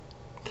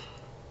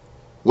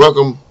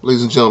Welcome,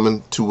 ladies and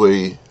gentlemen, to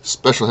a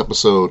special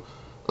episode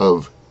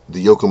of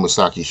the Yoko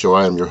Masaki Show.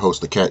 I am your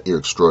host, the Cat Ear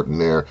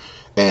Extraordinaire,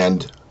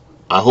 and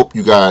I hope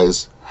you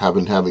guys have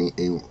been having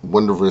a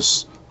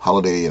wondrous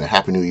holiday and a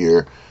Happy New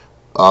Year.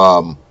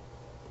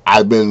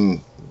 I've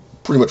been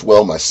pretty much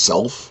well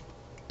myself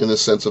in the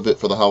sense of it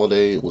for the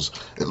holiday. It was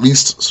at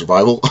least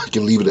survival. I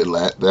can leave it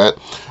at that.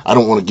 I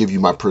don't want to give you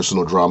my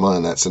personal drama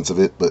in that sense of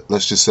it, but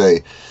let's just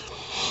say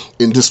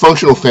in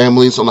dysfunctional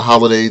families on the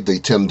holiday, they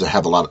tend to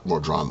have a lot more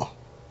drama.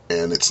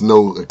 And it's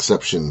no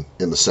exception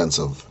in the sense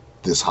of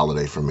this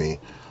holiday for me.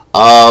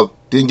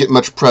 Didn't get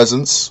much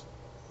presents.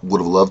 Would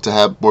have loved to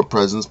have more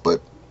presents,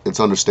 but it's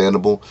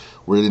understandable.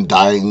 We're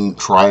in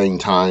trying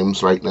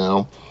times right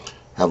now.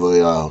 Have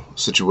a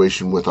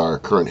situation with our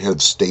current head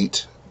of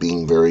state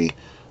being very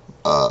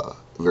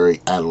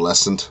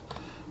adolescent.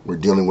 We're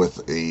dealing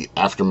with a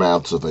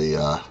aftermath of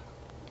a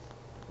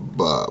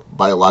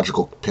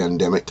biological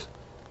pandemic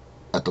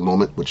at the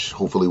moment, which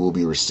hopefully will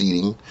be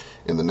receding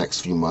in the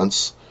next few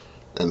months.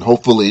 And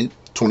hopefully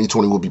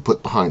 2020 will be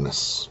put behind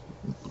us.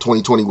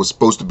 2020 was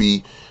supposed to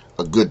be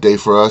a good day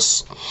for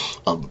us,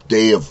 a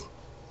day of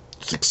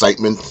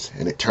excitement,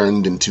 and it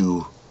turned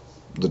into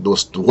the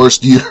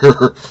worst year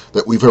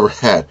that we've ever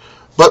had.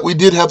 But we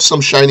did have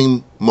some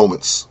shining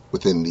moments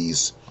within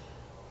these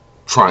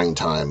trying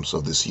times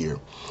of this year.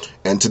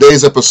 And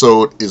today's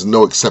episode is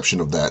no exception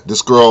of that.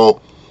 This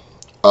girl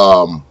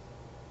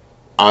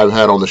I've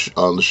had on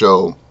the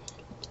show,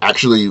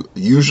 actually,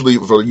 usually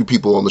for you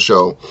people on the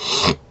show,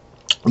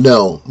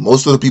 no,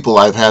 most of the people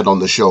I've had on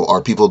the show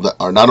are people that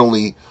are not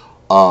only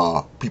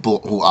people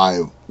who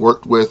I've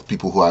worked with,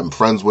 people who I'm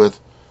friends with,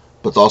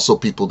 but also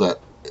people that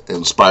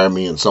inspire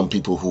me, and some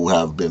people who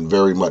have been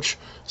very much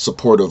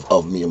supportive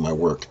of me and my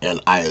work. And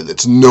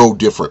it's no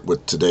different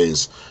with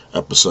today's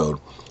episode.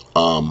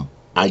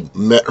 I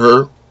met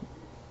her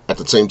at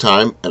the same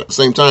time, and at the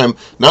same time,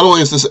 not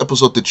only is this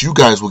episode that you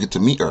guys will get to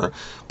meet her,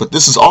 but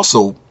this is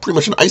also pretty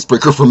much an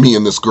icebreaker for me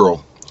and this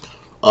girl.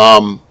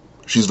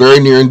 She's very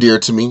near and dear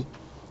to me.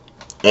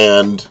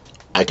 And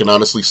I can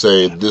honestly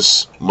say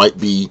this might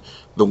be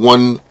the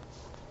one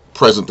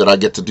present that I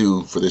get to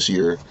do for this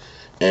year.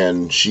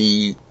 And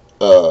she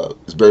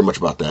is very much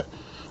about that.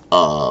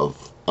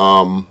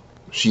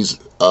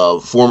 She's a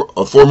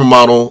former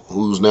model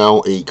who's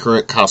now a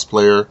current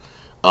cosplayer.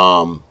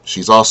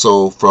 She's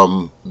also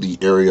from the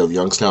area of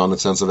Youngstown, in the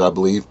sense of it, I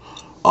believe.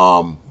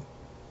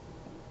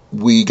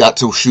 We got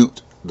to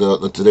shoot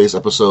today's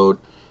episode.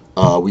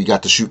 We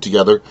got to shoot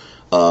together.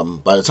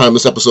 By the time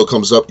this episode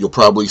comes up, you'll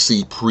probably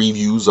see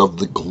previews of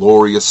the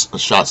glorious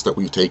shots that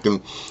we've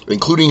taken,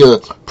 including a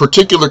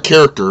particular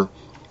character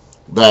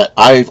that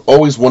I've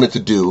always wanted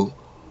to do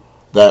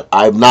that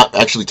I've not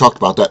actually talked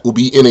about, that will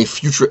be in a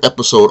future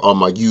episode on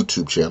my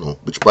YouTube channel,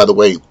 which, by the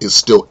way, is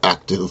still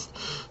active.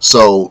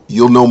 So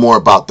you'll know more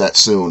about that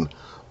soon.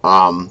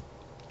 But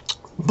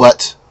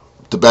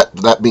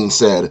that being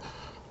said,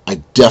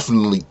 I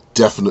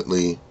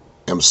definitely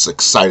am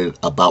excited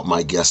about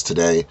my guest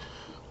today.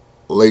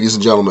 Ladies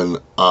and gentlemen,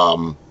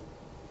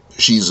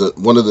 she's a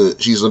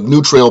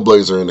new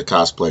trailblazer in the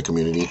cosplay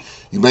community.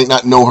 You might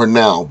not know her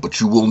now, but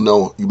you will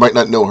know. You might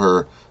not know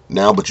her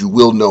now, but you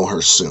will know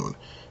her soon.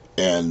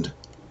 And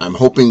I'm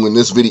hoping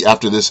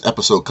after this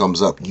episode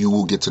comes up, you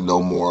will get to know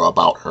more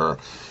about her.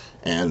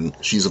 And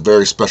she's a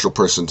very special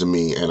person to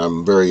me, and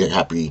I'm very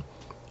happy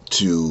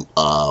to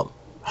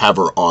have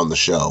her on the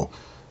show.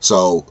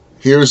 So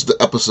here's the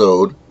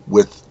episode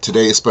with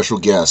today's special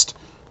guest,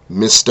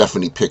 Miss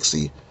Stephanie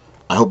Pixii.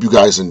 I hope you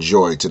guys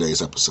enjoy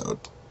today's episode.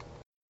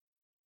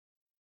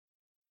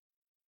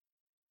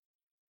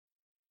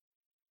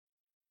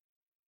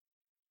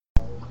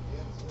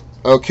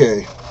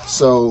 Okay,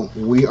 so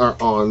we are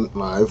on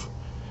live.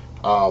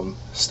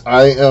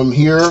 I am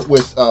here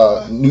with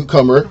a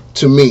newcomer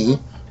to me,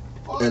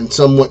 and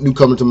somewhat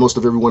newcomer to most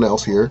of everyone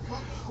else here.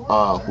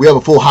 We have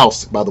a full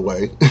house, by the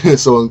way,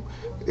 so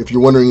if you're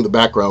wondering the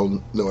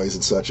background noise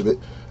and such of it,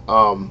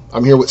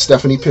 I'm here with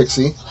Stephanie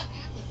Pixii.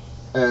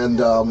 And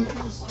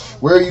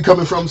where are you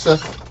coming from,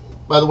 Steph?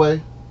 By the way,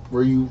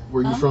 where are you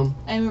from?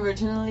 I'm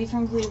originally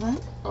from Cleveland.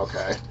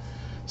 Okay,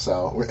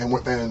 so and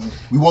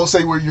we won't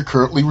say where you're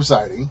currently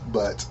residing,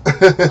 but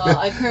Well,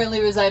 I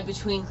currently reside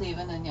between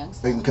Cleveland and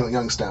Youngstown. In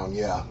Youngstown,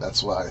 yeah,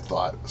 that's what I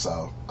thought.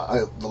 So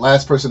the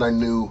last person I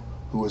knew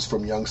who was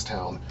from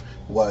Youngstown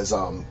was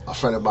a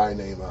friend of mine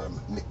named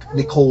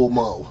Nicole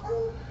Moe,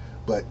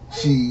 but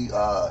she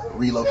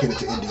relocated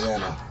to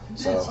Indiana.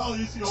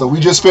 So we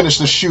just finished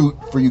the shoot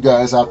for you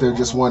guys out there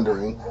just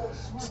wondering.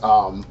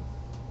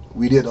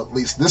 We did at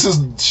least,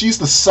 she's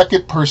the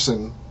second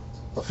person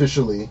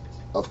officially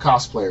of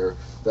cosplayer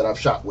that I've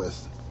shot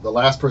with. The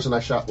last person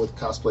I shot with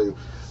cosplay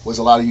was,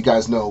 a lot of you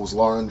guys know, was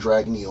Lauren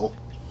Dragneel.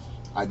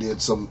 I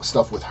did some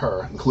stuff with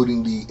her,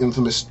 including the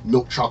infamous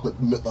milk chocolate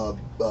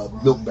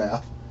milk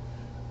bath.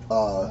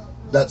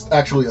 That's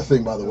actually a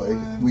thing, by the way.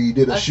 We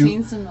did a I've shoot.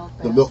 seen some milk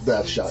baths. The milk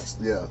bath shots.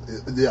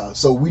 Yeah.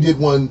 So we did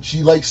one.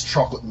 She likes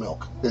chocolate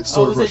milk. It's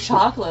sort it of was a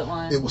chocolate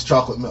one. It was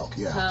chocolate milk.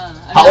 Yeah.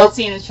 I've not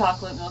seen a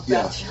chocolate milk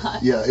bath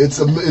shot. Yeah.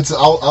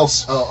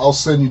 I'll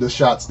send you the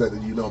shots that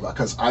you know about,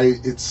 because I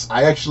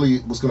actually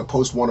was gonna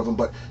post one of them,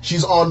 but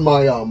she's on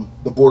my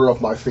the border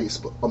of my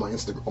Facebook, on my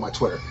Instagram, on my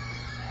Twitter.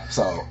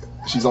 So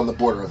she's on the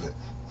border of it.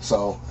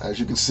 So as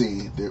you can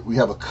see, we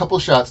have a couple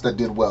shots that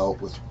did well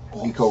with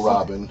Nico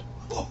Robin.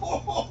 I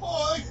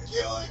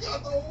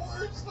got the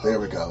worst. There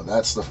we go.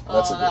 That's a good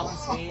one.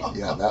 Sweet.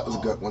 Yeah, that was a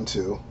good one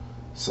too.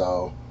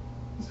 So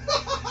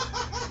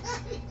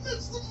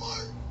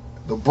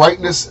the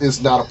brightness is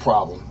not a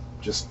problem.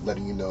 Just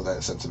letting you know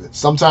that sense of it.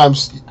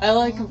 Sometimes I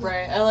like it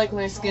bright. I like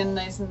my skin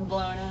nice and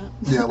blown out.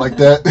 Yeah, like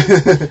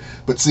that.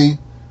 But see,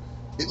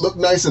 it looked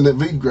nice in the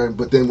video,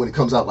 but then when it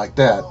comes out like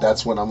that,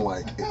 that's when I'm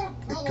like,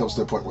 it comes to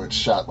the point where it's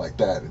shot like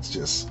that. It's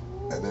just,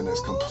 and then there's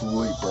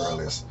complete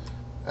blurriness.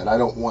 And I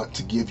don't want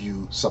to give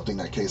you something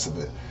that case of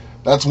it.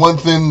 That's one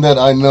thing that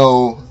I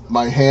know.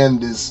 My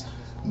hand is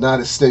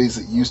not as steady as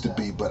it used to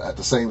be, but at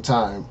the same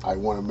time, I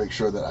want to make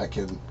sure that I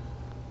can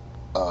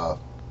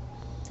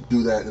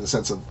do that in the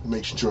sense of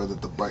making sure that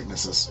the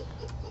brightness is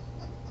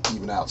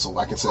even out. So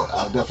like I said,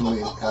 I'll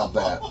definitely have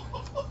that.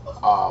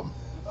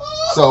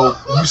 So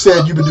you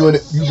said you've been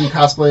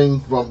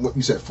cosplaying from, what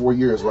you said, 4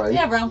 years, right?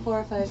 Yeah, around 4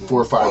 or 5 years.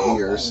 4 or 5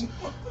 years.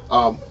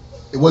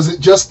 Was it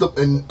just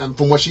and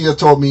from what she has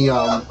told me,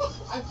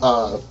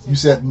 you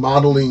said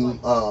modeling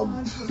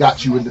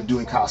got you into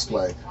doing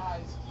cosplay.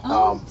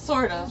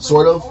 Sort of.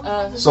 Sort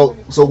of.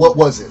 So what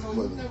was it?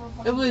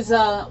 It was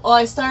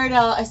I started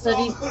out. I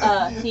studied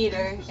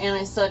theater, and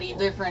I studied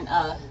different.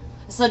 I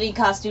studied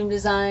costume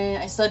design.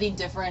 I studied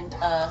different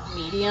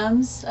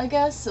mediums, I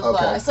guess.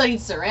 Okay. I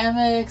studied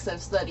ceramics.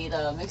 I've studied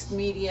mixed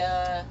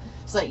media.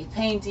 Studied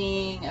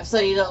painting. I've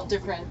studied all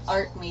different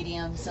art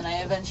mediums, and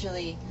I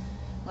eventually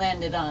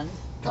landed on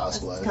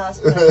cosplay.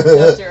 After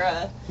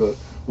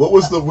when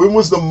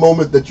was the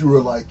moment that you were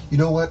like, you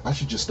know what, I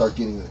should just start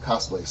getting the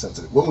cosplay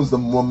sensitive? What was the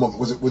one moment?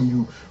 Was it when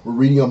you were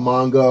reading a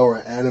manga or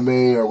an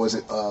anime, or was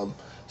it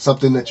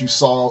something that you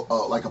saw,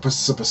 like a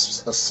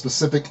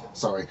specific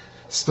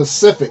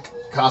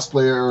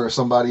cosplayer or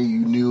somebody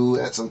you knew?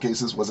 At some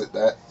cases, was it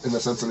that in the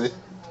sense of it?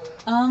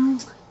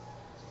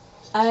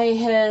 I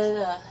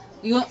had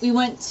we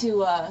went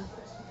to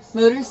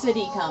Motor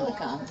City Comic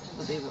Con,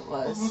 I believe it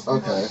was.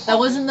 Okay. That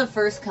wasn't the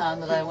first con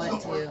that I went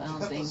to, I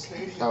don't think.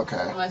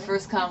 Okay. My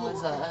first con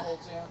was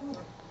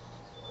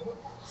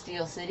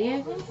Steel City,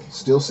 I think.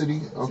 Steel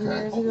City?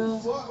 Okay. 2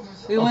 years ago.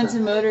 We went to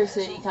Motor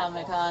City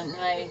Comic Con, and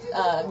I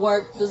it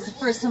was the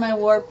first time I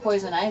wore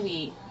Poison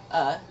Ivy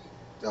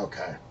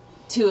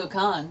to a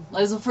con.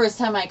 It was the first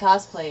time I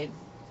cosplayed.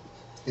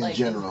 In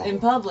general. In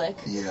public.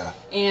 Yeah.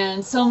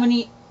 And so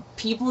many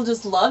people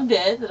just loved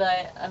it that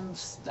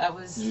I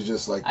was. You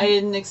just like. I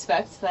didn't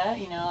expect that,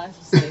 you know. I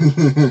was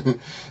like.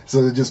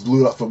 So it just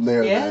blew up from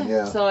there. Yeah. Then,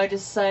 yeah. So I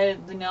decided,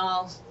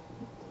 I'll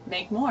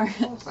make more.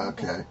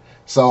 Okay.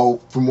 So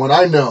from what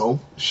I know,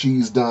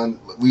 she's done.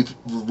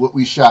 What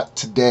we shot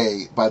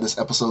today. By this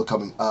episode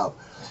coming up,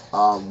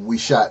 we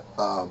shot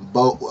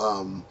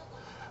Boa.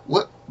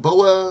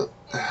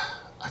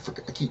 I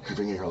forget. I keep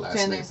forgetting her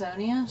last name.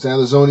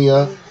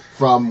 Sandersonia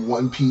from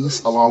One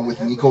Piece, along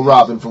with Nico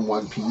Robin from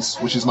One Piece,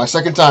 which is my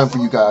second time for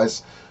you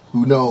guys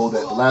who know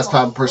that the last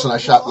person I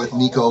shot with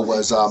Nico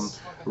was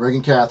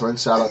Reagan Catherine.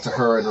 Shout out to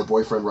her and her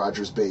boyfriend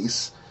Rogers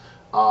Bass.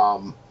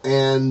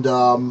 And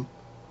of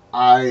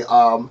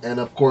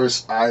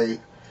course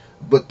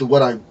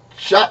what I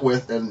shot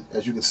with, and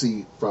as you can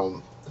see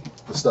from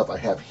the stuff I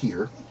have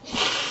here,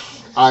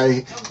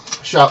 I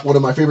shot one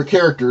of my favorite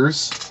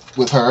characters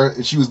with her,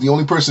 and she was the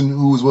only person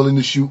who was willing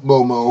to shoot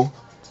Momo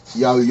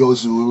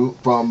Yaoyozuru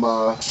from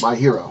My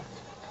Hero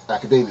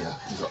Academia.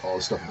 These are all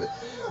the stuff of it.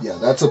 Yeah,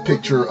 that's a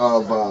picture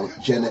of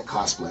Janet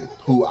Cosplay,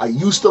 who I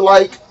used to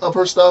like of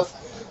her stuff,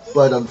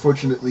 but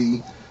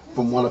unfortunately,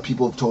 from what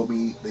people have told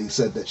me, they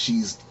said that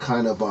she's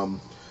kind of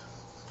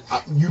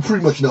you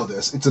pretty much know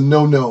this. It's a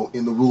no-no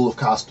in the rule of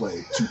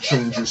cosplay to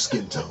change your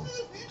skin tone.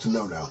 It's a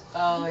no-no.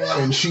 Oh yeah.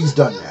 And she's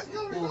done that,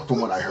 from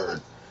what I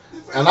heard.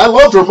 And I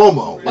loved her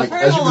Momo. I've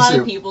heard a lot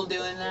of people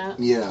doing that.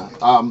 Yeah.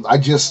 I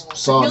just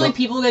saw. I feel like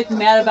people get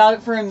mad about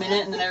it for a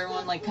minute, and then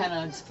everyone kind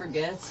of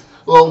forgets.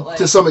 Well,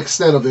 to some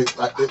extent of it,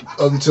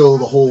 until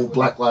the whole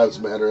Black Lives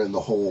Matter and the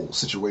whole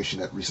situation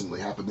that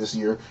recently happened this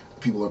year,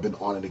 people have been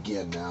on it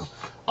again now.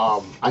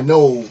 I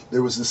know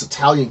there was this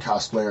Italian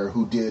cosplayer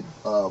who did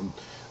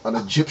an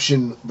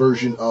Egyptian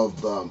version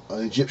of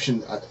an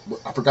Egyptian.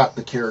 I forgot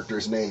the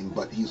character's name,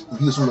 but he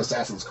was from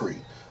Assassin's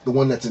Creed, the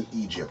one that's in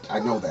Egypt. I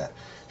know that.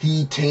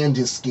 He tanned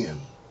his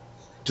skin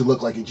to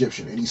look like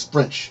Egyptian, and he's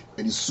French,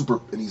 and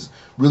he's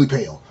really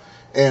pale,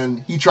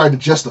 and he tried to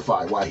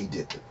justify why he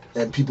did it,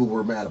 and people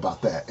were mad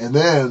about that. And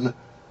then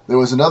there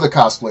was another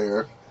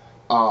cosplayer,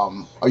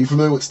 Are you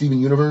familiar with Steven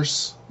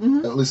Universe?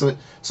 Mm-hmm. At least,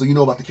 so you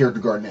know about the character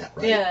Garnet,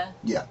 right? Yeah.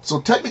 Yeah.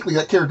 So technically,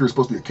 that character is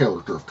supposed to be a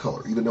character of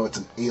color, even though it's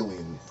an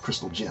alien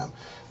crystal gem.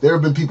 There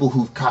have been people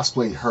who've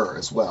cosplayed her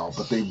as well,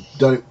 but they've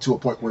done it to a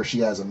point where she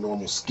has a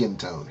normal skin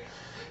tone,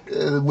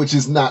 which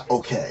is not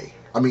okay.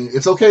 I mean,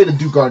 it's okay to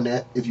do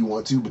Garnet if you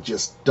want to, but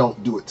just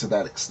don't do it to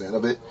that extent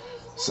of it.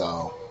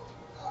 So,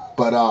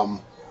 but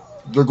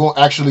they're going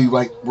actually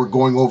like we're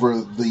going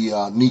over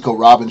the Nico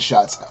Robin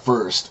shots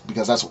first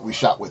because that's what we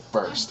shot with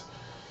first,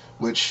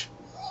 which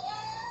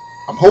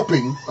I'm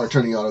hoping are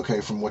turning out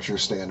okay from what your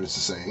standards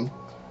are saying.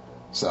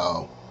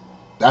 So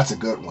that's a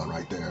good one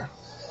right there.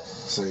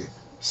 See,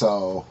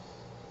 so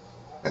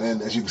and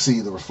then as you can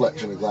see the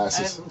reflection of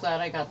glasses. I'm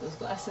glad I got those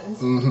glasses.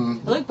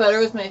 Mm-hmm. I look better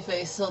with my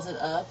face tilted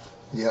up.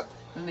 Yep.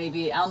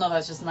 Maybe I don't know if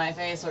that's just my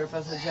face or if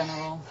that's a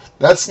general.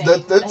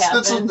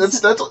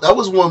 That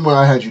was one where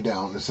I had you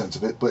down in the sense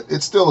of it, but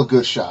it's still a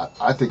good shot.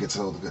 I think it's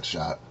still a good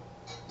shot.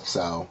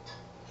 So,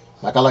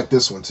 like I like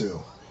this one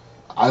too.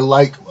 I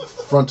like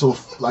frontal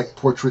like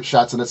portrait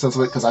shots in the sense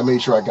of it because I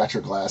made sure I got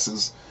your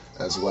glasses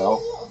as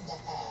well.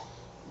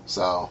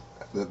 So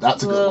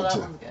that's a good one too.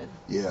 That one's good.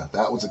 Yeah,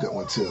 that was a good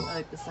one too. I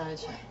like the side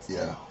shots.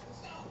 Yeah.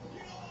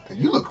 And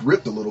you look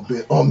ripped a little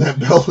bit on that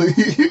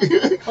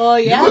belly. Oh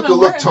yeah, I've been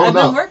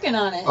working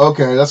on it.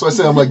 Okay, that's why I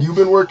say I'm like you've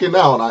been working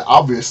out,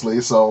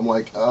 obviously. So I'm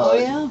like, oh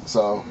yeah.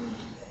 So,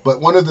 but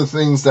one of the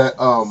things that,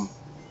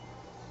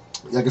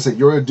 like I said,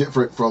 you're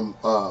different from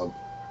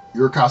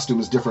your costume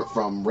is different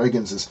from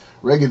Reagan's. Is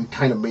Reagan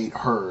kind of made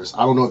hers?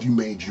 I don't know if you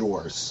made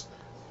yours,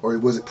 or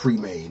was it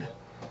pre-made?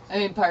 I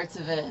mean, parts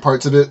of it.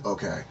 Parts of it,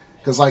 okay.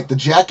 Because like the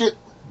jacket,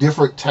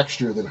 different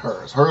texture than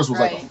hers. Hers was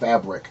like a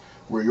fabric,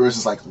 where yours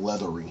is like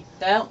leathery.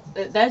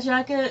 That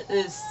jacket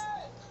is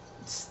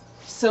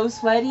so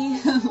sweaty.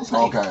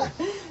 Okay,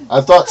 I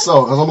thought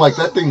so because I'm like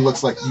that thing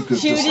looks like you could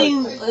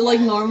shooting just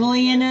like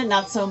normally in it,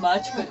 not so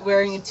much, but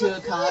wearing it to a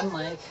con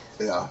like.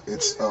 Yeah,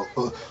 it's a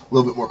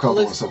little bit more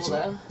comfortable.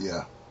 Cool,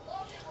 yeah,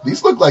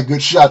 these look like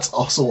good shots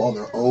also on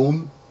their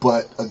own,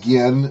 but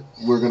again,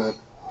 we're gonna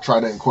try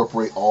to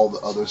incorporate all the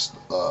other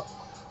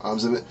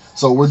arms of it.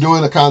 So we're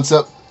doing a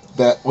concept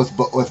that with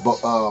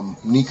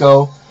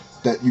Nico.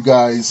 That you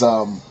guys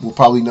will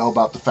probably know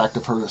about the fact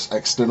of her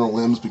external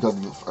limbs because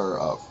of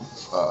her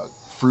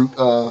fruit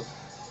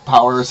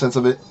power sense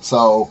of it.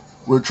 So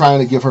we're trying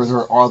to give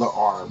her other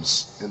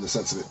arms in the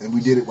sense of it. And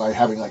we did it by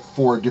having like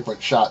 4 different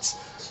shots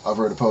of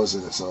her to pose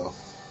in it. So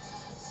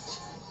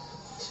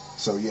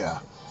yeah.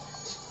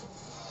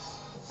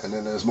 And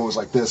then there's moves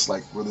like this,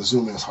 like where the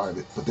zoom in is hard of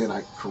it. But then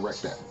I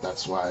correct that.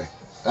 That's why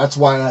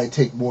I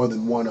take more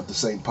than one of the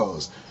same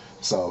pose.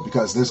 So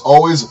because there's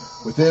always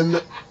within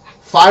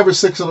 5 or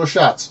 6 of those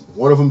shots,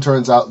 one of them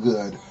turns out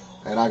good,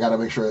 and I gotta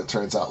make sure it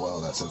turns out well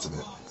in that sense of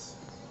it.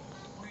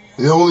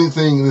 The only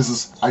thing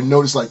is I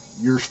noticed like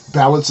your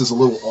balance is a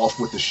little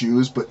off with the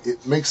shoes, but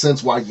it makes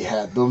sense why you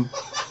had them.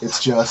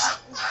 It's just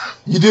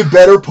you did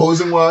better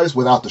posing wise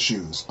without the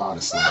shoes,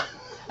 honestly.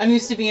 I'm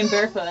used to being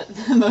barefoot.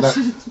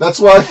 That's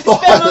why I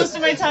thought. Spend most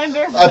of my time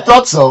barefoot. I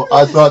thought so.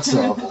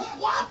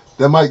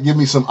 That might give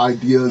me some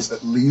ideas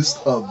at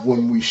least of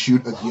when we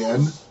shoot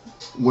again.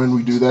 When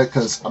we do that,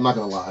 because I'm not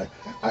gonna lie,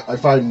 I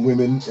find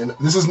women, and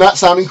this is not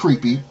sounding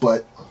creepy,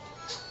 but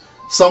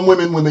some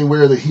women when they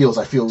wear the heels,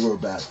 I feel a little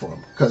bad for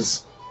them,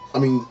 because I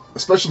mean,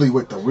 especially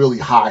with the really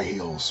high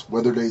heels,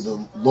 whether they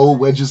the low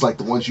wedges like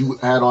the ones you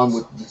had on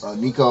with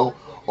Nico,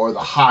 or the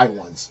high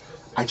ones,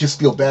 I just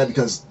feel bad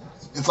because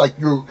it's like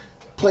you're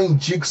playing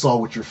jigsaw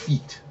with your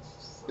feet.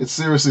 It's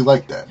seriously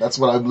like that. That's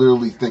what I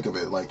literally think of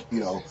it, like, you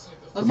know.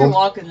 Well, if you're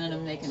walking in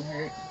them, they can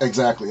hurt.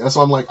 Exactly. That's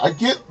why I'm like, I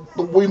get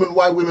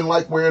why women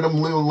like wearing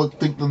them,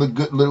 think they're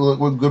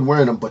look good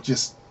wearing them, but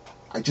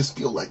I just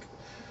feel like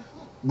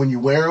when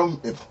you wear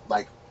them, if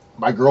like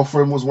my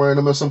girlfriend was wearing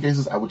them in some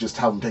cases, I would just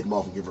have them take them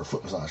off and give her a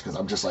foot massage because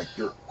I'm just like,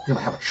 you're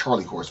gonna have a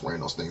Charlie horse wearing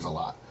those things a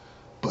lot.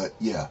 But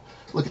yeah,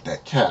 look at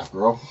that calf,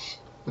 girl.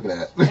 Look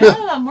at that.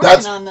 Yeah, I'm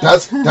working on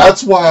that.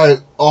 That's why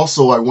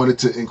I wanted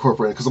to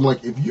incorporate it because I'm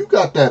like, if you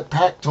got that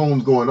pack tone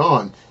going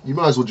on, you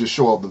might as well just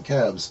show off them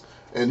calves.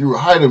 And you were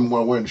hiding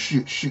while wearing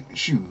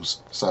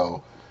shoes,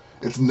 so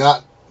it's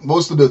not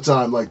most of the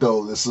time like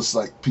though. It's just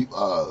like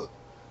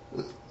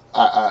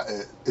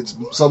it's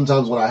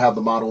sometimes when I have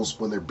the models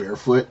when they're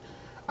barefoot,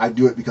 I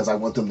do it because I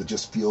want them to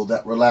just feel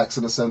that relax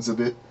in a sense of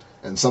it.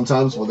 And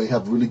sometimes when they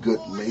have really good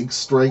leg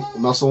strength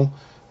muscle,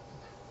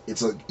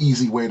 it's an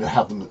easy way to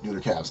have them do their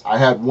calves. I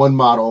had one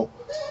model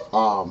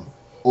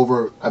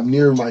I'm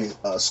near my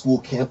school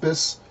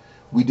campus.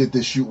 We did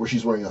this shoot where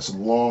she's wearing a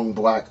long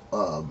black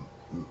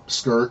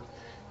skirt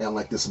and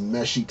like this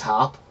meshy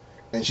top,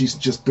 and she's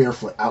just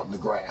barefoot out in the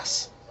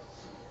grass.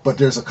 But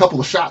there's a couple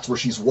of shots where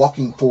she's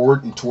walking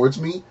forward and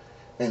towards me,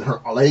 and her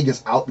leg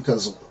is out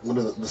because one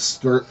of the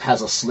skirt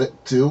has a slit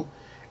too,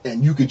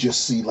 and you could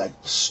just see like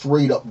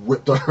straight up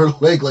ripped on her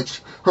leg, like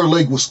her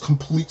leg was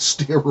complete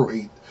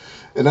steroid,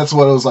 and that's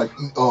what I was like,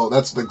 oh,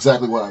 that's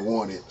exactly what I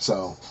wanted.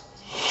 So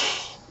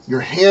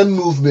your hand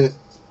movement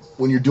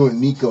when you're doing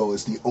Nico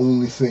is the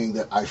only thing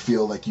that I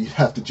feel like you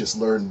have to just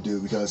learn to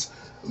do, because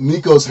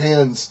Nico's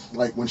hands,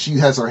 like when she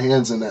has her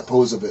hands in that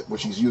pose of it, when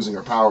she's using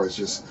her power, is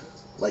just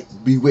like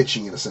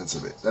bewitching in a sense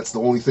of it. That's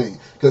the only thing.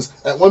 Because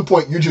at one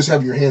point you're just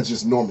having your hands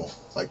just normal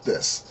like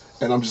this,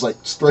 and I'm just like,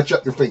 stretch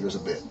up your fingers a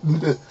bit.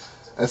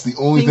 That's the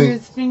only thing.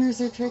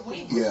 Fingers are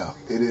tricky. Yeah,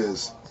 it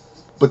is.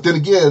 But then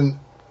again,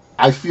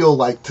 I feel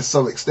like to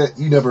some extent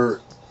you never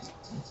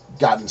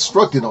got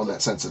instructed on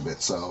that sense of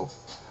it. So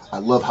I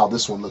love how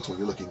this one looks when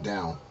you're looking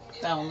down.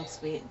 That one looks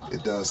sweet.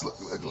 It does look.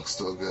 It looks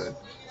so good.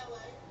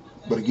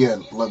 But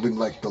again, loving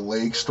like the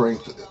leg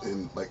strength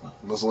and like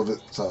muscle of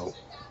it. So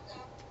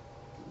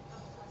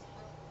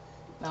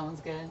that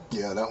one's good.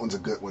 Yeah, that one's a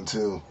good one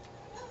too.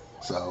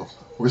 So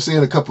we're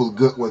seeing a couple of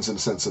good ones in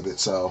the sense of it.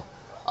 So,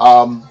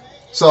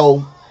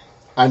 so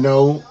I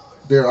know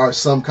there are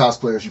some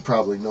cosplayers you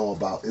probably know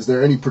about. Is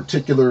there any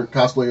particular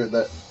cosplayer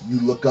that you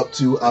look up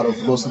to out of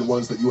most of the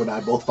ones that you and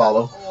I both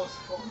follow?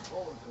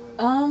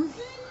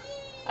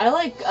 I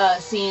like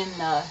seeing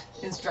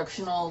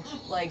instructional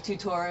like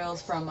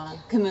tutorials from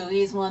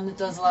Kamui's one that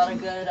does a lot of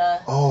good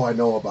oh, I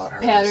know about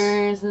her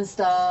patterns and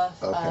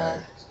stuff. Okay.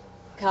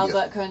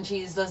 Cowbutt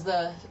Crunchies does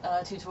the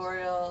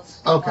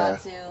tutorials. Okay.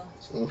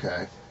 Too.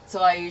 Okay.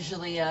 So I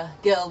usually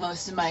get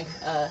most of my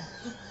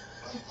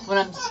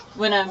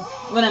when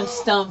I'm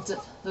stumped.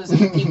 Those are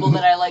the people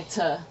that I like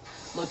to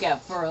look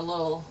at for a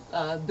little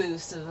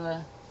boost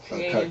of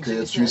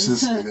creative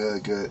juices.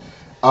 Good.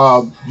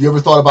 You ever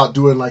thought about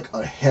doing like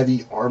a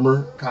heavy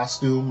armor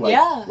costume? Like,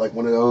 yeah. Like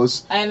one of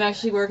those? I am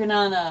actually working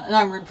on an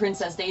armored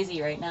Princess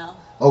Daisy right now.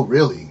 Oh,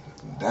 really?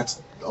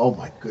 Oh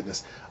my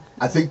goodness.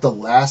 I think the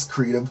last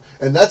creative,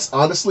 and that's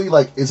honestly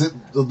like, is it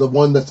the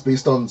one that's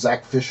based on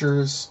Zach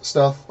Fisher's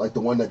stuff? Like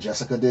the one that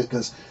Jessica did?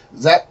 Because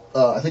Zach,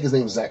 I think his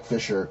name is Zach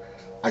Fisher.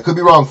 I could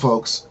be wrong,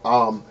 folks.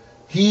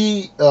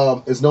 He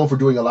is known for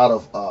doing a lot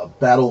of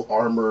battle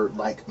armor,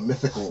 like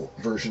mythical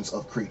versions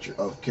of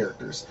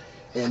characters.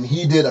 And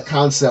he did a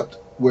concept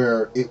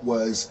where it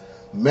was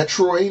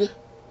Metroid,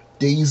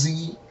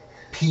 Daisy,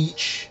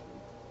 Peach,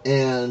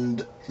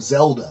 and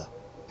Zelda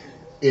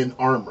in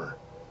armor.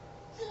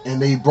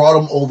 And they brought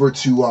them over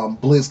to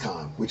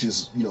BlizzCon, which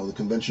is, the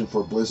convention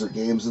for Blizzard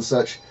games and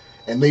such.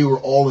 And they were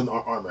all in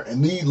armor.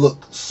 And they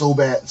looked so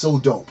bad, so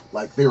dope.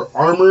 Like, they were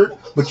armored,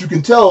 but you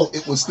can tell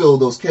it was still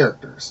those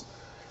characters.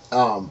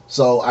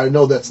 So I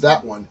know that's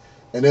that one.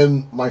 And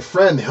then my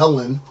friend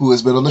Helen, who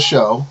has been on the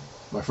show,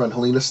 my friend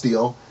Helena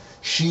Steele,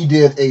 she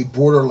did a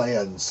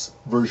Borderlands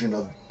version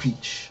of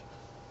Peach.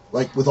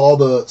 Like, with all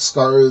the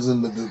scars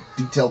and the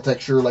detailed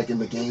texture, like in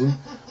the game.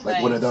 Like,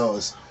 Right. One of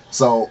those.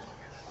 So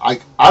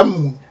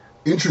I'm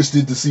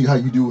interested to see how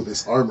you do with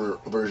this armor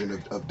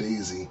version of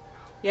Daisy.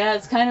 Yeah,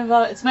 it's kind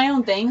of it's my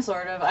own thing,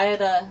 sort of.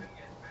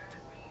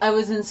 I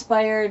was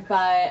inspired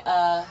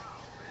by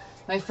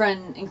my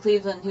friend in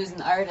Cleveland, who's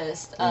an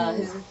artist.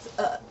 His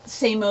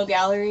Samo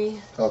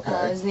Gallery.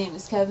 Okay. His name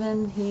is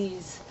Kevin.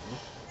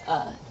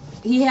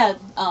 He had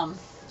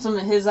some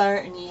of his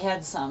art, and he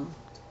had some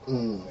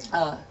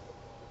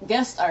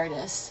guest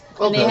artists.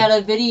 And they had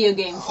a video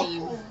game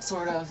theme,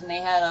 sort of, and they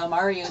had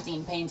Mario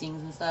themed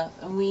paintings and stuff.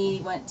 And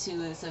we went to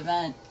this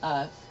event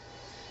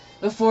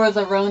before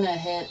the Rona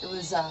hit. It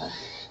was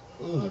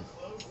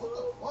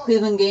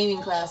Cleveland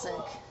Gaming Classic.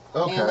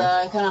 Okay. And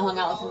I kind of hung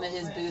out with him at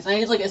his booth. And I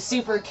did like a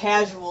super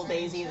casual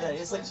Daisy that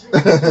just like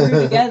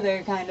threw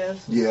together, kind of.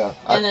 Yeah.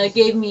 And it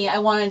gave me, I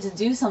wanted to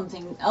do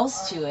something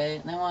else to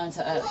it, and I wanted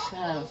to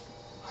kind of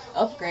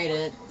upgrade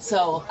it.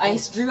 So I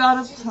drew out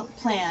a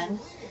plan,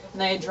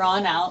 and I had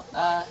drawn out,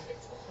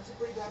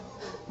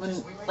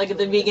 when, like at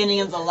the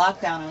beginning of the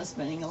lockdown, I was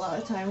spending a lot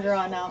of time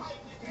drawing out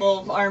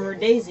little armored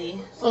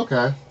Daisy.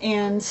 Okay.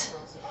 And,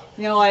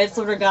 I had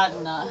sort of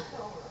gotten,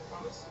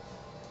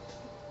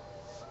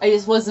 I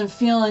just wasn't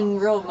feeling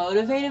real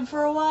motivated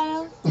for a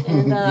while.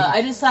 And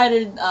I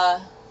decided,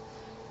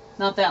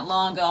 not that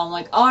long ago, I'm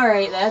like,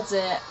 alright, that's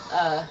it.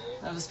 I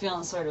was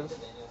sort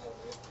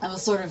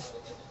of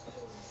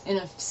in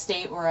a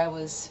state where I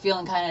was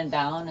feeling kind of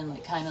down and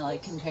like kind of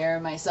like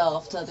comparing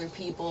myself to other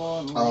people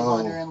and like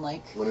wondering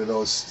like one of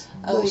those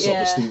low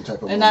self-esteem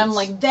type of and moments. I'm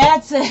like,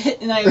 that's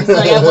it. And I was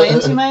like, I went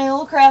into my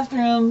little craft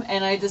room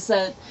and I just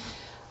said,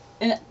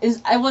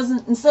 I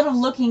wasn't, instead of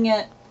looking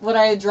at what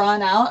I had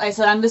drawn out, I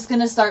said, I'm just going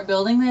to start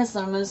building this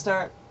and I'm going to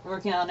start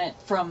working on it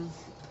from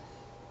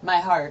my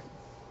heart,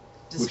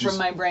 from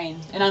my brain,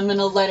 and I'm going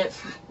to let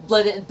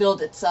it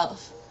build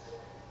itself.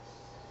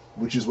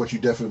 Which is what you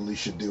definitely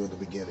should do in the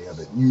beginning of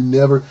it. You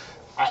never...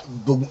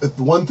 the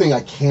one thing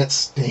I can't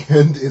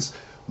stand is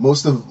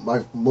most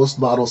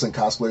models and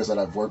cosplayers that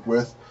I've worked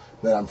with,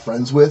 that I'm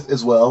friends with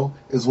as well,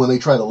 is when they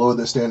try to lower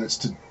their standards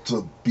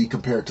to be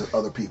compared to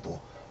other people.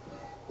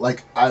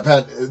 Like,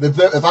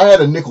 if I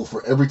had a nickel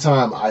for every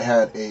time I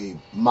had a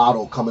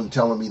model come and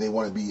telling me they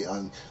want to be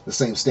on the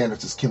same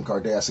standards as Kim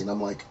Kardashian,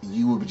 I'm like,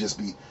 you would just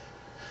be...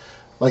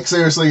 Like,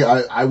 seriously,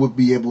 I would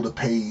be able to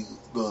pay...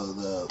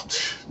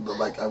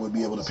 I would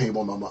be able to pay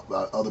more of my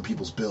other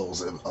people's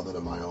bills other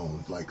than my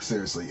own. Like,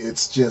 seriously,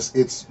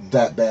 it's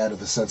that bad in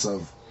the sense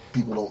of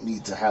people don't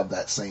need to have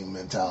that same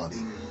mentality.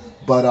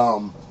 But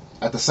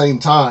at the same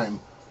time,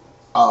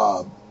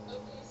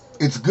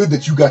 it's good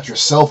that you got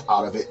yourself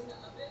out of it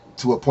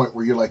to a point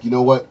where you're like, you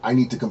know what, I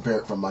need to compare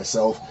it from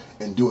myself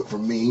and do it for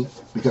me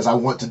because I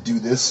want to do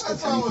this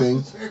as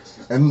anything.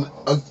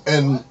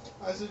 And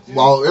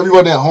while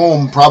everyone at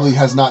home probably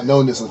has not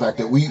known this, the fact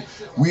that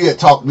we had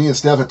talked, me and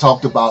Steph had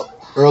talked about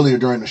earlier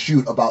during the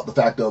shoot about the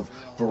fact of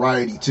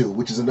variety too,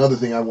 which is another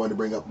thing I wanted to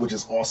bring up, which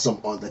is awesome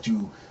that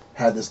you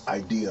had this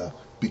idea,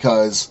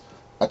 because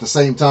at the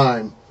same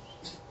time,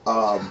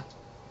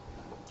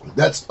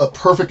 that's a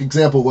perfect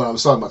example of what I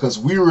was talking about, because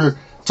we were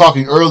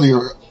talking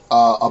earlier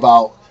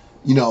about,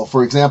 you know,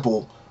 for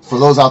example, for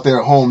those out there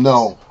at home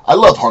know, I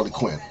love Harley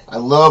Quinn. I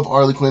love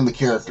Harley Quinn, the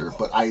character,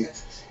 but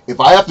if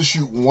I have to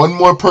shoot one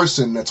more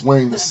person that's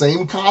wearing the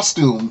same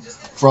costume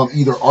from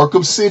either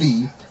Arkham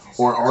City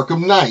or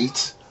Arkham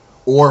Knight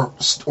or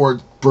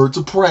Birds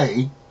of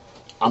Prey,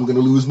 I'm going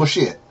to lose my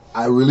shit.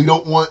 I really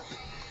don't want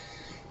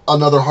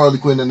another Harley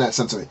Quinn in that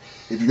sense of it.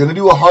 If you're going to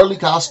do a Harley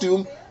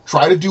costume,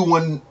 try to do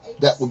one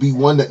that will be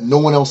one that no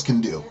one else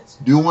can do.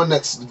 Do one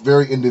that's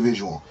very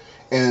individual.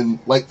 And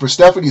like for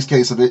Stephanie's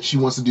case of it, she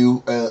wants to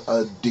do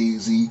a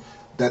Daisy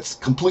that's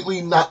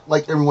completely not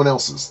like everyone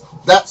else's.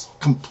 That's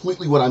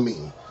completely what I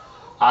mean.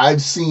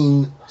 I've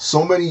seen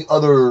so many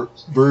other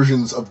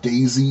versions of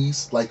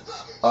Daisies, like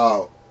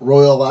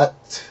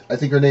Royalette, I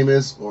think her name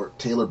is, or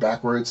Taylor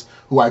backwards,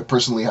 who I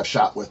personally have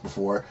shot with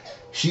before.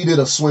 She did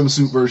a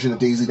swimsuit version of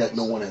Daisy that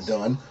no one had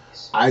done.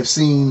 I've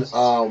seen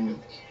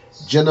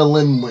Jenna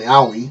Lynn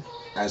Maui,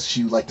 as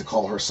she would like to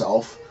call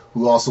herself,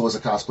 who also is a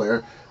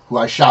cosplayer, who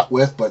I shot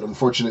with, but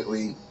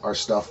unfortunately our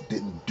stuff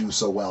didn't do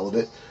so well with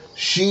it.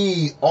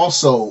 She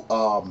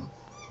also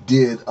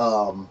did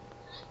a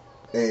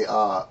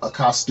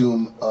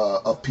costume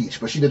of Peach,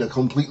 but she did a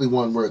completely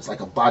one where it's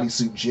like a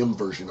bodysuit gym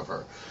version of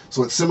her.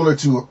 So it's similar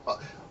to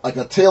like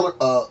an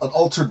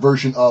altered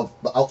version of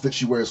the outfit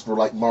she wears for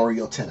like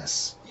Mario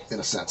Tennis, in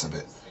a sense of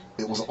it.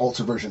 It was an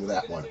altered version of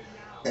that one.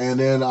 And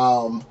then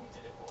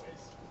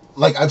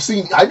like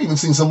I've even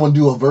seen someone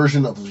do a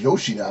version of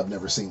Yoshi that I've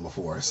never seen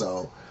before.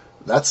 So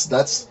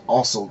that's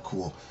also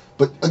cool.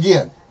 But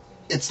again,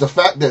 it's the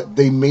fact that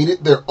they made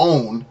it their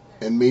own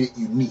and made it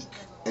unique,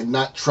 and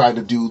not try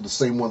to do the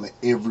same one that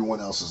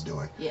everyone else is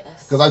doing.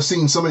 Yes. Because I've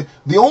seen so many.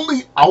 The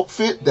only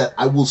outfit that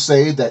I will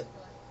say that,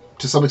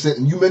 to some extent,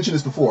 and you mentioned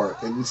this before,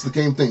 and it's the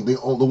same thing. The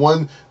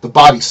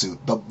bodysuit,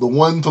 the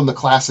one from the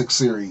classic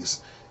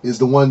series, is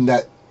the one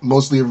that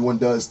mostly everyone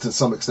does to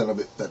some extent of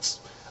it. That's,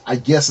 I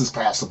guess, is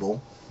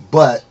passable.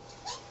 But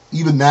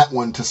even that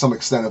one, to some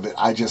extent of it,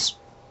 I just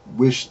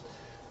wish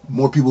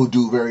more people would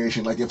do a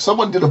variation. Like if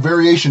someone did a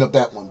variation of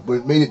that one, but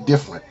it made it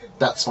different,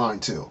 that's fine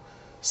too.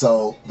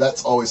 So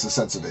that's always the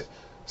sense of it.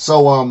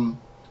 So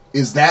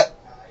is that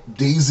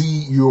Daisy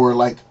your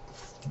like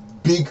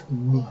big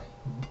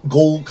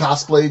goal,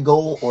 cosplay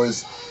goal, or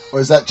is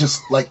that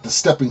just like the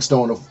stepping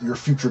stone of your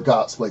future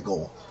cosplay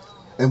goal?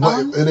 And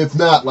and if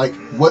not, like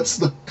what's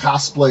the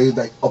cosplay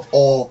that of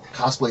all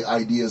cosplay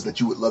ideas that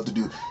you would love to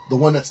do? The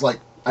one that's like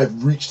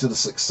I've reached to the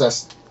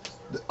success,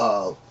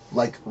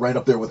 like right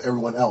up there with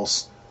everyone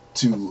else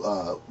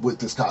with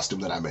this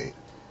costume that I made.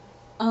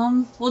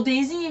 Well,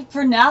 Daisy,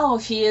 for now,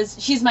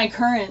 she's my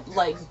current,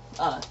 like,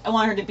 I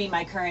want her to be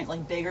my current,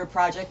 like, bigger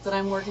project that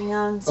I'm working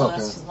on, so okay.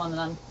 That's just one that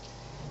I'm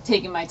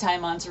taking my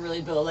time on to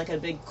really build, like, a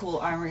big, cool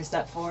armor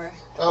set for.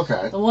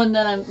 Okay. The one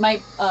that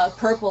my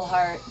Purple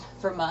Heart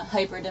from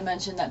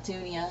Hyperdimension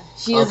Neptunia,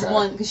 she is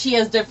one, because she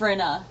has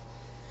different,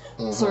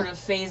 sort of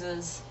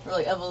phases, or,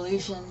 like,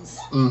 evolutions,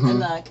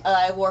 and,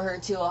 I wore her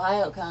to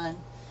OhioCon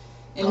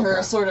in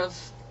her sort of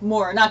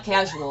more, not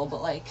casual,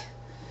 but, like,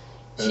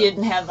 she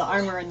didn't have the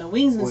armor and the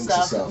wings and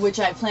stuff, which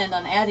I planned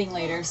on adding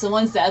later. So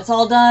once that's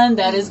all done,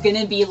 that is going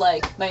to be,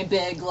 like, my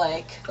big,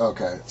 like...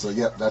 Okay, so,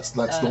 yeah, that's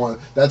the one.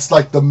 That's,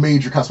 like, the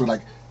major cosplay.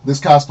 Like, this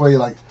cosplay,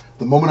 like,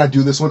 the moment I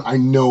do this one, I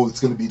know it's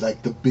going to be,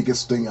 like, the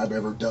biggest thing I've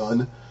ever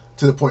done,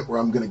 to the point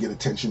where I'm going to get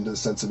attention to the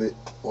sense of it.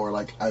 Or,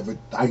 like,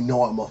 I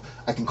know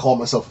I can call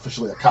myself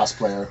officially a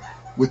cosplayer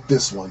with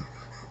this one.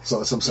 So,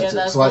 in some sense...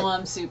 Yeah, that's the one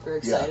I'm super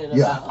excited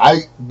about.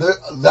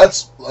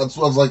 That's what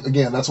I was like,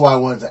 again, that's why I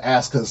wanted to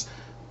ask, because...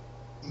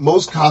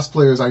 most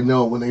cosplayers I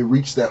know, when they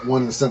reach that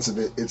one in the sense of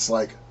it, it's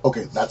like,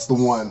 okay, that's the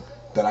one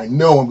that I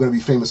know I'm going to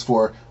be famous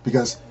for,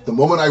 because the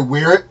moment I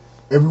wear it,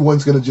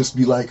 everyone's going to just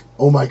be like,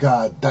 oh my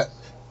god, that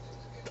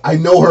I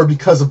know her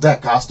because of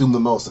that costume the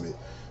most of it.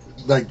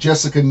 Like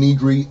Jessica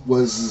Negri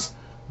was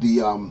the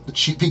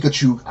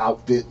Pikachu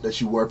outfit that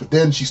she wore, but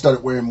then she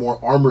started wearing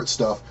more armored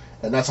stuff,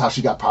 and that's how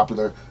she got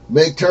popular.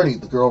 Meg Turney,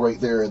 the girl right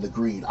there in the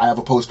green, I have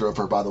a poster of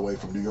her, by the way,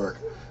 from New York,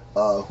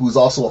 who's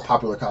also a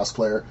popular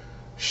cosplayer.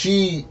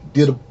 She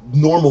did a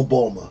normal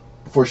Bulma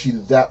before she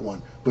did that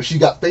one, but she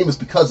got famous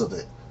because of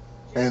it.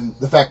 And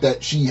the fact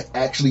that she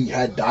actually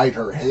had dyed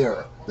her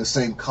hair the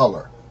same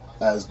color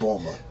as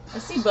Bulma. I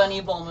see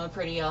Bunny Bulma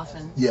pretty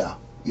often. Yeah.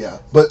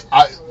 But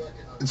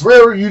it's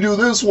rare you do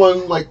this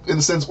one, like, in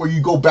the sense where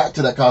you go back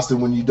to that costume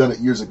when you've done it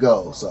years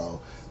ago. So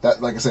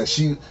That, like I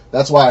said,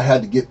 that's why I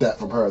had to get that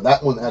from her.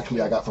 That one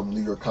actually I got from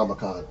New York Comic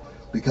Con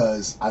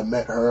because I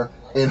met her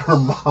and her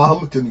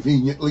mom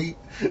conveniently.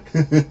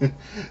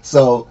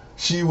 So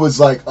she was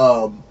like,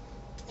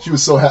 she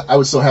was I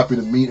was so happy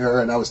to meet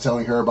her, and I was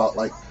telling her about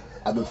like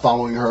I've been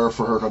following her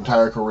for her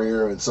entire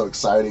career and so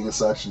exciting and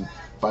such, and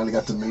finally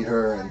got to meet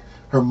her, and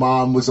her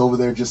mom was over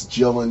there just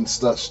chilling and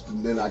stuff,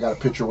 and then I got a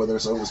picture with her,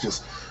 so it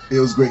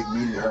was great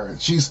meeting her. And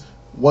she's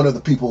one of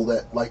the people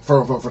that, like,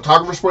 from a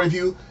photographer's point of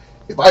view,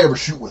 if I ever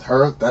shoot with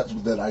her,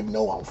 then I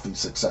know I'll be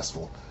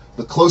successful.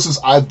 The closest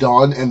I've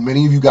done, and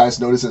many of you guys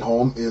notice at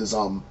home, is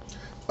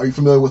are you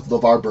familiar with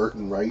LeVar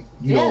Burton, right?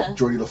 You know,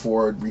 Geordie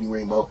LaFord, Reading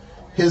Rainbow.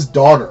 His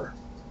daughter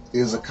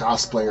is a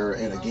cosplayer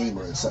and a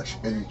gamer and such,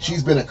 and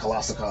she's been at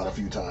ColossalCon a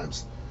few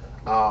times,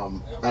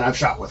 and I've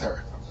shot with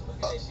her.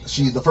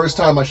 The first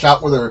time I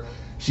shot with her,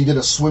 she did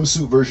a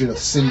swimsuit version of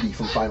Cindy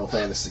from Final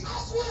Fantasy.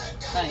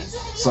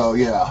 Nice. So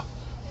yeah,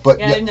 but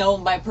yeah, I know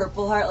my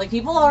Purple Heart. Like,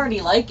 people already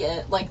like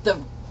it, like the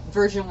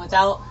version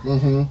without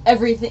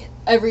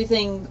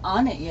everything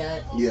on it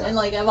yet. Yeah. And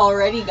like I've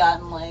already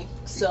gotten like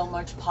so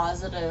much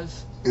positive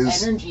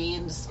energy,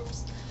 and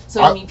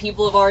so many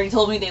people have already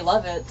told me they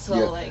love it.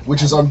 So like,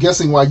 which is I'm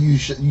guessing why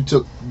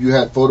you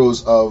had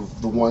photos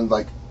of the one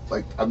like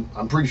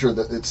I'm pretty sure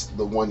that it's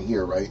the one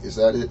here, right? Is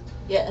that it?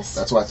 Yes.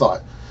 That's what I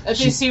thought.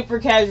 It's a super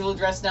casual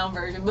dressed down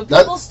version, but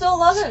people still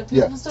love it.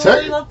 People still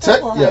really love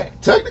Purple Heart. Yeah,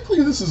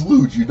 technically this is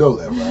lewd, you know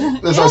that,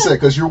 right? That's what I said,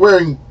 because you're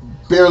wearing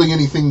barely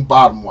anything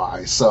bottom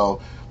wise, so,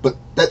 but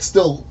that's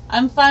still...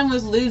 I'm fine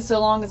with lewd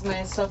so long as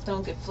my stuff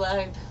don't get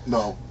flagged.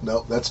 No,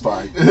 that's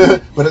fine.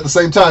 But at the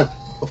same time,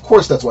 of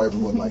course that's why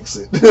everyone likes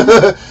it.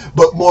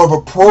 But more of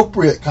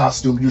appropriate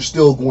costume you're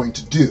still going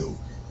to do.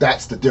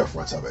 That's the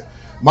difference of it.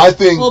 My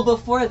thing... Well,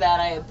 before that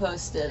I had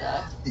posted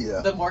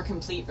the more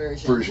complete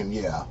version.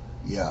 Yeah.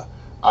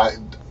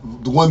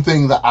 The one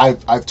thing that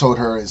I've told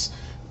her is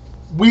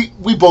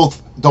we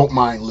both don't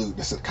mind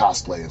lewdness and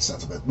cosplay and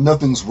sense of it.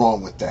 Nothing's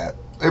wrong with that.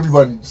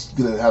 Everybody's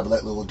gonna have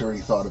that little dirty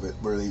thought of it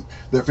where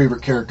their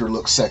favorite character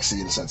looks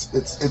sexy in a sense.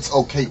 It's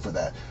okay for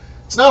that.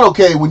 It's not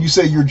okay when you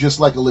say you're just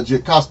like a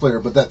legit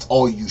cosplayer, but that's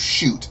all you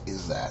shoot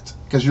is that,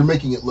 because you're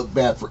making it look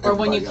bad for everybody else.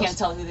 Or when you can't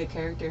tell who the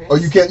character is. Or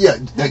you can't, yeah,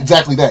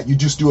 exactly that. You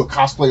just do a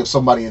cosplay of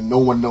somebody and no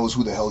one knows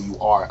who the hell you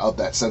are, of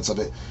that sense of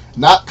it.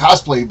 Not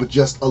cosplay, but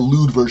just a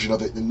lewd version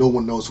of it, and no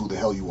one knows who the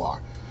hell you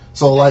are.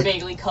 So like a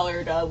vaguely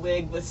colored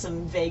wig with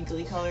some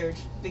vaguely colored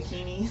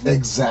bikini.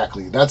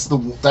 Exactly. That's the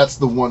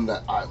one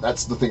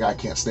that's the thing I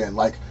can't stand.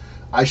 Like,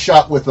 I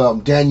shot with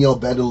Danielle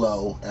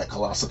Bedelow at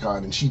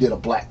ColossalCon, and she did a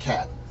black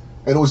cat.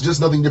 And it was just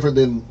nothing different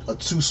than a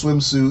 2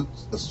 swimsuit,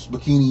 a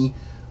bikini,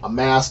 a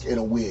mask, and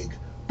a wig.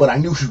 But I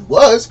knew who she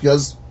was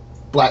because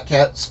Black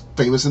Cat's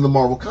famous in the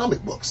Marvel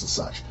comic books and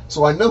such.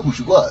 So I know who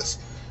she was.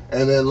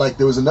 And then, like,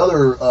 there was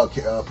another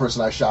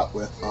person I shot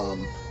with.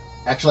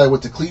 Actually, I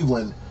went to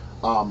Cleveland.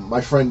 My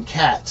friend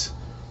Kat,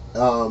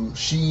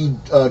 she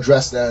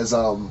dressed as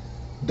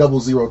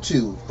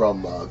 002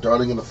 from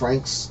Darling in the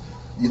Franxx.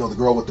 You know, the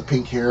girl with the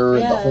pink hair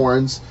and the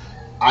horns.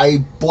 I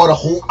bought a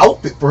whole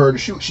outfit for her to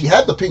shoot. She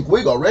had the pink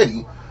wig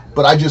already,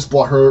 but I just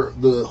bought her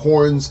the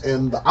horns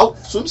and the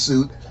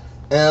swimsuit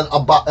and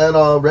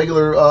a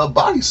regular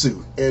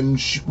bodysuit, and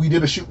we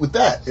did a shoot with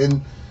that.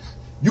 And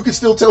you can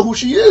still tell who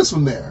she is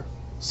from there.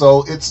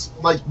 So it's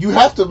like you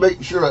have to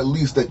make sure at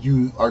least that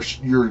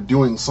you're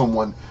doing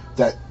someone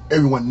that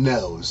everyone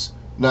knows,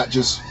 not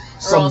just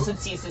or else it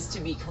ceases to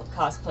be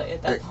cosplay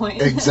at that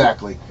point.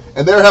 Exactly.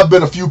 And there have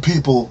been a few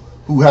people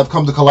who have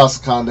come to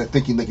ColossalCon that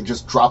thinking they can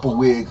just drop a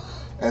wig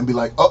and be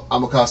like, oh,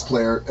 I'm a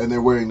cosplayer, and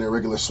they're wearing their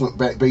regular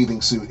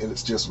bathing suit, and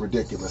it's just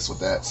ridiculous with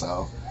that.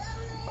 So,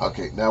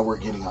 okay, now we're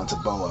getting onto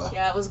Boa.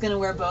 Yeah, I was going to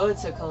wear Boa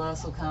to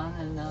ColossalCon,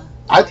 and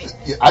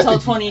until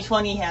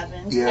 2020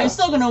 happened. Yeah. I'm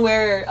still going to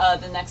wear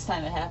the next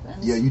time it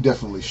happens. Yeah, you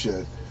definitely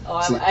should. Oh,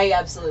 I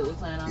absolutely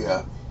plan on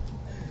that.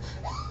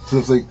 So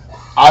it's like,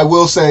 I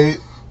will say,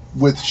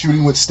 with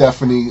shooting with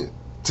Stephanie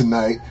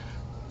tonight,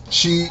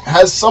 she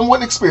has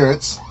somewhat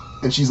experience,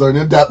 and she's learning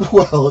to adapt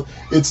well.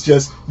 It's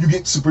just, you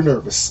get super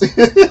nervous.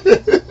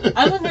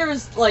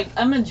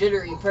 I'm a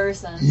jittery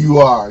person. You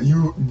are.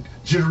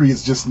 Jittery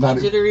is just not...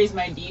 Jittery is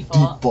my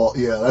default.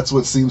 Yeah, that's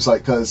what it seems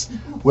like, because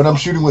when I'm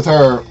shooting with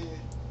her,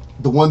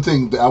 the one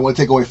thing that I want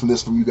to take away from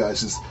you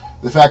guys is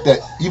the fact that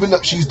even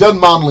though she's done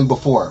modeling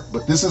before,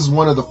 but this is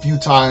one of the few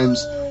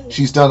times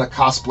she's done a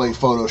cosplay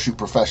photo shoot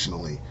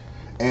professionally.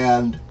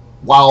 And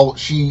while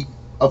she,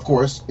 of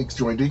course,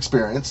 enjoyed the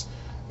experience,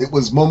 it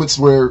was moments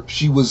where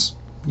she was,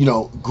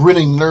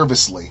 grinning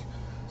nervously.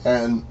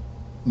 And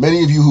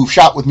many of you who've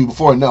shot with me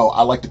before know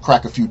I like to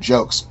crack a few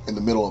jokes in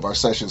the middle of our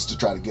sessions to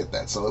try to get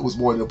that. So it was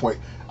more to the point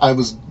I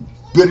was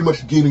very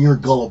much getting her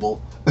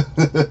gullible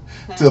to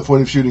the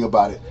point of shooting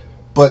about it.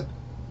 But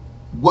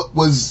what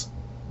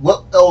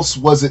else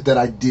was it that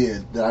I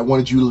did that I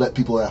wanted you to let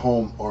people at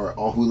home or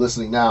who are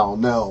listening now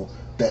know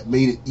that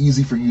made it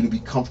easy for you to be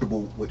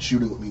comfortable with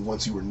shooting with me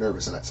once you were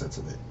nervous in that sense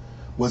of it?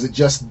 Was it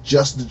just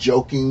the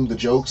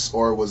jokes,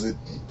 or was it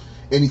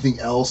anything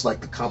else like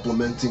the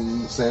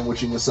complimenting,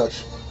 sandwiching and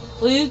such?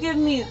 Well, you give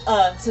me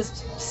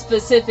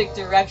specific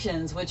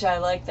directions, which I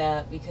like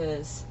that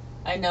because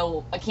I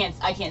know I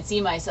can't see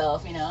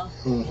myself, you know.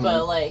 Mm-hmm.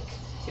 But like,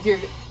 if you're,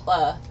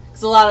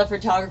 because a lot of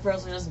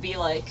photographers will just be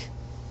like,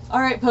 all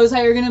right, pose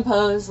how you're gonna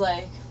pose,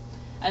 like,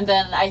 and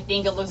then I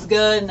think it looks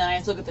good, and then I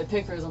just look at the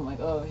pictures, I'm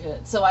like, oh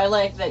shit. So I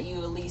like that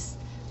you at least,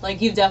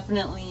 like, you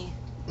definitely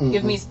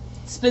give me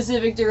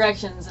specific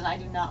directions, and I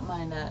do not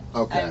mind that.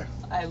 Okay.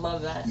 I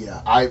love that.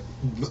 Yeah,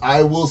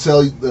 I will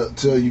tell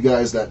you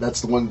guys that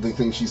that's the one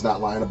thing she's not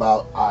lying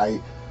about.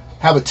 I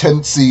have a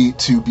tendency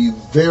to be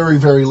very,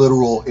 very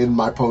literal in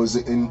my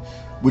posing,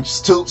 which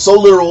is so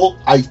literal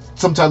I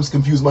sometimes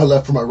confuse my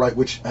left from my right,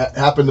 which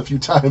happened a few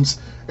times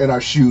in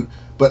our shoot.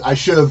 But I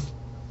should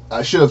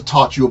have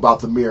taught you about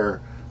the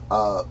mirror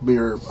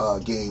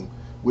game,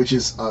 which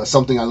is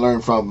something I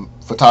learned from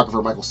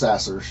photographer Michael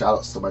Sasser. Shout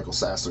outs to Michael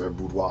Sasser at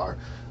Boudoir,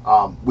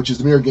 which is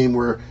the mirror game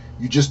where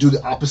you just do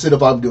the opposite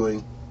of what I'm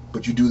doing,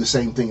 but you do the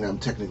same thing that I'm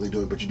technically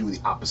doing, but you do the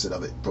opposite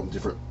of it from a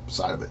different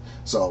side of it.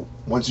 So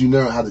once you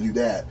know how to do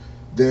that,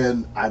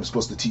 then I'm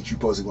supposed to teach you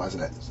posing wise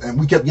and that. And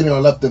we kept getting our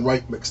left and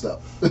right mixed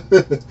up,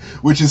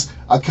 which is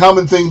a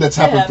common thing that's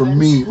happened for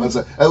me.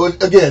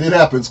 Again, it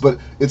happens, but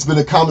it's been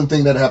a common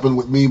thing that happened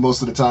with me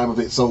most of the time of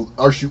it. So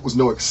our shoot was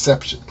no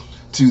exception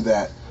to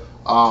that.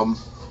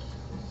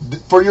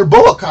 For your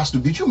boa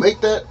costume, did you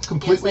make that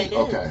completely? Yes,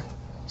 I did. Okay.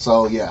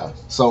 So yeah,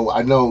 so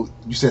I know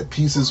you said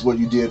pieces what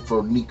you did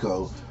for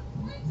Nico.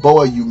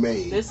 Boa you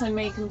made. This I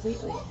made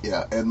completely.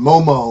 Yeah, and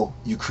Momo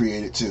you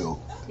created too.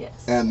 Yes.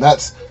 And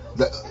that's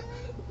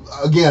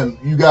again,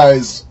 you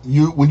guys,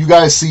 when you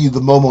guys see the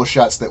Momo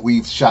shots that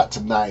we've shot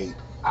tonight,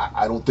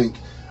 I don't think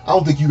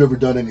you've ever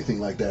done anything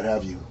like that,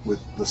 have you? With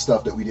the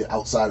stuff that we did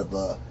outside of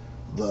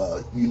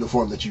the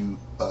uniform that you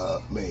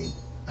made,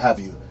 have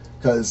you?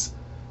 Because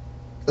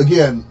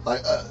again,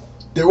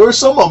 there were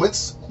some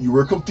moments you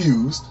were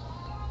confused.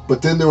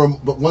 But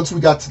once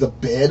we got to the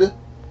bed,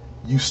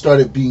 you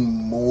started being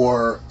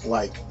more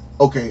like,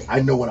 okay,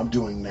 I know what I'm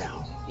doing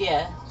now.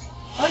 Yeah.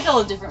 I like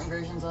all the different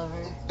versions of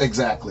her.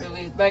 Exactly.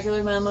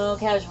 Regular Momo,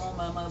 casual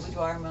Momo,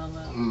 boudoir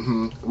Momo.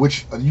 Mm-hmm.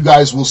 Which you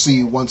guys will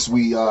see once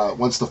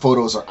the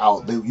photos are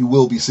out. You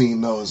will be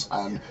seeing those.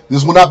 And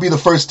this will not be the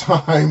first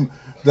time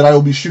that I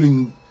will be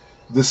shooting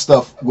this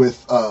stuff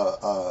with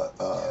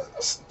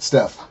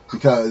Steph.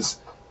 Because,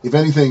 if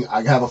anything,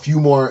 I have a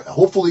few more.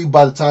 Hopefully,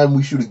 by the time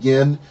we shoot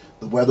again,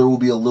 the weather will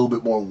be a little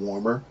bit more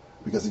warmer,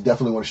 because I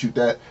definitely want to shoot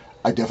that.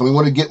 I definitely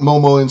want to get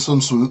Momo in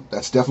swimsuit.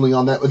 That's definitely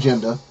on that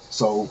agenda.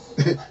 So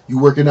you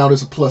working out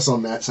is a plus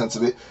on that sense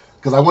of it,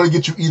 because I want to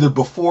get you either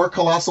before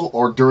Colossal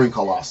or during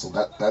Colossal.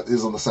 That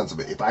is on the sense of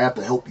it. If I have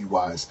to help you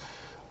guys,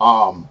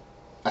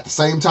 at the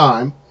same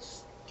time,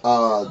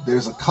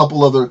 there's a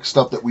couple other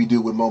stuff that we do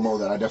with Momo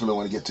that I definitely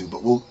want to get to,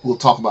 but we'll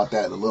talk about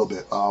that in a little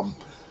bit.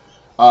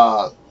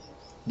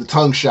 The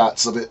tongue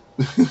shots of it.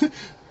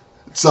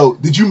 So,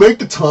 did you make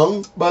the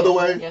tongue, by the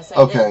way? Yes, I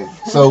okay.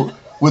 did. So,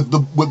 with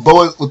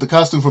the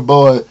costume for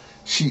Boa,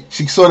 she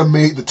sort of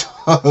made the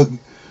tongue,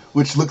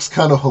 which looks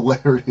kind of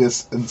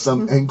hilarious in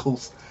some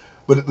angles,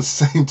 but at the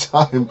same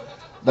time,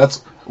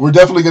 we're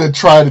definitely going to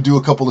try to do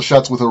a couple of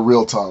shots with her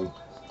real tongue,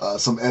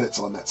 some edits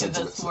on that sense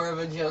of it. That's more of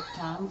a joke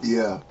tongue.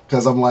 Yeah,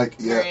 because I'm like,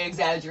 yeah, very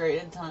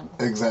exaggerated tongue.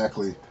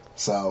 Exactly.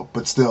 So,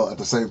 but still, at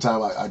the same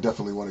time, I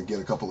definitely want to get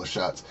a couple of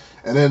shots.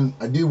 And then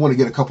I do want to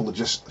get a couple of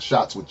just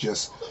shots with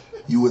just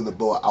you in the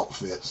boa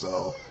outfit.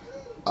 So,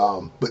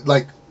 but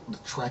like the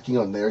tracking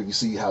on there, you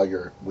see how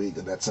your wig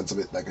and that sense of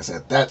it, like I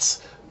said,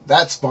 that's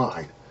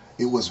fine.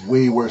 It was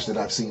way worse than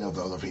I've seen of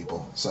the other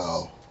people.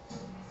 So,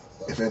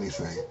 if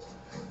anything.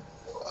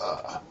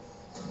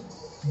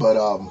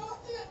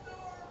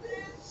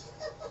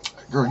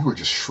 Girl, you were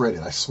just shredded.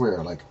 I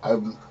swear. Like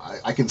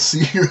I can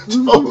see your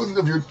tone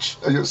of your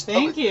stomach.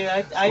 Thank you.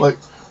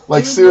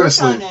 Like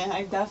seriously.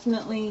 I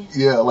definitely.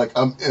 Yeah, like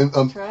I'm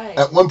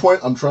at one point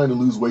I'm trying to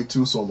lose weight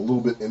too, so I'm a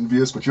little bit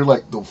envious. But you're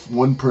like the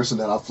one person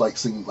that I've like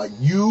seen, like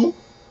you,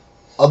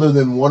 other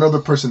than one other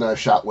person that I've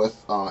shot with,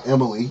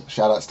 Emily.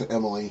 Shout outs to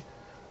Emily,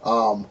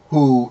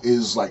 who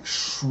is like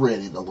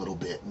shredded a little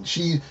bit, and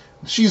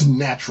she's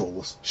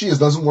natural. She just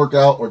doesn't work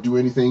out or do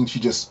anything. She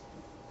just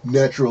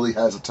naturally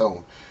has a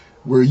tone.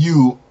 Where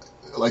you,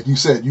 like you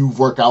said, you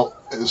work out,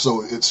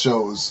 so it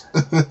shows.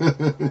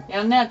 Yeah,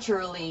 I'm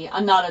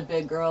not a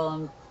big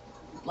girl.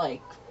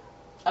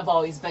 I've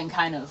always been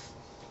kind of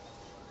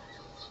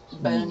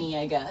bony,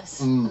 I guess.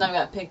 And I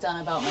got picked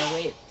on about my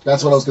weight.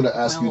 That's what I was going to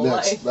ask you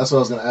next. Life. That's what I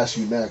was going to ask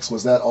you next.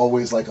 Was that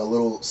always like a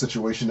little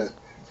situation that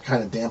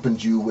kind of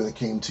dampened you when it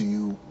came to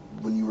you,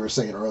 when you were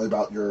saying earlier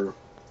about your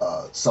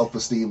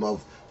self-esteem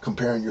of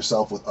comparing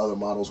yourself with other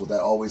models? Was that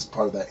always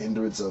part of that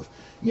hindrance of,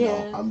 you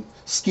know, I'm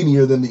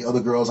skinnier than the other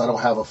girls, I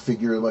don't have a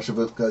figure much of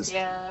it? Because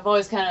I've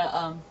always kind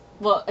of,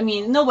 well, I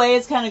mean, in a way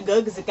it's kind of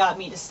good because it got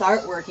me to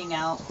start working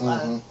out.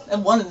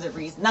 And one of the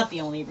reasons, not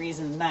the only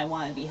reason, that I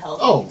want to be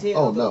healthy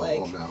too. No.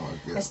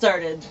 I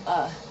started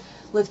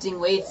lifting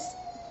weights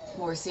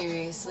more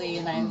seriously,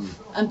 and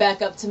I'm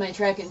back up to my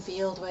track and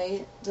field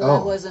weight that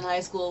I was in high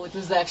school, which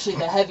was actually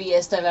the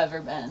heaviest I've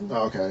ever been.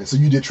 Okay, so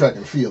you did track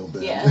and field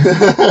then. Yeah.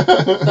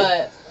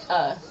 But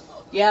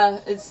yeah,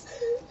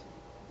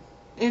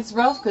 it's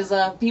rough because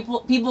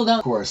people don't.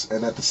 Of course,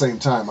 and at the same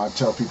time, I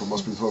tell people,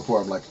 most people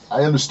before, I'm like,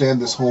 I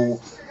understand this whole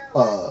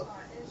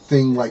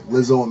thing like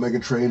Lizzo and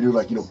Megan Trainor do,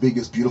 like, you know, big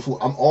is beautiful.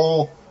 I'm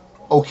all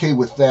okay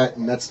with that,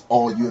 and that's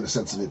all you in a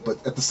sense of it.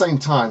 But at the same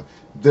time,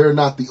 they're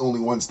not the only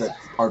ones that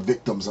are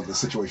victims of the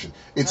situation.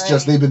 It's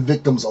just they've been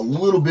victims a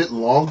little bit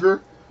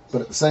longer,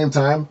 but at the same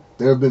time,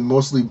 there have been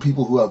mostly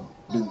people who have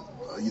been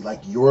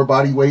like your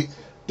body weight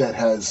that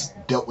has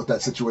dealt with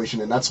that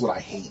situation, and that's what I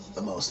hate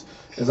the most.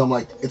 Is I'm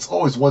like, it's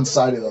always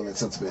one-sided on that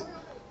sense of it.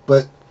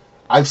 But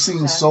I've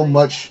seen so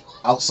much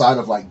outside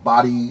of like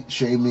body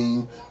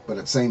shaming, but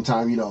at the same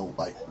time, you know,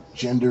 like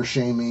gender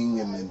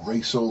shaming and then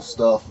racial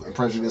stuff and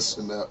prejudice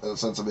in the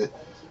sense of it.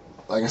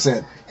 Like I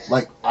said,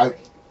 like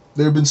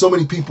there have been so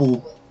many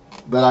people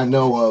that I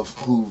know of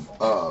who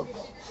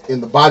in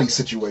the body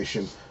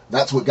situation.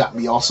 That's what got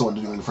me also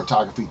into doing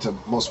photography to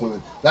most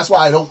women. That's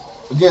why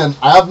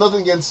I have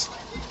nothing against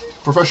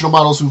professional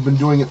models who've been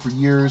doing it for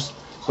years,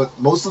 but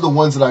most of the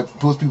ones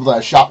most people that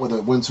I shot with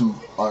are ones who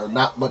are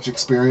not much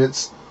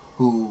experience,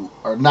 who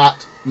are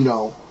not, you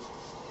know,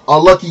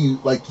 unlucky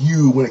like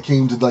you when it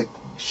came to like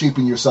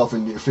shaping yourself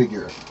and your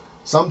figure.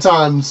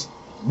 Sometimes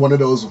one of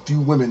those few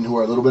women who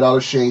are a little bit out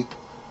of shape,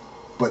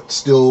 but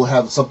still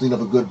have something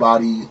of a good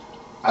body,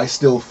 I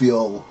still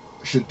feel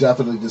should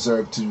definitely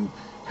deserve to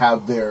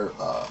have their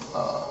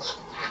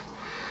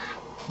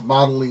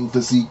modeling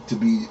physique to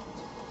be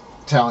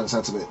talent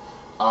sense of it.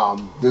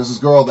 There's this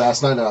girl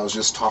last night that I was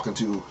just talking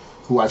to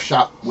who I've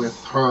shot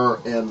with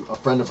her and a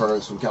friend of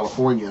hers from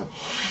California.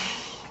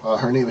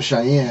 Her name is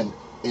Cheyenne,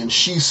 and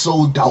she's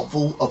so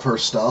doubtful of her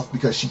stuff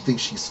because she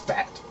thinks she's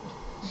fat.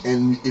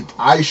 And if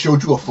I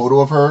showed you a photo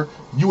of her,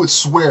 you would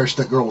swear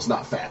that girl was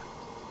not fat.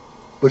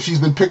 But she's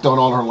been picked on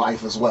all her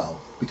life as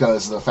well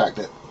because of the fact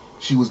that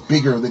she was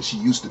bigger than she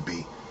used to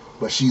be.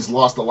 But she's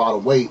lost a lot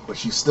of weight, but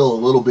she's still a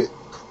little bit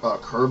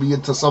curvy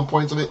into some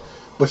points of it.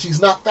 But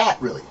she's not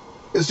fat, really.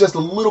 It's just a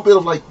little bit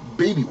of like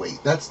baby weight.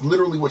 That's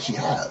literally what she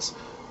has.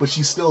 But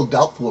she's still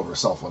doubtful of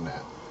herself on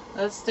that.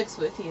 That sticks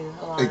with you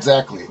a lot.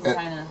 Exactly. It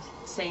kind of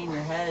stay in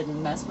your head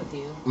and mess with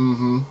you.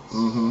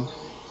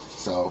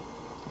 So,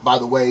 by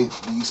the way,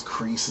 these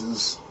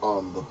creases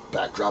on the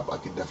backdrop I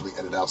can definitely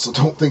edit out. So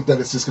don't think that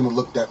it's just going to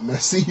look that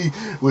messy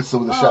with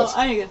some of the shots.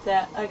 I get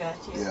that. I got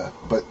you. Yeah,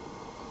 but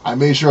I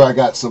made sure I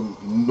got some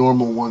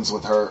normal ones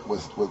with her,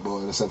 with well,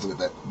 in the sense of it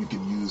that you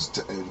can use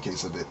in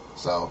case of it.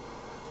 So,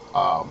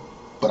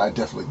 but I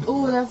definitely do.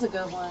 Ooh, that's a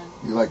good one.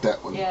 You like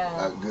that one?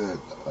 Yeah. Good.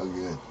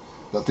 Good.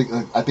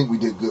 I think we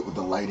did good with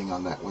the lighting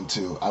on that one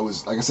too. I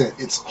was, like I said,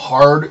 it's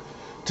hard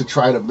to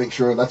try to make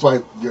sure. That's why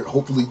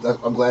hopefully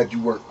I'm glad you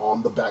weren't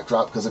on the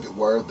backdrop, because if it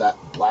were, that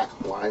black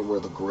line where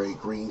the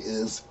green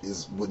is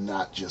would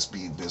not just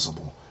be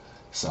visible.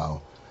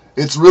 So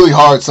it's really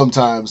hard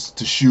sometimes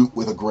to shoot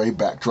with a gray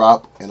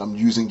backdrop, and I'm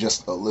using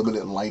just a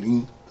limited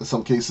lighting in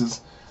some cases.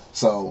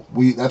 So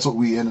that's what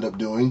we ended up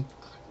doing.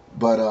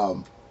 But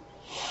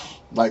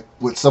like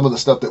with some of the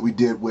stuff that we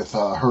did with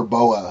her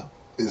boa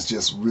is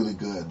just really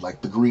good.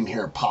 Like the green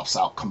hair pops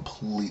out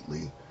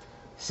completely.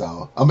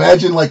 So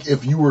imagine like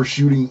if you were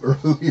shooting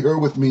earlier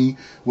with me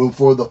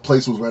before the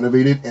place was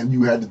renovated and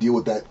you had to deal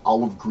with that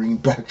olive green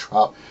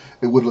backdrop.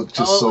 It would look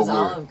just so weird.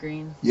 Olive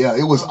green. Yeah,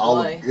 it was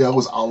olive. Yeah, it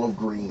was olive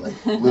green, like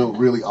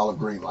really olive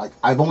green. Like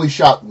I've only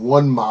shot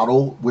one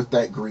model with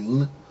that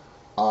green,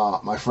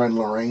 my friend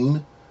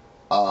Lorraine,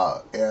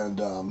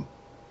 and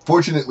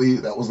fortunately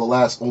that was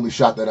the only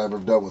shot that I've ever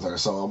done with her.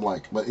 So I'm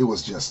like, but it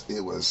was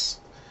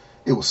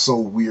so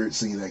weird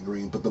seeing that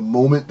green. But the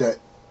moment that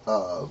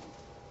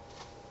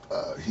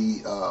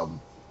he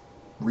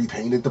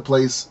repainted the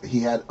place,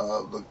 he had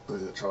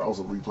Charles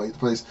repaint the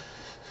place.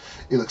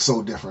 It looks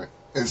so different.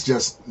 It's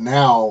just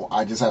now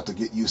I just have to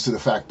get used to the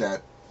fact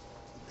that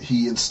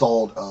he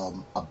installed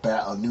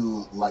a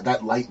new light.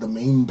 That light, the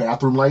main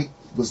bathroom light,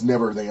 was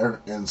never there,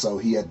 and so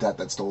he had that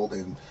installed,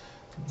 and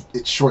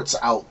it shorts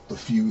out the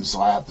fuse.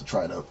 So I have to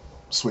try to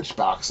switch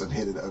box and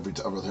hit it every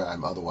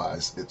time.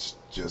 Otherwise, it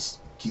just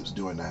keeps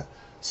doing that.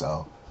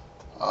 So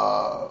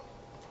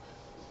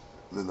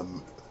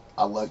then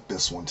I like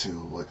this one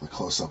too, like the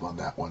close up on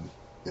that one,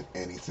 if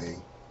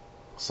anything.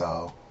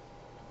 So.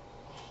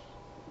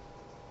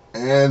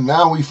 And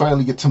now we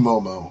finally get to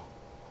Momo.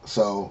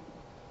 So,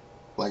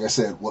 like I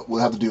said, what we'll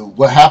have to do.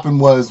 What happened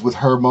was with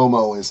her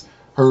Momo is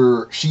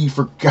she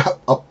forgot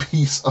a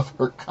piece of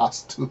her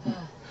costume.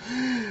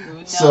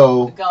 No,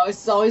 so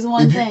it's always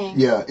one thing.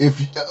 Yeah,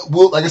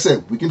 well, like I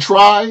said, we can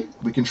try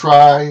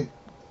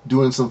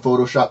doing some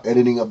Photoshop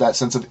editing of that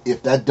sense of.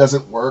 If that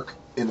doesn't work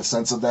in the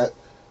sense of that,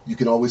 you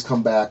can always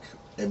come back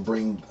and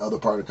bring other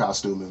part of the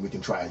costume, and we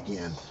can try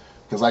again.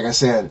 Because, like I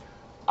said,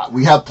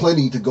 we have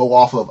plenty to go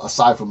off of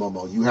aside from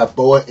Momo. You have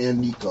Boa and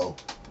Nico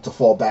to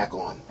fall back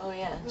on. Oh,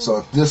 yeah. So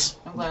if this...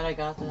 I'm glad I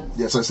got this.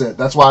 Yes, I said.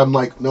 That's why I'm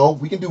like, no,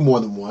 we can do more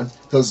than one.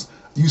 Because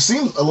you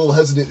seem a little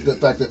hesitant at the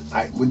fact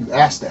that when you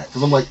asked that,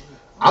 because I'm like,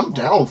 I'm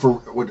down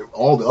for with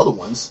all the other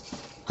ones,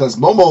 because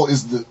Momo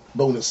is the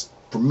bonus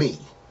for me,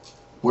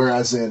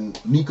 whereas in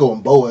Nico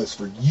and Boa is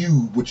for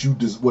you, what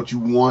you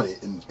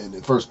wanted in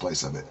the first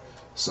place of it.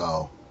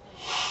 So,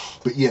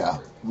 but yeah,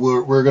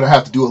 we're gonna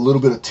have to do a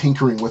little bit of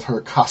tinkering with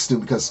her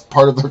costume, because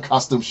part of her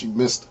costume she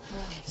missed.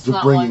 It's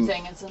not one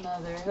thing, it's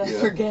another. I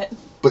forget.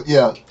 But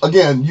yeah,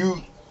 again,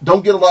 you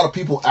don't get a lot of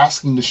people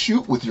asking to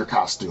shoot with your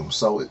costume,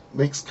 so it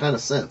makes kind of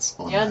sense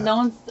on that. No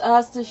one's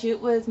asked to shoot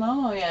with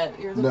Momo yet.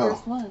 You're the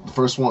first one. The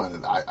first one,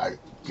 and I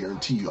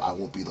guarantee you I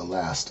won't be the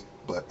last.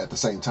 But at the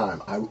same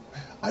time,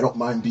 I don't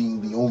mind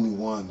being the only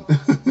one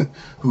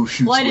who shoots with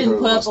her. Well, I didn't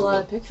put up a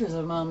lot of pictures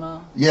of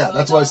Momo. Yeah, so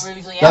that's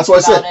why I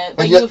said. It,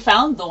 but you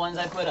found the ones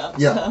I put up.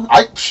 Yeah,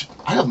 so.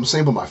 I have them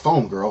saved on my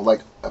phone, girl.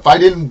 Like, if I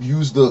didn't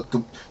use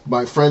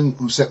my friend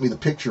who sent me the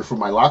picture for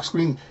my lock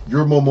screen,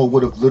 your Momo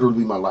would have literally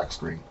been my lock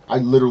screen. I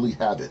literally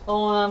have it.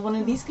 Oh, one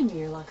of these can be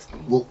your lock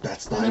screen. Well,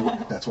 that's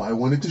why I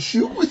wanted to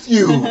shoot with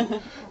you.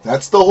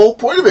 That's the whole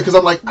point of it, because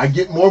I'm like, I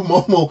get more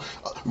Momo.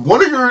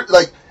 One of your,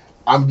 like,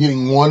 I'm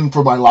getting one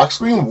for my lock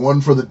screen,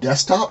 one for the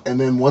desktop, and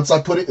then once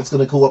I put it, it's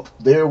going to go up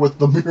there with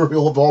the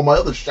mural of all my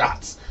other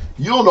shots.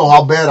 You don't know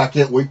how bad I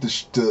can't wait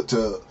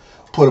to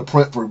put a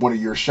print for one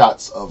of your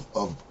shots of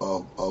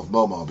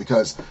Momo,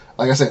 because,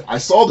 like I said, I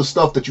saw the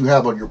stuff that you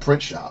have on your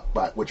print shop,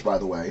 which, by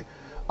the way,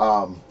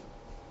 all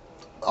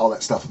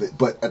that stuff of it.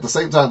 But at the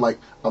same time, like,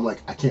 I'm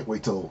like, I can't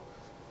wait till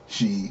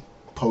she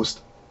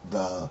posts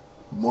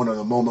one of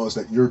the Momos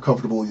that you're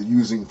comfortable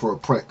using for a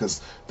print,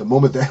 because the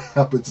moment that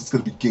happens, it's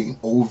going to be game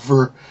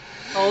over.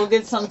 Oh, we'll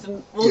get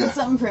something. Get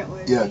something print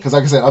with. Yeah, because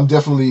like I said, I'm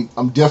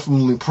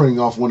definitely printing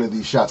off one of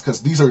these shots,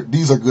 because these are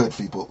good,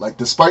 people. Like,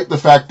 despite the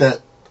fact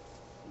that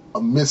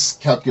a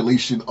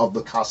miscalculation of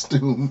the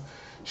costume,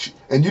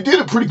 and you did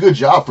a pretty good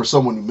job for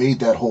someone who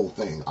made that whole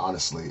thing.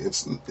 Honestly,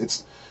 it's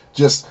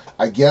just,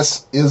 I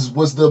guess,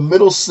 was the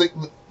middle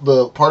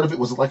the part of it,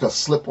 was it like a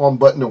slip-on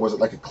button, or was it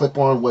like a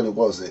clip-on? What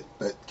was it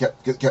that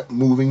kept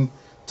moving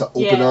to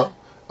open up?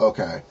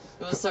 Okay.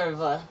 It was sort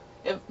of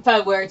if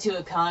I wear it to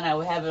a con, I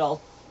would have it all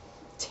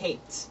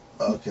taped.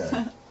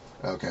 Okay.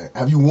 Okay.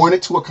 Have you worn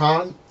it to a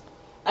con?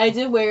 I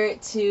did wear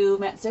it to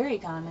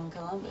Matsuri-con in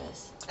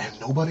Columbus. And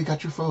nobody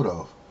got your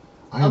photo.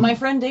 My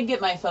friend did get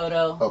my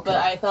photo, but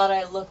I thought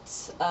I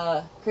looked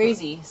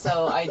crazy,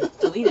 so I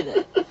deleted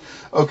it.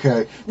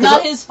 Okay.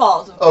 Not his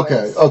fault, of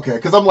course. Okay.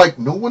 Because I'm like,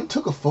 no one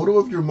took a photo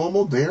of your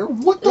Momo there?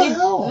 What the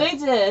hell? They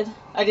did.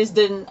 I just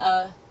didn't.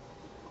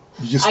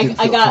 You just didn't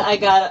feel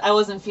I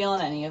wasn't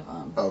feeling any of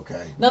them.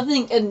 Okay.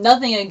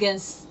 Nothing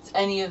against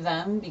any of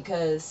them,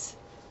 because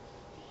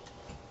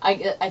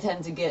I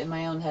tend to get in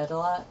my own head a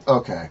lot.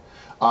 Okay.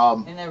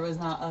 And there was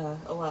not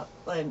a lot.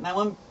 Like, my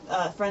one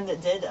friend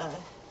that did.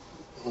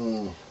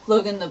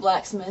 Logan the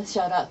blacksmith,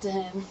 shout out to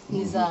him.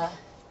 He's an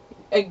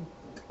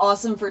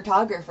awesome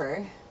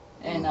photographer,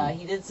 and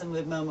he did some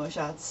good Momo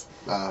shots.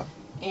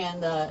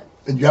 And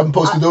you haven't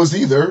posted those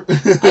either.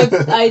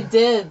 I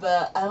did,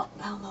 but I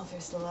don't know if they're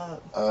still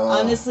up.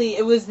 Honestly,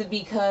 it was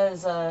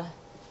because I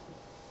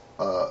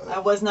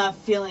was not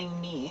feeling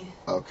me.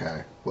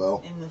 Okay,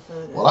 well, in the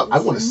photos. Well, I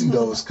want to see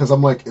those, because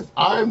I'm like, if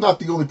I'm not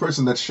the only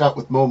person that's shot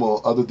with Momo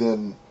other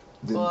than.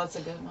 Well, that's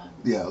a good one.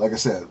 Yeah, like I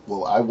said,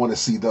 well, I want to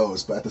see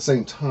those, but at the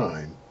same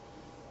time,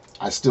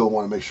 I still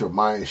want to make sure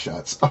my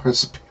shots are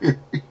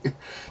superior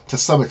to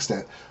some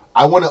extent.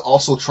 I want to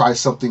also try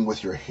something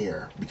with your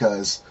hair,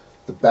 because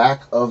the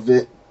back of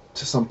it,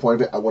 to some point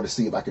of it, I want to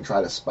see if I can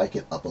try to spike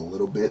it up a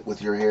little bit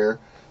with your hair,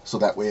 so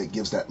that way it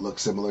gives that look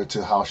similar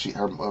to how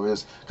her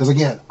is. Because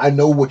again, I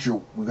know what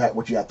you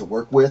have to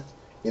work with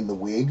in the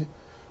wig,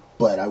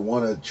 but I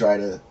want to try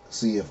to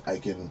see if I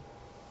can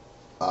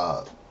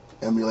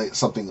emulate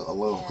something a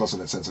little closer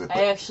in that sense of it.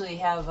 I actually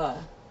have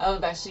I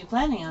was actually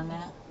planning on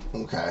that.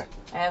 Okay.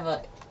 I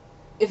have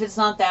if it's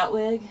not that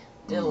wig,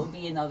 it will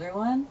be another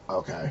one.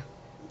 Okay.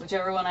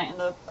 Whichever one I end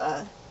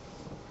up.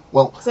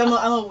 Well. So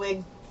I'm a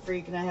wig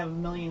freak, and I have a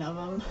million of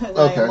them, and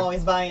I'm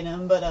always buying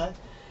them. But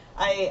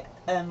I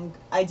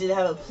did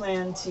have a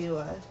plan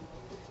to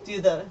do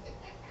the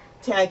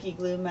tacky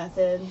glue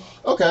method.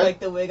 Okay. Like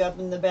the wig up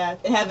in the back,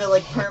 and have it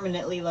like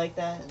permanently like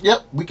that.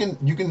 Yep, you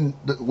can.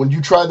 When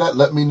you try that,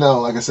 let me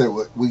know. Like I said,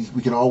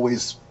 we can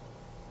always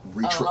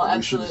I'll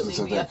absolutely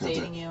be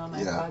updating you on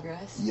my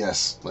progress.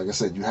 Yes, like I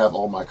said, you have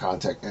all my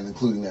contact, and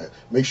including that.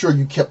 Make sure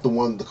you kept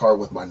the card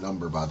with my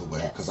number, by the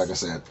way, because like I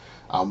said,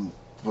 I'm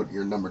putting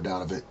your number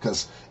down of it.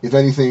 Because if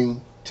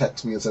anything,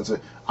 text me and sense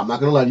it. I'm not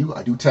gonna lie to you,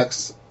 I do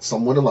text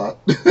somewhat a lot.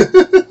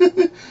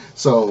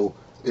 So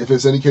if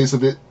it's any case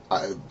of it,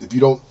 if you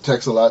don't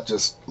text a lot,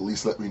 just at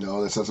least let me know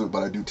in that sense of it.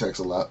 But I do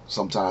text a lot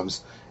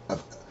sometimes.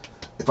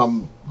 If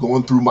I'm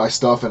going through my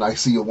stuff and I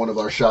see one of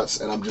our shots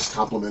and I'm just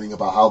complimenting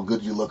about how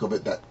good you look of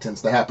it, that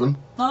tends to happen.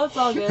 Oh, it's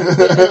all good.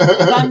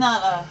 If I'm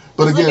not,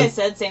 but again, like I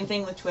said, same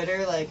thing with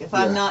Twitter. Like if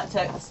I'm not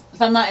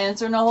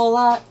answering a whole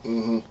lot,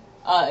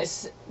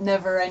 it's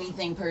never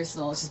anything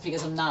personal. It's just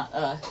because I'm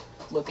not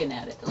looking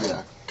at it.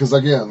 Like, because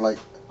again, like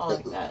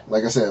that.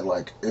 Like I said,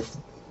 like if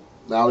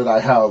now that I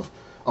have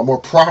a more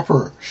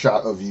proper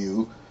shot of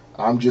you.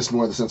 I'm just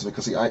more in the sense of it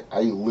because see, I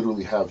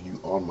literally have you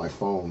on my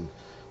phone.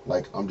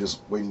 Like I'm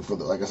just waiting for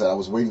the. Like I said, I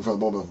was waiting for the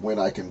moment of when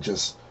I can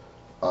just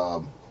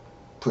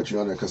put you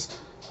on there because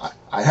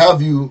I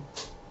have you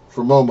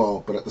for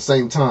Momo, but at the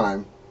same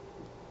time,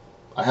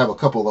 I have a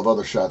couple of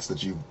other shots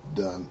that you've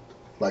done,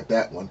 like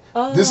that one.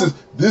 Oh, this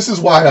is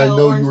why I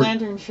know you were.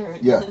 Lantern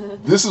shirt. Yeah,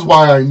 this is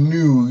why I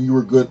knew you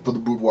were good for the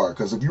boudoir.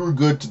 Because if you were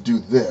good to do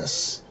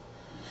this,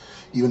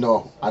 even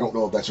though I don't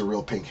know if that's your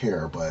real pink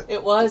hair, but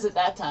it was at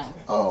that time.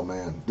 Oh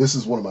man, this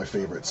is one of my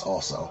favorites.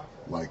 Also,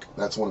 like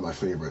that's one of my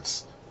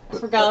favorites. I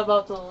forgot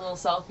about the little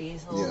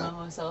selfies, the little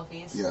Momo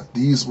selfies. Yeah,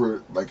 these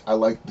were like I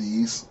like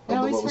these. I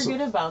always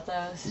forget about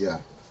those. Yeah,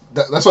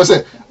 that's why I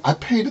said I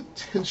paid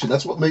attention.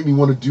 That's what made me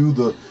want to do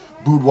the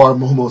boudoir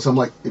Momos. I'm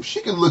like, if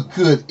she can look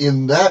good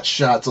in that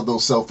shots of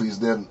those selfies,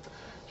 then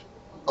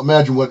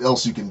imagine what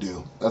else you can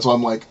do. That's why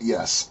I'm like,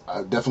 yes,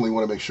 I definitely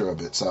want to make sure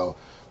of it. So,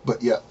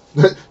 but yeah,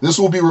 this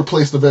will be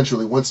replaced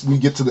eventually once we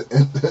get to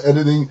the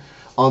editing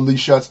on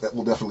these shots. That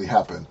will definitely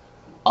happen.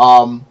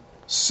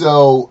 That's a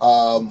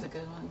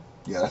good one.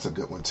 Yeah, that's a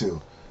good one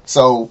too.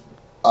 So,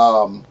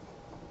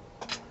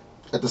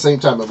 at the same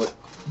time,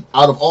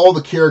 out of all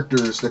the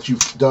characters that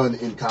you've done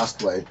in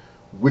cosplay,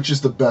 which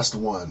is the best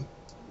one?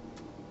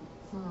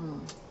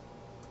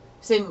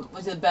 Same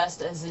with the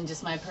best as in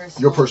just my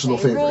personal your personal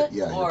favorite,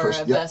 yeah, or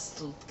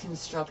best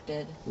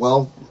constructed.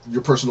 Well,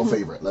 your personal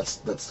favorite.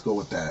 Let's go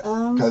with that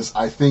because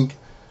I think,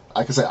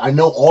 like I said, I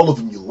know all of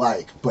them you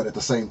like, but at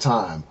the same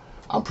time,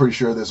 I'm pretty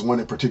sure there's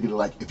one in particular.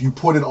 Like if you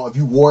put it on, if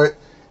you wore it,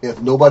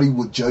 if nobody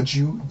would judge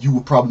you, you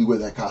would probably wear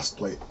that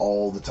cosplay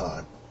all the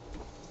time.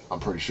 I'm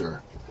pretty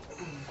sure.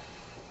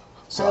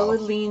 So I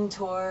would lean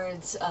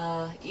towards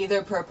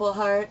either Purple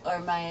Heart or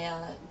my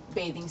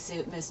bathing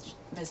suit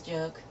Miss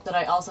Joke that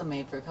I also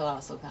made for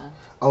Colossal Con.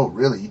 Oh,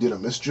 really? You did a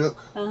Miss Joke?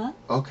 Uh-huh.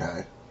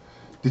 Okay.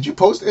 Did you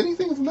post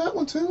anything from that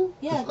one too?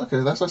 Yeah.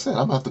 Okay, that's what I said.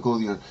 I'm gonna have to go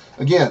to your.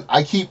 Again,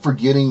 I keep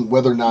forgetting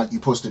whether or not you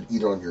posted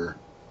either on your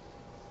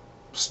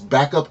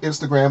backup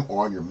Instagram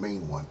or on your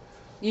main one.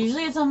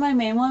 Usually it's on my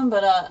main one,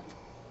 but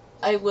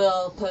I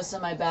will post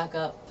on my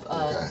backup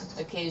Okay.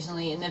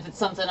 occasionally, and if it's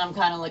something I'm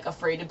kind of like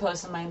afraid to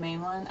post on my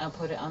main one, I'll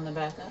put it on the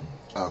backup.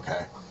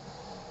 Okay.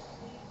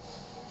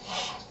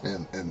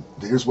 And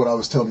here's what I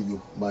was telling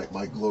you, my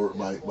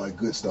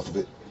good stuff of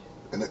it,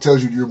 and it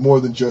tells you you're more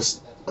than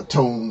just a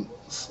toned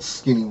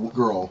skinny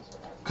girl,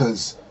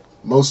 because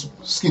most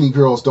skinny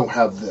girls don't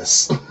have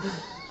this.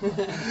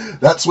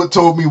 That's what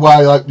told me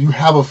why you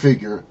have a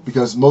figure,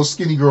 because most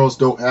skinny girls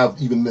don't have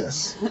even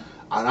this.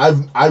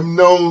 And I've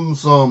known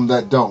some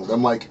that don't.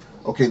 I'm like,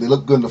 okay, they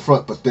look good in the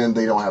front, but then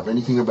they don't have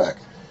anything in the back.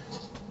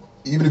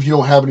 Even if you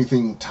don't have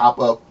anything top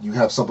up, you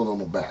have something on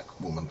the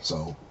back, woman.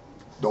 So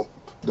don't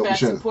That's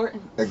be sure.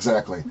 important.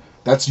 Exactly.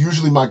 That's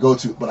usually my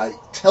go-to. But I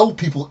tell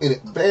people in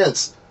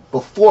advance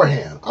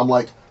beforehand. I'm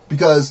like,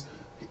 because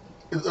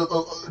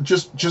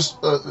just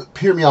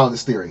hear me out on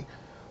this theory.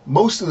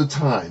 Most of the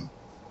time,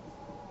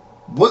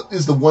 what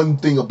is the one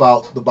thing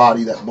about the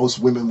body that most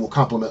women will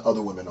compliment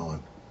other women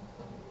on?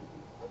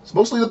 It's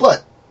mostly the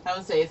butt. I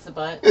would say it's the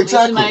butt. Exactly. At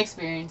least in my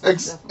experience.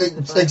 It's definitely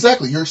the butt.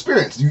 Exactly. Your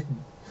experience.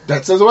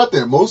 That says it right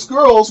there. Most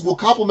girls will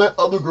compliment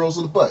other girls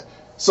in the butt.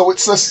 So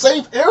it's a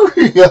safe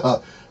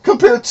area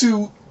compared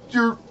to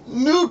your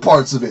nude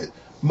parts of it.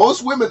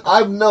 Most women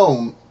I've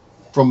known,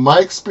 from my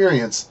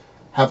experience,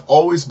 have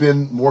always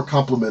been more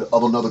complimented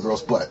of another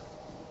girl's butt.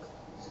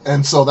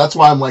 And so that's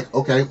why I'm like,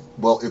 okay,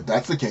 well, if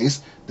that's the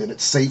case, then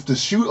it's safe to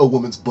shoot a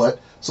woman's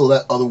butt so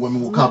that other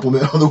women will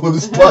compliment other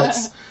women's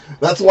butts.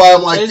 That's why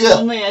I'm like, I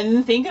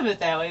didn't think of it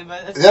that way,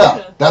 but that's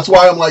true. That's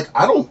why I'm like,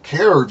 I don't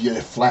care if you're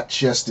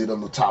flat-chested on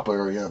the top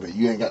area of it.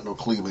 You ain't got no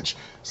cleavage.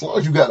 As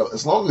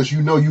long as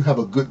you know you have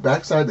a good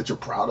backside, that you're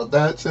proud of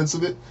that sense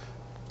of it,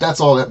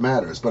 that's all that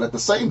matters. But at the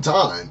same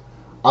time,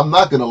 I'm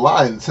not gonna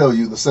lie and tell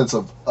you in the sense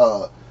of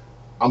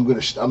I'm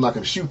not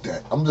gonna shoot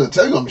that. I'm gonna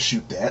tell you I'm gonna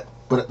shoot that.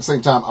 But at the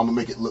same time, I'm going to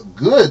make it look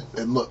good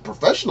and look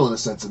professional in the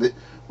sense of it.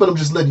 But I'm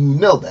just letting you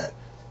know that.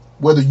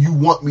 Whether you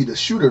want me to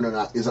shoot it or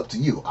not is up to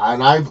you.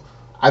 And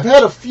I've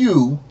had a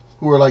few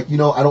who are like,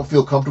 I don't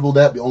feel comfortable with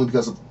that, only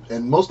because of,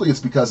 and mostly it's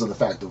because of the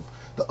fact of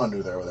the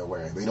underwear they're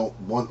wearing. They don't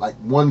want, like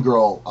one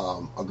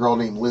girl, a girl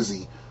named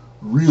Lizzie,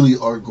 really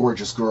a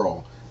gorgeous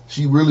girl.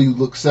 She really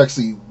looked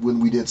sexy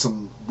when we did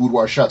some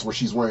boudoir shots where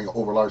she's wearing an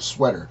overlarge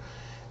sweater.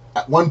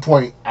 At one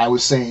point, I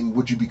was saying,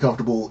 would you be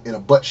comfortable in a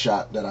butt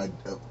shot that I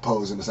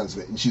pose in the sense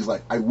of it? And she's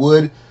like, I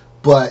would,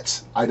 but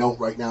I don't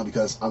right now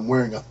because I'm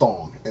wearing a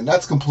thong. And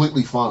that's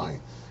completely fine.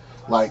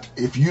 Like,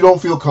 if you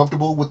don't feel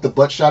comfortable with the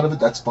butt shot of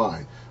it, that's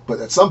fine. But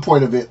at some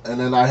point of it, and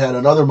then I had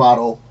another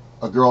model,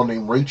 a girl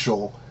named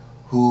Rachel,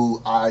 who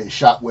I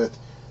shot with,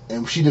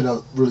 and she did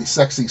a really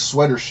sexy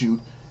sweater shoot,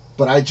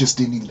 but I just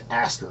didn't even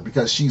ask her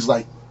because she's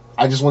like,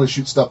 I just want to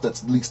shoot stuff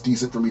that's at least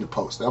decent for me to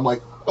post. And I'm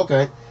like,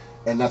 okay.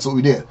 And that's what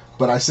we did.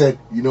 But I said,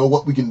 you know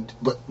what, we can...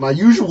 But my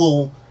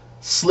usual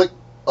slick...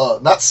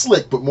 not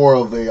slick, but more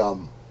of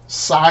a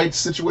side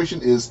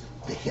situation is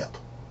the hip.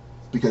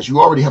 Because you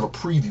already have a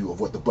preview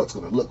of what the butt's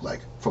going to look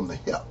like from the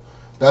hip.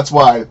 That's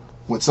why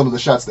with some of the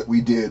shots that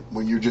we did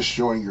when you're just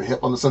showing your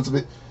hip on the sense of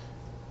it.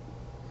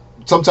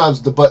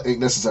 Sometimes the butt ain't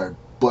necessary,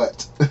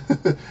 but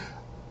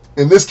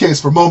in this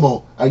case for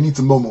Momo, I need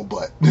some Momo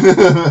butt.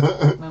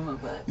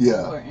 Momo butt.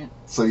 Yeah. Important.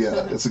 So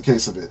yeah, it's a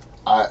case of it.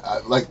 I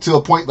like to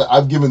a point that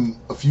I've given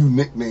a few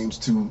nicknames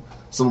to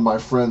some of my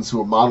friends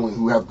who are modeling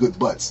who have good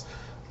butts.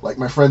 Like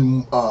my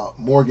friend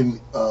Morgan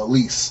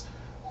Lease,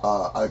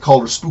 I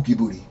called her Spooky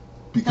Booty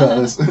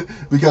because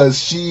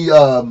because she's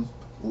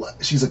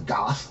a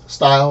goth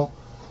style,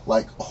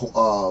 like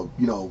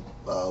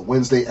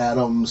Wednesday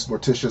Addams,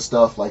 Morticia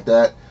stuff like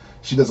that.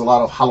 She does a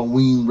lot of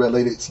Halloween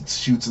related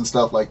shoots and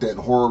stuff like that, and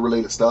horror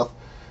related stuff.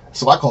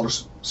 So I called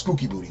her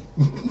Spooky Booty.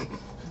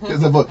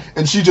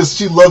 And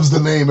she loves the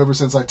name ever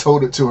since I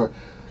told it to her.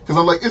 Because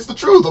I'm like, it's the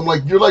truth. I'm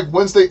like, you're like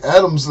Wednesday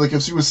Addams. Like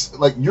if she was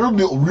like, you're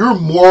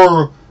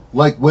more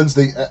like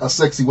a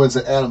sexy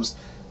Wednesday Addams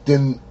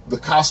than the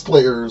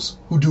cosplayers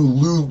who do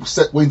lewd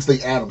Wednesday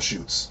Addams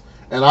shoots.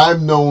 And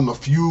I've known a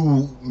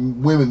few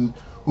women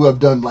who have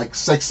done like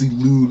sexy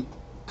lewd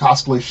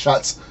cosplay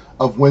shots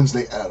of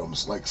Wednesday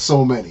Addams, like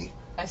so many.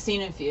 I've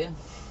seen a few.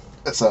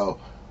 So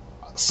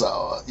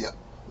yeah.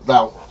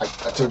 Now, I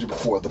told you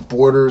before, the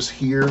borders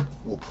here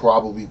will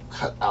probably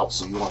cut out,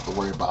 so you don't have to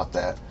worry about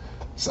that.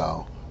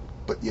 So,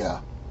 but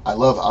yeah, I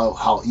love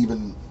how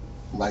even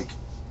like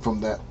from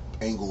that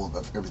angle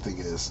of everything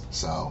is.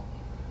 So,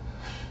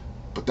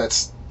 but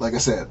that's like I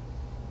said.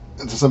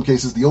 In some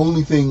cases, the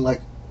only thing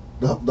like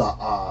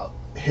the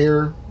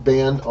hair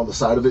band on the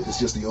side of it is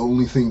just the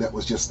only thing that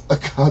was just a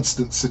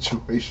constant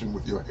situation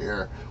with your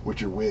hair,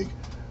 with your wig.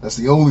 That's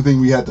the only thing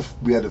we had to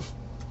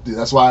do.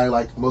 That's why I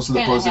like most of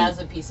the posing. Has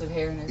a piece of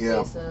hair in her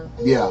face, so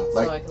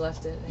like, so I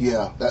left it.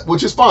 Yeah,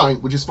 which is fine.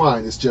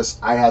 It's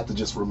just I had to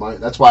just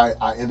remind. That's why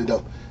I ended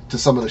up to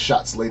some of the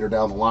shots later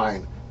down the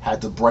line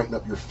had to brighten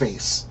up your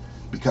face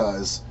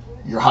because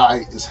your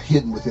eye is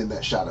hidden within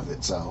that shot of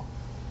it. So,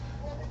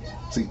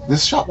 see,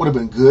 this shot would have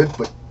been good,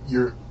 but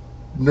your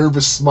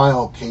nervous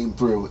smile came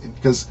through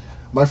because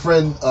my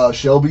friend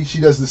Shelby, she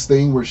does this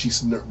thing where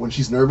when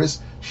she's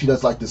nervous, she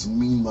does like this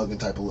mean mugging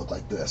type of look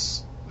like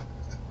this.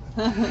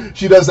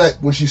 She does that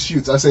when she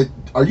shoots. I said,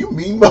 "Are you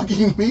mean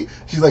mugging me?"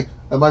 She's like,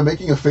 "Am I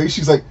making a face?"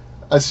 She's like,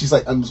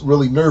 "I'm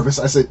really nervous."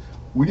 I said,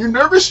 "When you're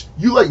nervous,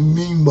 you like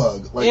mean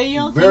mug, like you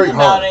don't very think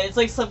about hard." it. It's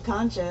like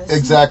subconscious.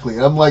 Exactly.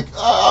 I'm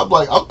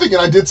thinking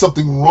I did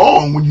something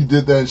wrong when you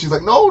did that. And she's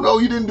like, "No,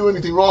 you didn't do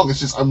anything wrong. It's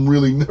just I'm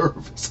really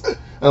nervous." And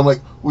I'm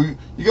like, "Well,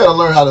 you got to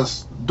learn how to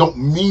don't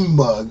mean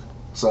mug."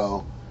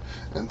 So,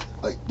 and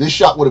like this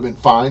shot would have been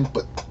fine,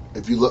 but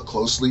if you look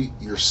closely,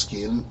 your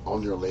skin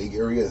on your leg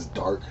area is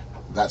dark.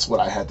 That's what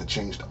I had to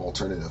change the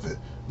alternative of it.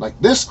 Like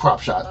this crop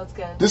shot, that's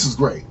good. This is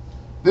great.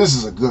 This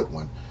is a good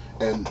one.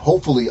 And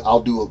hopefully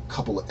I'll do a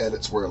couple of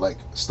edits where like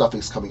stuff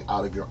is coming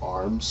out of your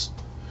arms.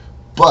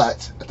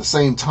 But at the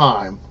same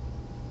time,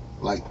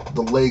 like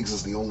the legs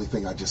is the only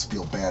thing I just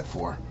feel bad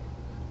for.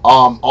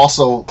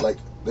 Also, like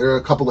there are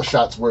a couple of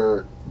shots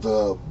where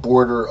the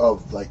border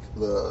of like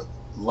the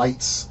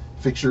lights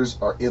fixtures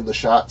are in the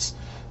shots.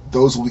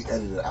 Those will be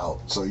edited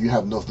out. So you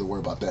have nothing to worry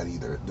about that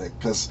either.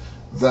 Because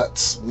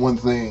that's one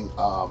thing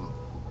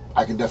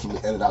I can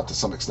definitely edit out to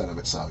some extent of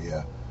it. So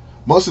yeah,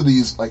 most of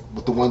these, like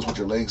with the ones with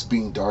your legs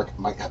being dark,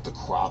 might have to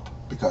crop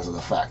because of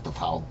the fact of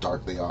how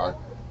dark they are.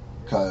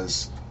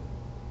 Because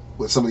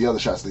with some of the other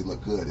shots, they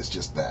look good. It's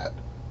just that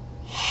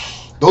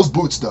those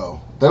boots,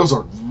 though, those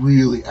are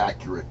really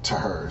accurate to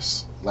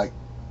hers, like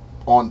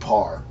on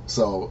par.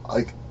 So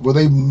like, were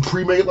they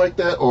pre-made like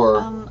that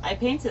or? I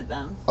painted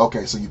them.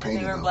 Okay, so you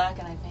painted them. They were black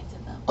and I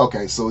painted them.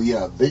 Okay, so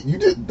yeah, you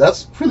did.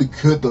 That's really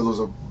good. Those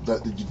are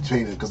that you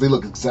painted because they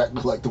look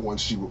exactly like the ones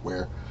she would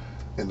wear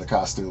in the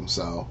costume.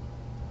 So,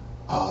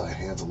 that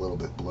hand's a little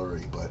bit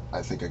blurry, but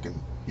I think I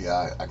can.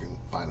 Yeah, I can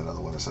find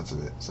another one in the sense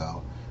of it.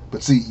 So,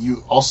 but see,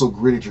 you also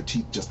gritted your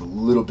teeth just a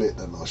little bit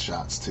in those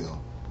shots too.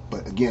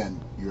 But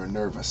again, you're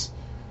nervous.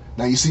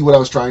 Now you see what I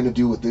was trying to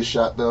do with this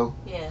shot though.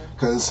 Yeah.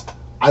 Because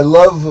I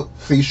love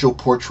facial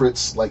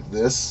portraits like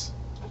this,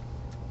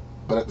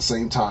 but at the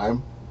same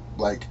time,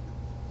 like.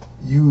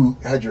 You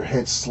had your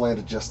head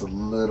slanted just a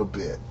little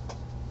bit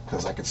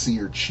because I could see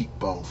your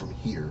cheekbone from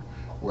here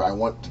where I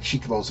want the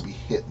cheekbones to be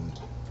hidden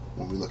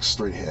when we look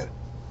straight ahead.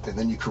 And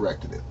then you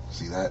corrected it.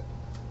 See that?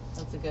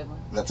 That's a good one.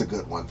 That's a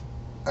good one.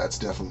 That's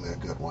definitely a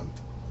good one.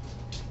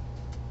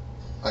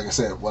 Like I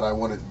said, what I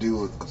want to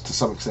do to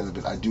some extent of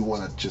it, I do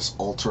want to just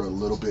alter a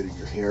little bit of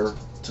your hair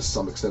to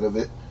some extent of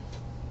it.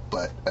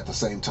 But at the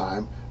same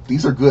time,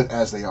 these are good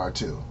as they are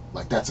too.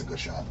 Like that's a good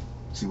shot.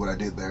 See what I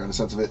did there in the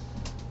sense of it?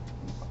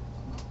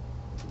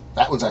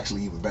 That one's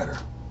actually even better.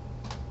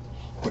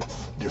 But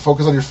you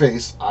focus on your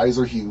face, eyes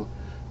are hue.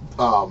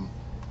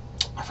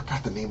 I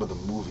forgot the name of the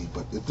movie,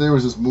 but there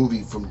was this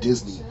movie from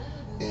Disney,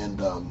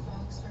 and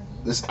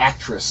this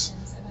actress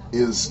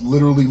is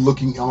literally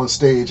looking on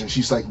stage, and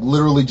she's like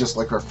literally just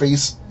like her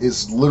face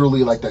is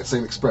literally like that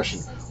same expression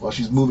while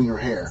she's moving her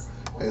hair.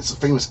 And it's a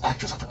famous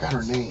actress. I forgot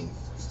her name.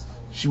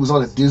 She was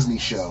on a Disney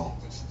show,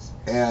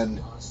 and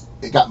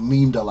it got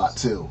memed a lot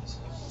too.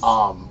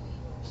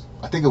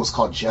 I think it was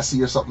called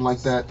Jessie or something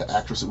like that, the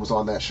actress who was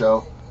on that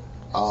show.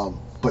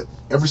 But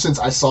ever since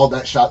I saw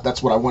that shot,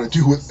 that's what I want to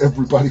do with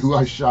everybody who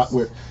I shot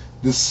with.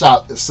 This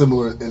shot is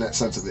similar in that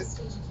sense of it.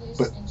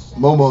 But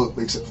Momo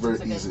makes it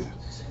very easy.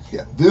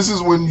 Yeah, this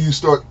is when you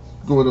start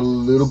going a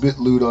little bit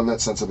lewd on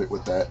that sense of it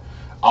with that.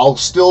 I'll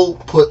still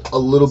put a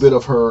little bit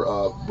of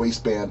her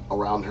waistband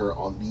around her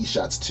on these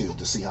shots too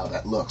to see how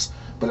that looks.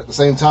 But at the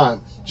same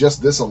time,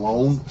 just this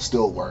alone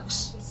still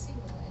works.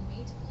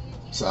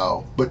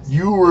 So, but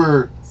you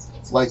were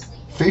like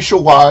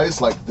facial wise,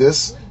 like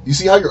this. You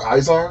see how your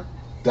eyes are?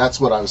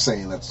 That's what I was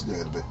saying. That's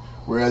good. But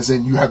whereas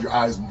in you have your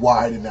eyes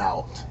widen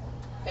out.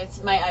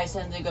 It's my eyes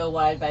tend to go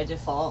wide by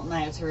default, and I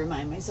have to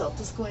remind myself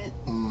to squint.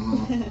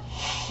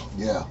 Mm-hmm.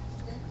 Yeah,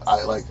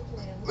 I like.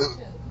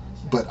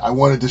 But I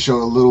wanted to show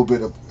a little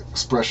bit of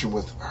expression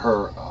with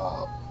her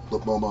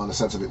lip Momo in the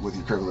sense of it with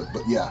your curly lip.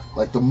 But yeah,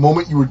 like the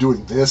moment you were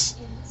doing this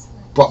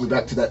brought me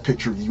back to that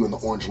picture of you in the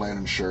Orange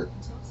Lantern shirt.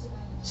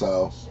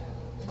 So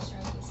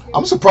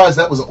I'm surprised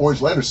that was an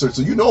Orange Lantern shirt.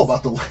 So you know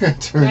about the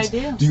lanterns. I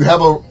do. Do you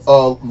have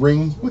a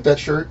ring with that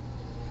shirt?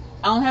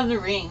 I don't have the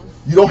ring.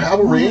 You don't have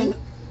a ring?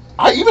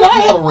 I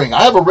have a ring.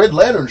 I have a Red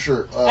Lantern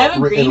shirt. I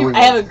have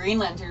a Green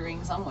Lantern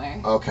ring somewhere.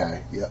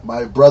 Okay, yeah.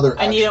 My brother.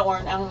 I need an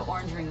orange. I have an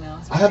orange ring though.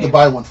 I have to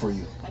buy one for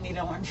you. I need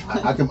an orange one.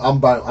 I'm gonna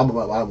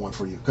buy one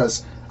for you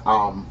because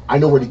I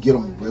know where to get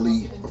them.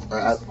 Really,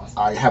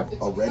 I have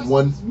a red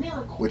one,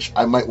 which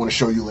I might want to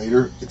show you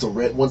later. It's a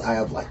red one. I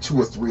have like 2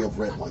 or 3 of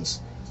red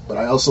ones, but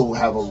I also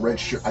have a red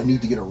shirt. I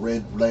need to get a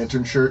Red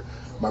Lantern shirt.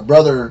 My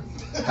brother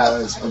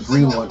has a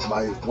green one.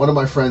 One of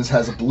my friends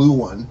has a blue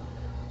one.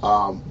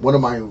 One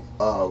of my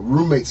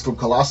roommates from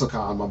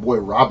Colossicon, my boy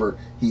Robert,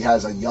 he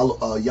has a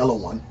yellow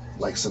one,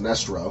 like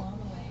Sinestro.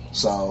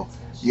 So,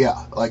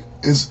 yeah, like,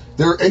 is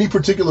there any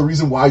particular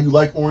reason why you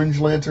like Orange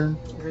Lantern?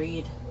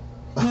 Greed.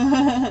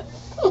 Because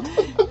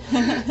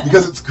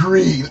it's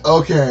greed.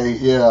 Okay,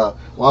 yeah.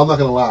 Well, I'm not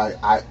gonna lie.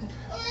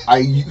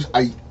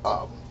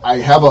 I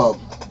have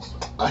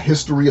a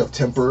history of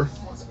temper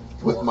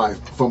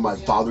from my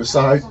father's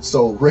side,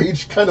 so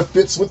rage kind of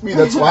fits with me.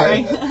 That's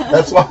why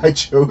I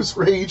chose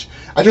rage.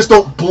 I just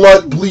don't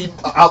bleed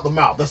out the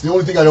mouth. That's the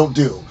only thing I don't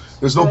do.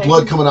 There's no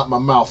blood coming out my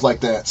mouth like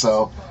that.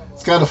 So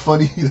it's kind of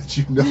funny that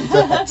you know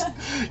that,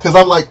 because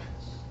I'm like,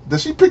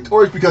 does she pick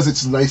orange because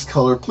it's a nice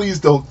color? Please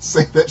don't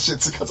say that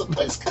shit's because it's a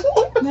nice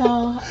color.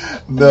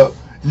 No.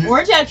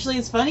 Orange actually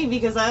is funny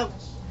because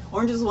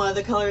orange is one of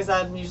the colors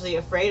I'm usually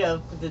afraid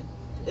of.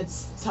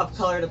 It's a tough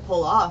color to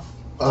pull off.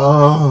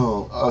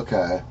 Oh,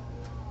 okay.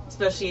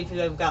 Especially if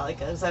you've got I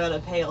got a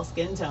pale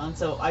skin tone,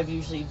 so I've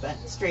usually been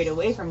straight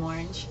away from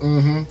orange.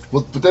 Mm-hmm.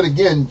 Well, but then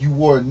again, you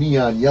wore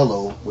neon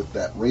yellow with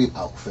that raid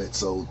outfit,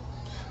 so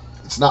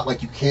it's not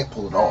like you can't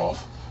pull it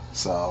off.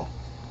 So,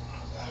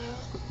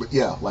 but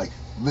yeah, like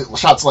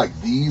shots like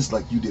these,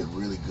 like you did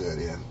really good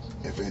in,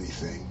 if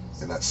anything,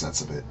 in that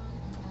sense of it.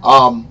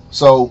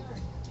 So,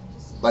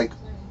 like,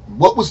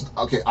 what was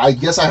okay? I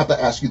guess I have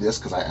to ask you this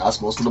because I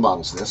asked most of the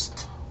models this.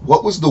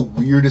 What was the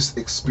weirdest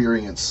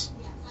experience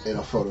in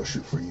a photo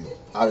shoot for you?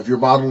 Out of your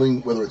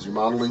modeling, whether it's your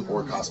modeling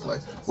or cosplay,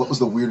 what was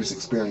the weirdest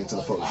experience in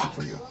a photo shoot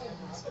for you?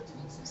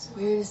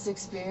 Weirdest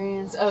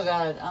experience? Oh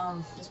god,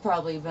 there's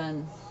probably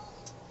been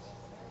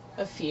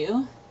a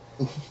few.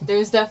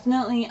 There's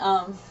definitely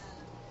I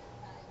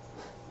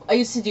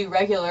used to do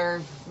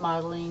regular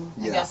modeling.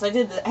 I guess I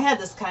had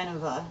this kind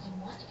of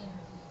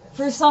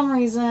for some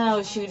reason I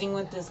was shooting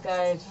with this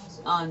guy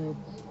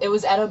it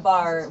was at a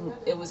bar.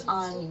 It was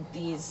on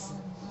these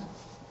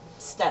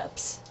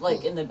steps,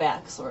 like in the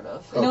back, sort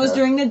of. And it was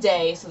during the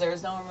day, so there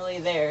was no one really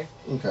there.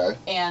 Okay.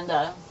 And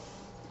I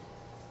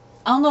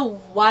don't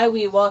know why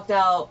we walked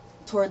out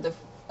toward the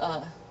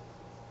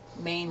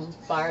main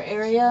bar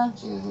area,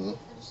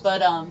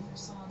 but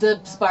the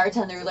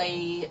bartender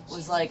lady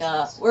was like,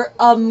 "We're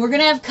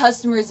gonna have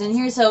customers in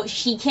here, so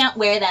she can't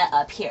wear that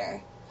up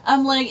here."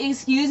 I'm like,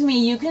 "Excuse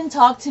me, you can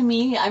talk to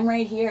me. I'm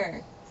right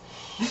here."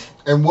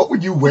 And what were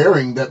you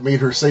wearing that made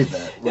her say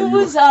that?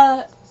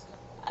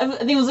 I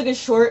think it was like a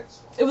short.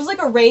 It was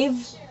like a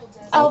rave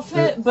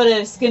outfit, but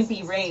a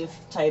skimpy rave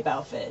type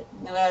outfit.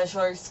 It had a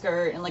short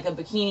skirt and like a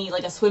bikini,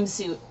 like a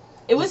swimsuit.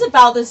 It was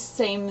about the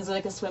same as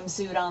like a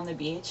swimsuit on the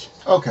beach.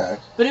 Okay.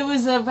 But it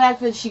was the fact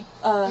that she.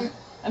 I'm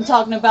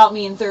talking about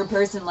me in third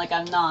person, like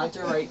I'm not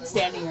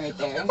standing right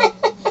there.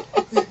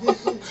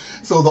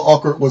 So the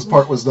awkward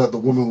part was that the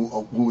woman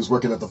who was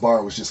working at the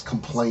bar was just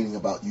complaining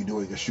about you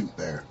doing a shoot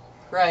there.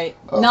 Right.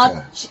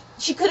 Okay.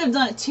 She could have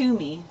done it to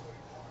me.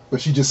 But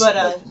she just...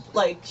 But,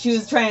 she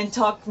was trying to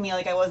talk to me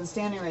like I wasn't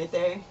standing right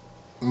there.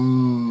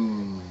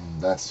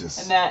 That's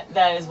just... And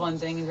that is one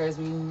thing that drives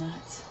me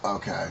nuts.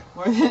 Okay.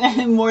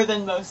 More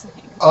than most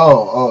things.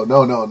 Oh,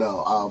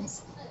 no.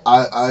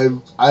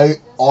 I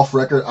off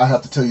record, I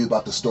have to tell you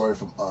about the story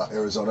from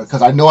Arizona,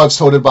 because I know I've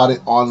told about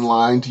it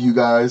online to you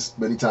guys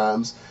many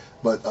times,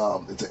 but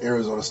it's an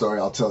Arizona story.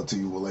 I'll tell it to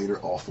you later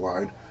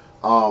offline.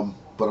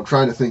 But I'm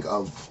trying to think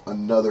of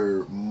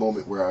another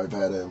moment where I've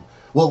had a...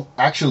 Well,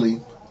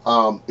 actually...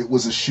 it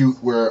was a shoot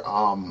where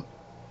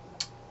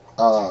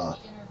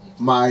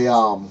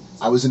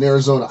I was in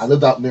Arizona. I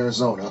lived out in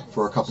Arizona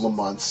for a couple of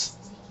months,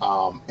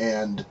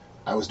 and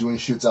I was doing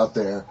shoots out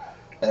there,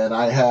 and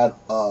I had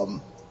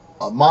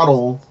a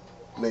model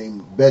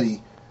named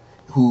Betty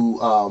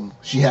who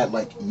she had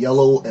like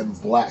yellow and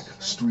black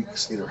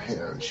streaks in her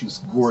hair. She was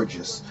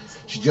gorgeous.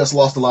 She just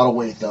lost a lot of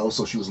weight though,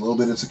 so she was a little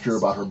bit insecure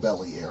about her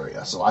belly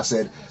area. So I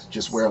said,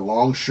 just wear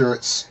long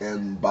shirts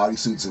and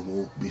bodysuits and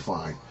we'll be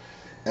fine.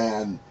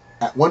 And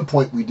at one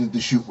point we did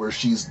the shoot where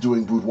she's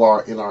doing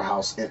boudoir in our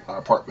house, in our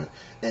apartment.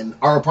 And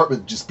our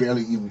apartment just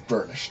barely even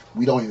furnished.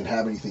 We don't even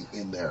have anything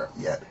in there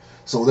yet.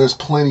 So there's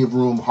plenty of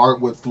room.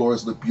 Hardwood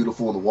floors look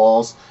beautiful on the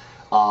walls.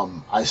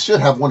 I should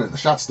have one of the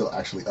shots still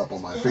actually up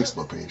on my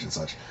Facebook page and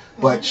such.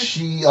 But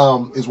she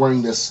is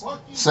wearing this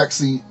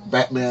sexy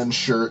Batman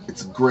shirt.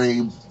 It's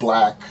gray,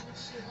 black.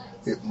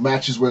 It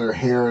matches with her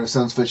hair in a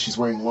sense fit. She's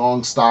wearing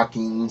long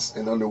stockings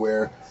and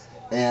underwear.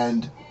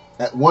 And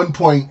at one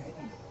point,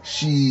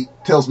 she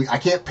tells me, I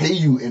can't pay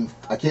you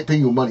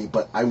money,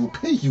 but I will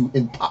pay you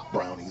in pop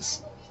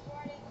brownies.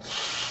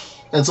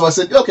 And so I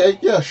said, okay,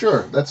 yeah,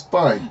 sure, that's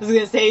fine. I was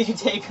going to say, you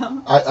take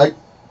them.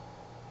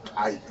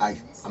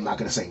 I'm not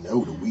going to say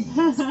no to weed.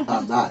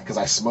 I'm not, because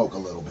I smoke a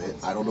little bit.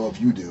 I don't know if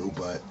you do,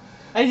 but...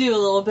 I do a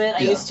little bit.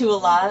 I Yeah. used to a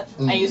lot.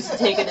 Mm-hmm. I used to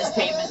take it as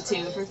payment,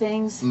 too, for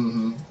things.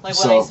 Mm-hmm. Like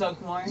when I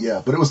smoked more.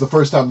 Yeah, but it was the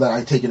first time that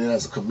I'd taken it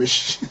as a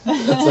commission.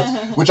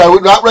 Which I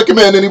would not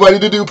recommend anybody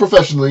to do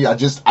professionally. I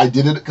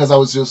did it because I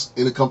was just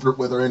in a comfort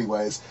with her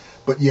anyways.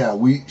 But yeah,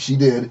 she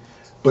did.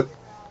 But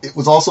it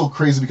was also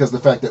crazy because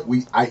of the fact that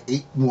I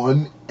ate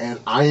one and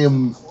I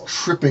am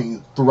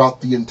tripping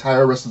throughout the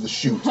entire rest of the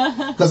shoot.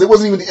 Because it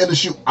wasn't even the end of the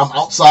shoot. I'm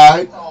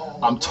outside.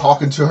 I'm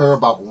talking to her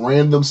about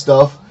random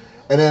stuff.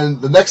 And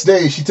then the next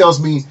day she tells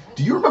me,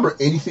 do you remember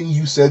anything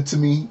you said to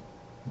me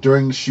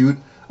during the shoot?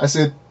 I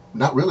said,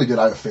 not really. Did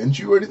I offend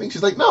you or anything?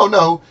 She's like,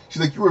 no.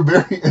 She's like, you were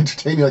very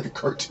entertaining, like a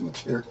cartoon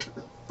character.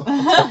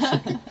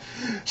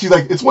 She's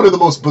like, it's one of the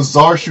most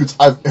bizarre shoots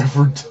I've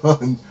ever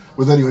done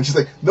with anyone. She's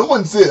like, no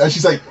one did. And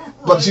she's like,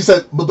 but she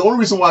said, but the only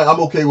reason why I'm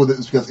okay with it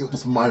is because it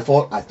was my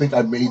fault. I think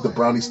I made the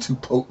brownies too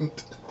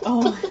potent.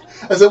 Oh.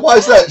 I said, why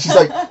is that? She's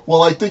like,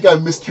 well, I think I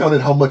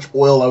miscounted how much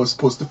oil I was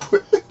supposed to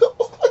put in the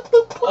oil.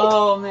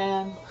 Oh,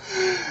 man.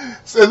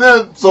 And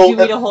then, so... Did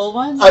you eat a whole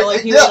one?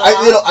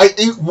 I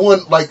ate one,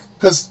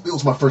 because it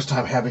was my first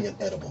time having an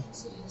edible.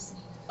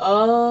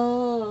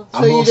 Oh.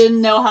 So you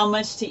didn't know how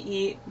much to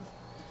eat?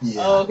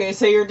 Yeah. Oh, okay,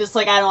 so you're just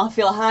like, I don't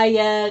feel high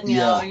yet, you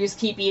know, Yeah. you just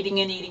keep eating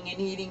and eating and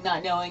eating,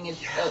 not knowing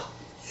if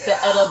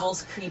the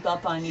edibles creep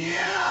up on you.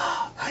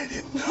 Yeah, I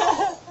didn't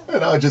know.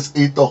 And I just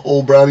ate the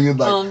whole brownie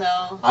and Oh,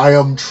 no. I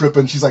am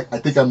tripping. She's like, I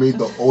think I made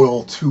the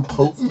oil too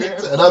potent.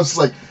 And I was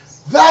like,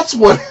 that's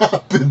what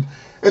happened.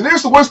 And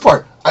there's the worst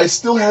part. I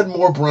still had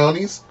more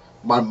brownies.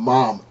 My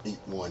mom ate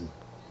one.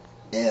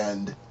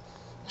 And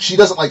she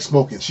doesn't like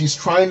smoking. She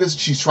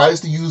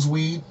tries to use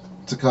weed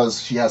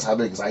because she has high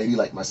anxiety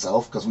like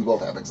myself, because we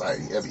both have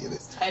anxiety, heavy in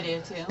it. I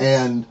do too.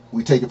 And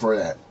we take it for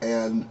that.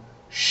 And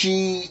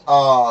she,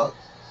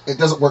 it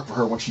doesn't work for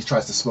her when she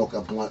tries to smoke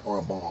a blunt or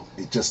a bong.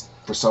 It just,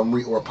 for some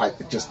reason, or a pipe,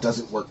 it just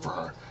doesn't work for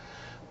her.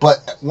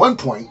 But at one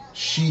point,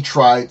 she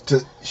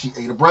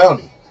ate a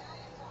brownie.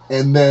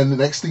 And then the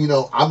next thing you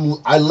know,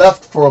 I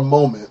left for a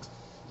moment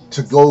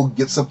to go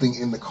get something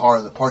in the car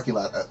in the parking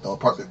lot at the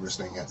apartment we were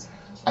staying at.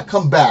 I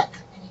come back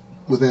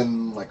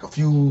within like a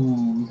few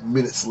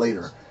minutes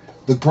later.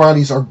 The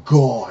brownies are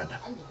gone.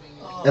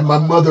 Oh. And my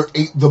mother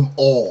ate them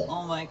all.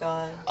 Oh my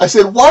God. I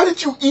said, why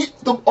did you eat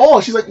them all?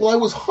 She's like, well, I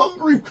was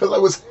hungry because I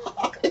was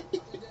high.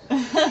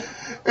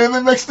 And the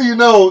next thing you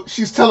know,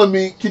 she's telling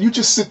me, can you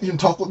just sit here and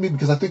talk with me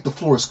because I think the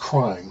floor is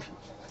crying.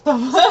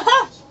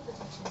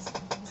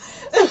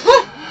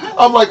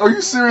 I'm like, are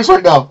you serious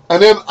right now?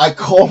 And then I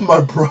call my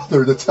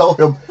brother to tell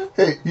him,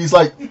 hey, he's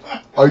like,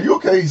 are you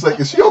okay? He's like,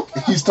 is she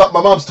okay?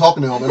 My mom's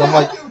talking to him, and I'm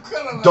like,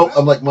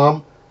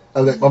 Mom,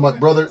 I'm like,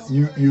 brother,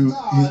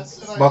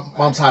 my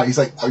mom's high. He's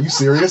like, are you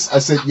serious? I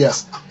said,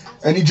 yes.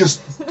 And he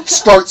just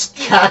starts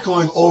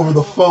cackling over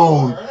the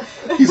phone.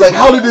 He's like,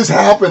 how did this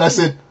happen? I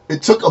said,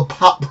 it took a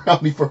pop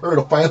brownie for her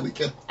to finally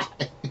get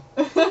high.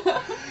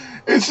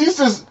 And she's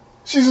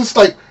just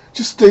like,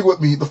 just stay with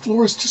me. The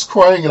floor is just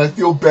crying, and I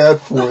feel bad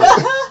for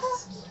it.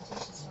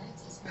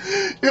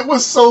 It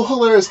was so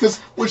hilarious because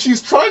when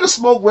she's trying to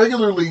smoke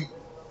regularly,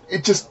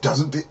 it just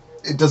doesn't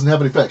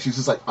have an effect. She's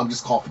just like, I'm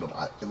just coughing a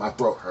lot, and my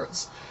throat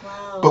hurts.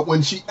 Wow. But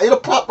when she ate a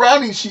pop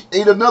brownie, she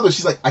ate another.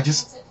 She's like,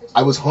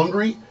 I was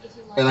hungry,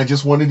 and I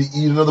just wanted to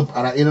eat another.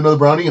 And I ate another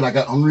brownie, and I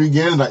got hungry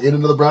again, and I ate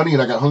another brownie,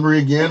 and I got hungry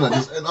again.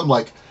 And I'm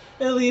like,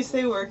 at least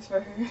they worked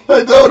for her.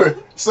 I told her.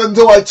 So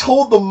until I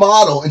told the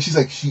model, and she's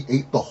like, she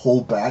ate the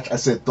whole batch. I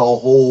said, the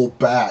whole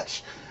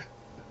batch.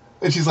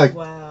 And she's like,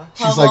 wow.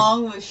 How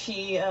long was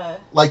she?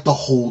 Like the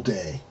whole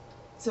day.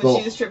 So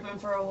she was tripping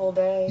for a whole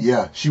day?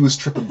 Yeah, she was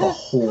tripping the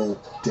whole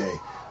day.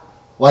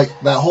 Like,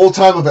 that whole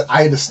time of it,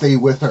 I had to stay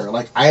with her.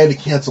 Like, I had to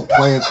cancel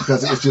plans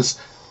because it was just,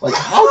 like,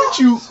 how did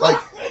you, like,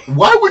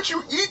 why would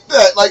you eat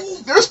that? Like,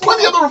 there's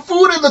plenty of other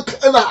food in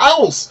the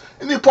house,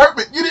 in the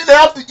apartment. You didn't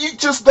have to eat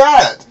just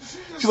that.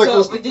 She's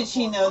like, but did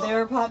she know they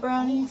were pot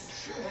brownies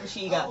when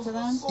she got to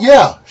them?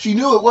 Yeah, she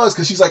knew it was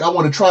because she's like, I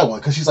want to try one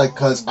because she's like,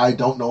 because I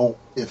don't know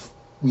if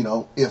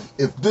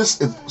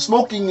if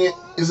smoking it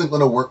isn't going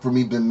to work for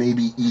me, then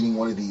maybe eating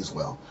one of these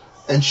will.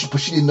 But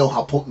she didn't know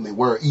how potent they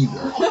were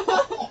either.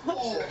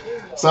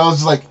 So I was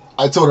just like,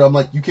 I told her, I'm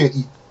like, you can't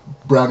eat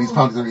brownies,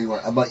 pounds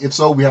anymore. I'm like, if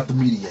so, we have to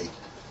mediate.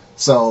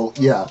 So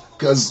yeah,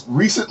 because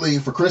recently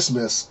for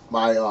Christmas,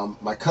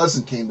 my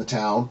cousin came to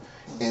town,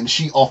 and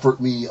she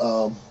offered me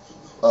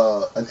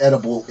an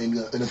edible in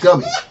a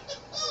gummy,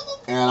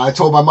 and I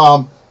told my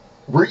mom,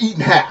 we're eating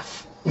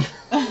half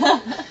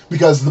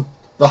because it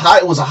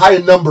was a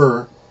higher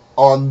number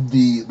on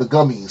the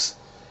gummies,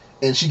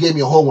 and she gave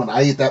me a whole one.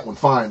 I ate that one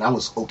fine. I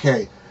was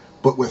okay,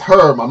 but with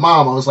her, my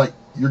mom, I was like,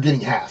 you're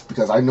getting half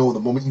because I know the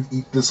moment you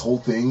eat this whole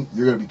thing,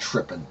 you're gonna be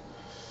tripping.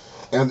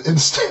 And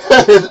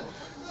instead,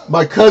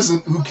 my cousin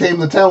who came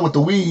to town with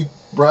the weed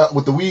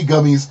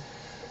gummies,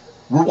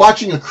 we're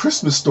watching A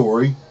Christmas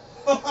Story,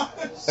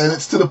 and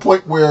it's to the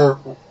point where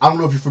I don't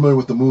know if you're familiar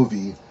with the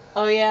movie.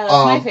 Oh yeah, that's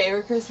my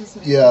favorite Christmas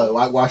movie. Yeah,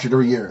 I watch it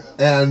every year,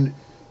 and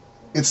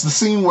it's the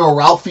scene where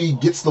Ralphie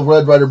gets the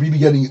Red Ryder BB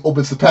gun and he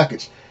opens the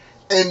package,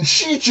 and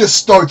she just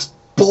starts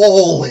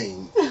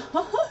bawling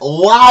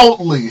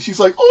loudly. She's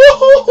like,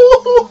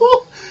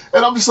 oh,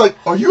 and I'm just like,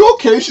 are you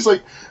okay? She's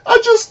like,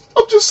 I'm just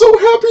so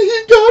happy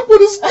he got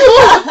what is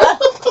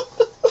good.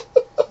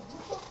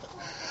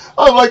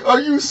 I'm like, are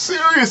you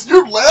serious?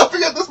 You're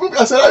laughing at this movie?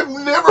 I said, I've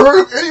never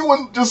heard of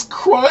anyone just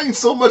crying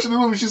so much in the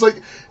movie. She's like,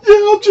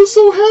 yeah, I'm just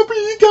so happy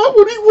he got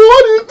what he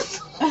wanted.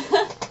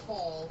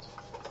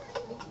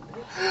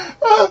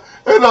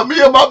 And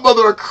me and my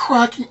mother are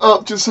cracking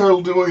up just her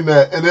doing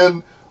that. And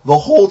then the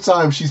whole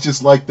time, she's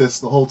just like this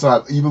the whole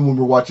time. Even when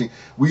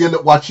we end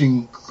up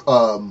watching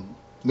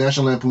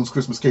National Lampoon's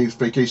Christmas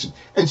Vacation.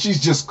 And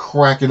she's just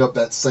cracking up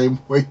that same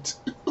way,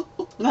 too.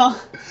 No.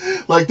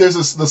 Like,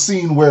 there's the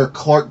scene where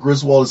Clark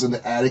Griswold is in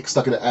the attic,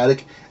 stuck in the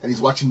attic, and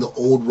he's watching the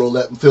old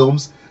roulette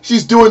films.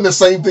 She's doing the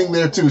same thing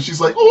there, too.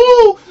 She's like,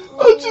 oh,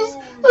 it's just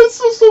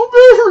so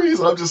memories.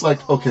 And I'm just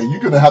like, okay,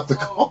 you're going to have to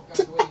calm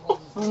down.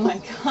 Oh, my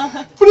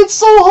God. But it's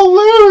so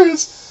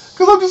hilarious.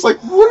 Because I'm just like,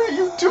 what are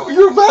you doing?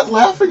 You're not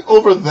laughing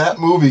over that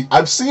movie.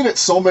 I've seen it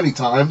so many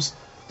times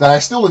that I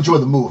still enjoy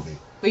the movie.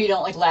 But you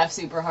don't, like, laugh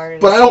super hard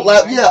at But it. I don't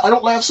laugh, right? Yeah, I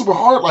don't laugh super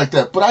hard like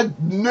that. But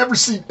I've never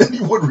seen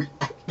anyone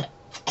react that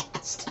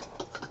fast.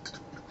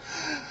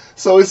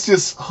 So it's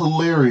just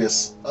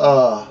hilarious.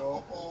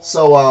 Another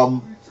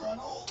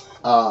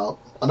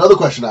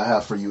question I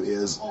have for you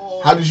is,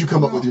 how did you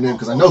come up with your name?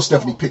 Because I know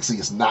Stephanie Pixii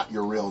is not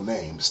your real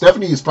name.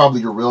 Stephanie is probably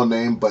your real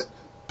name, but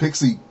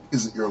Pixii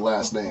isn't your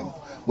last name.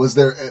 Was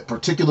there a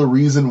particular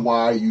reason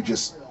why you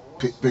just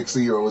picked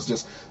Pixii, or was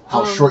just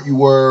how short you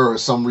were, or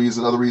some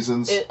reason, other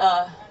reasons? It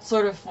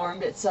sort of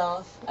formed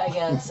itself, I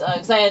guess.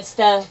 Because I had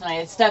Steph, and I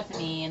had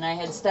Stephanie, and I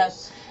had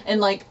Steph. And,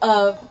 like,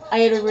 I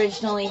had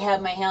originally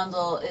had my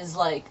handle is,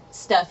 like,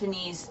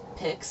 Stephanie's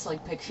Pics,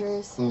 like,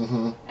 pictures.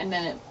 Mm-hmm. And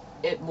then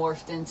it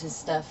morphed into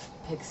Steph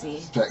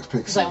Pixii.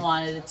 Because I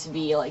wanted it to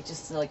be, like,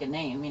 just, like, a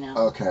name, you know?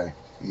 Okay.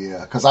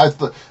 Yeah. Because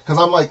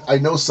I'm like, I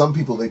know some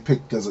people they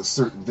pick because of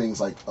certain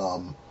things, like,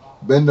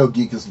 Bendo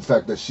Geek is the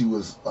fact that she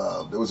was,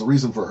 there was a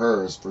reason for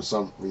hers, for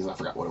some reason, I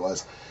forgot what it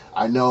was.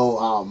 I know,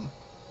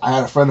 I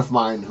had a friend of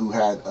mine who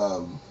had,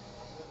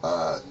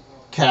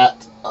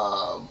 cat,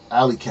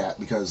 alley cat,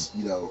 because,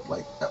 you know,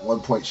 like, at one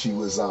point she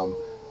was,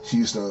 she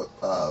used to,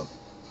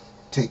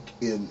 take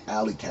in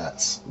alley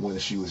cats when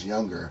she was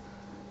younger,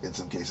 in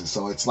some cases.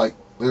 So it's like,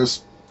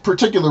 there's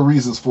particular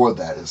reasons for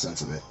that, in a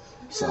sense of it.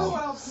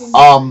 So,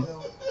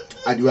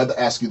 I do have to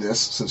ask you this,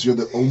 since you're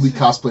the only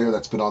cosplayer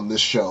that's been on this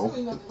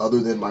show,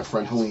 other than my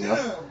friend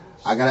Helena.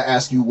 I gotta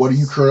ask you, what are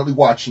you currently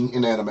watching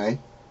in anime?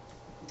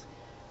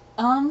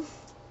 I'm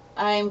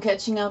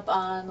catching up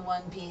on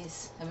One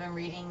Piece. I've been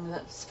reading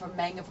from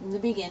manga from the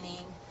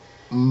beginning.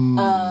 You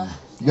got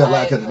a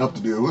lot of catching up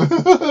to do.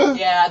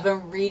 Yeah, I've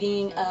been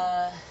reading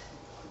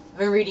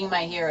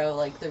My Hero,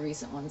 like the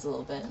recent ones a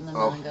little bit, and the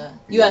manga.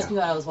 You asked me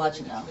what I was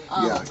watching though.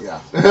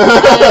 Yeah.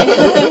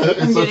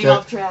 I'm getting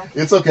off track.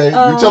 It's okay.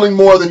 You're telling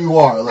more than you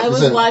are. Like I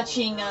was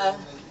watching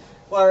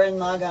Warren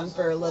Lagan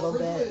for a little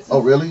bit.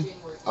 Oh, really?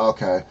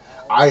 Okay.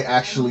 I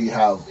actually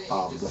have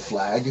the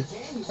flag,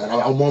 and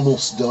I'm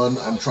almost done.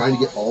 I'm trying to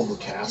get all the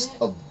cast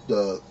of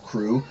the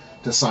crew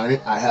to sign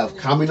it. I have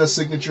Kamina's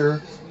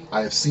signature.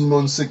 I have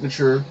Simon's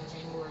signature.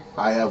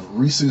 I have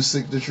Risu's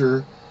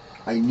signature.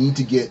 I need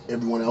to get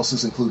everyone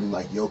else's, including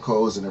like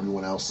Yoko's and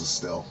everyone else's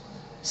still.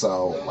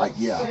 So, like,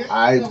 yeah,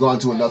 I've gone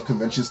to enough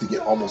conventions to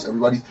get almost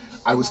everybody.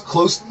 I was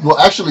close. Well,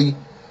 actually,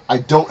 I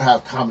don't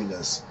have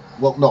Kamina's.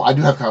 Well, no, I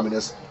do have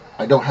Kamina's.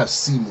 I don't have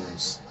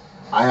Simon's.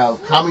 I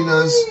have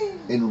Kamina's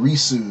and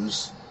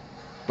Risu's,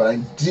 but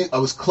I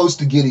was close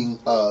to getting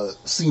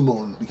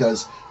Simon,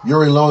 because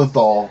Yuri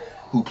Lowenthal,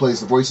 who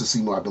plays the voice of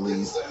Simon, I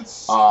believe,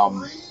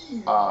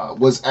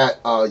 was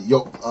at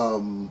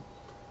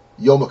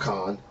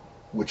Youmacon,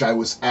 which I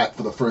was at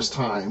for the first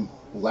time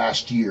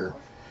last year,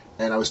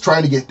 and I was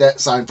trying to get that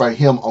signed by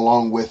him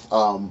along with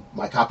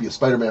my copy of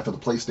Spider-Man for the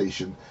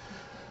PlayStation.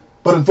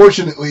 But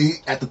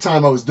unfortunately, at the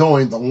time I was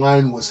doing, the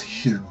line was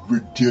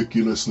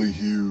ridiculously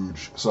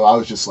huge. So I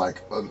was just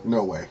like,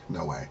 no way,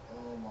 no way.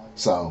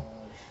 So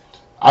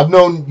I've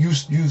known you.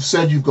 You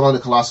said you've gone to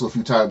Colossal a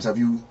few times. Have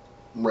you?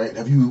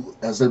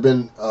 Has there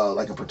been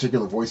like a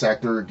particular voice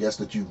actor or guest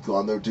that you've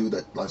gone there to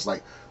that's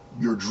like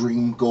your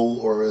dream goal,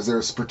 or is there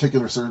a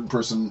particular certain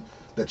person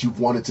that you've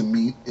wanted to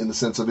meet in the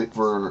sense of it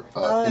for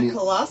any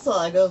Colossal?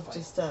 I go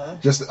just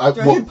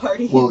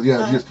party. Well,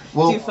 yeah,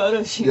 do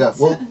photo shoots. Yeah,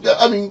 well, yeah,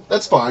 I mean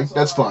that's fine.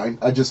 That's fine.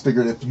 I just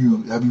figured if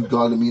you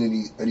gone to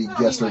meet any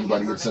guests or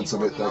anybody in the sense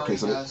of it, that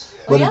case of it.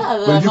 But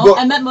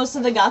I met most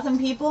of the Gotham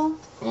people.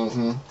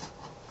 Mm-hmm.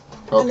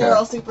 Okay. And they're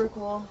all super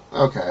cool.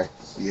 Okay.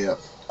 Yeah.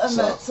 I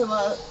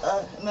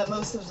met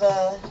most of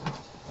the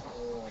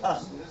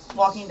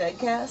Walking Dead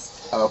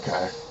cast.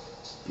 Okay.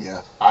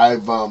 Yeah.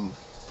 I've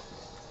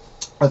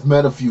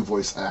met a few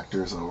voice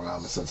actors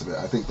around the sense of it.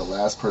 I think the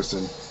last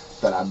person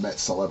that I met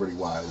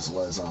celebrity-wise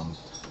was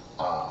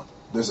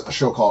there's a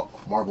show called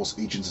Marvel's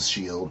Agents of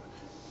S.H.I.E.L.D.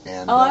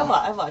 And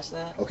I watched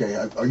that. Okay,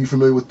 are you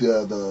familiar with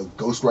the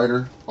Ghost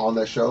Rider on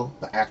that show?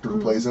 The actor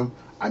who plays him?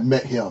 I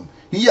met him.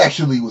 He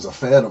actually was a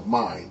fan of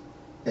mine,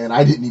 and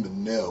I didn't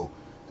even know.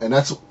 And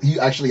I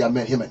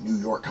met him at New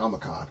York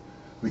Comic Con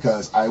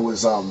because I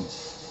was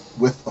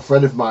with a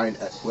friend of mine.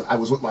 When I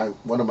was with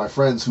one of my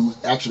friends who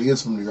actually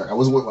is from New York. I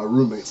wasn't with my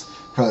roommates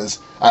because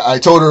I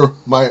told her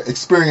my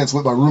experience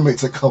with my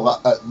roommates at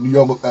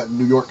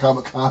New York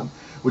Comic Con,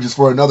 which is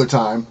for another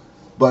time.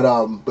 But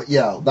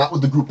yeah, that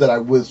was the group that I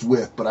was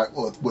with. But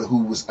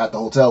who was at the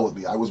hotel with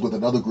me? I was with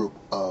another group.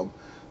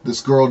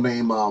 This girl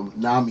named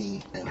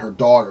Nami and her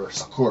daughter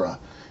Sakura,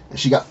 and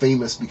she got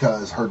famous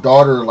because her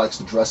daughter likes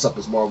to dress up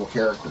as Marvel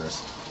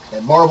characters,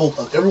 and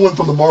everyone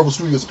from the Marvel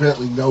Studios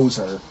apparently knows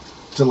her.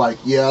 To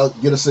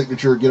get a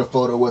signature, get a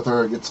photo with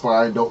her. It's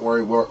fine. Don't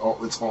worry,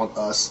 it's on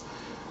us.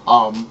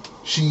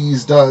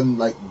 She's done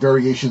like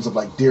variations of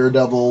like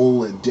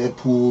Daredevil and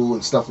Deadpool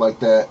and stuff like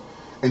that,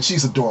 and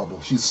she's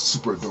adorable. She's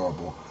super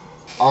adorable.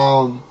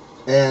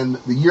 And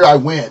the year I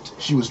went,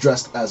 she was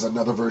dressed as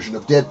another version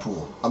of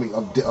Deadpool.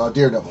 Of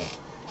Daredevil,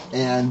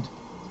 and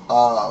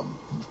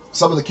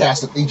some of the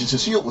cast of Agents of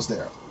S.H.I.E.L.D. was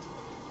there,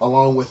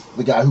 along with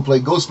the guy who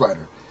played Ghost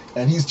Rider,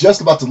 and he's just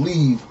about to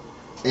leave,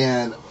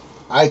 and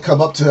I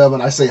come up to him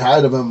and I say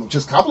hi to him,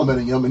 just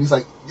complimenting him, and he's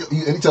like,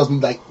 and he tells me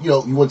like, you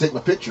want to take my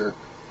picture?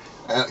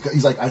 And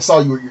he's like, I saw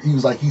you. He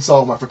was like, he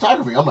saw my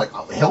photography. I'm like,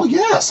 oh, hell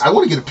yes, I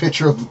want to get a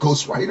picture of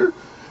Ghost Rider.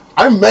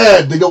 I'm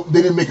mad they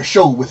didn't make a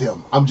show with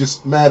him. I'm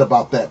just mad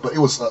about that. But it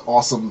was an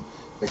awesome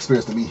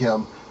experience to meet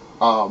him.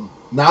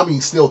 Nami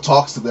still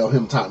talks to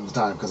him time to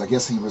time because I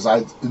guess he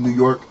resides in New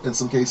York in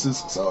some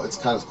cases, so it's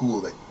kind of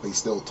cool that they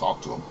still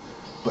talk to him.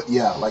 But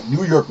yeah, like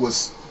New York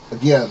was.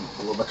 Again,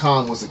 the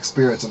con was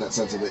experience in that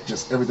sense of it.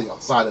 Just everything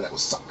outside of that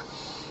was suck.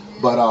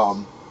 But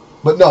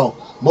no,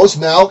 most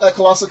now at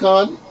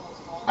ColossalCon,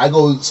 I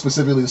go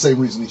specifically the same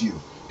reason as you: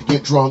 to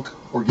get drunk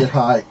or get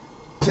high,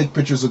 take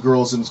pictures of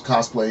girls in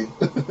cosplay,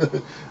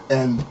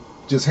 and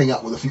just hang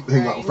out with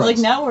friends. Like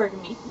network,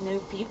 meet new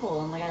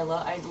people, and like I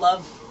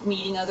love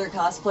meeting other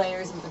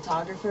cosplayers and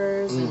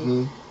photographers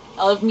and.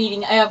 I love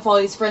meeting. I have all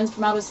these friends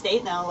from out of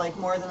state now, like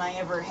more than I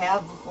ever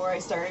have before I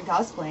started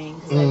cosplaying,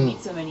 because I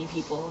meet so many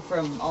people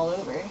from all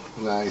over.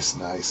 Nice.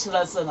 So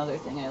that's another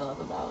thing I love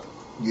about.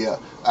 Yeah,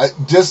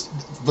 just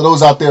for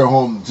those out there at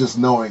home, just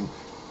knowing,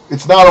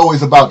 it's not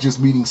always about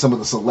just meeting some of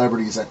the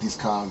celebrities at these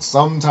cons.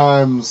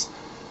 Sometimes,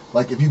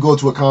 like if you go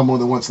to a con more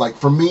than once, like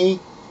for me,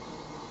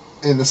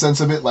 in the sense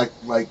of it, like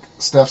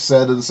Steph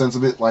said, in the sense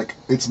of it, like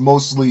it's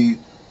mostly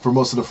for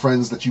most of the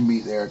friends that you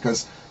meet there,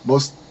 because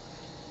most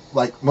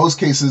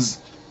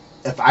cases,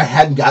 if I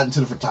hadn't gotten to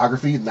the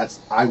photography,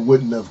 I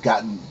wouldn't have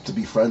gotten to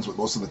be friends with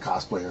most of the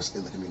cosplayers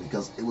in the community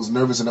because it was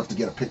nervous enough to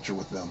get a picture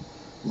with them,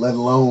 let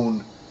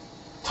alone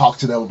talk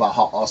to them about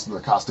how awesome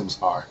their costumes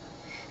are.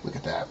 Look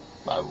at that.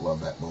 I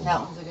love that movie.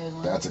 That one's a good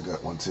one. That's a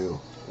good one too.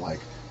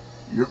 Like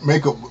your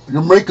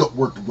makeup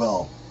worked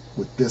well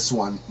with this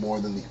one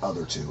more than the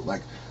other two.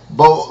 Like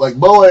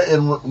Boa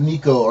and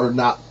Nico are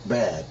not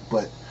bad,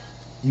 but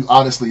you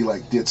honestly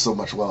did so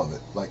much well of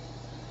it.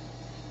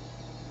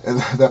 And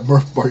that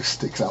birthmark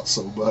sticks out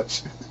so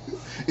much.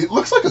 It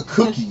looks like a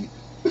cookie.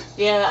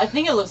 Yeah, I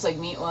think it looks like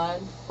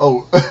meatwad.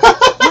 Oh.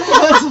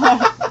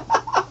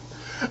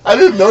 I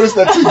didn't notice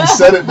that till you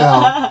said it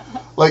now.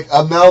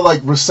 I'm now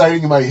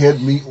reciting in my head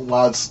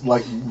meatwad's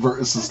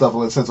verse and stuff in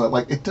that sense.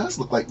 It does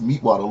look like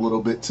meatwad a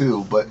little bit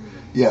too, but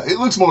yeah, it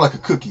looks more like a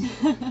cookie.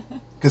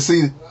 Cause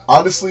see,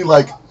 honestly,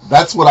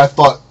 that's what I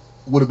thought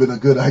would have been a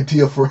good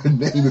idea for a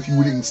name if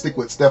you didn't stick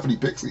with Stephanie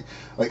Pixii.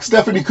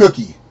 Stephanie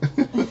Cookie.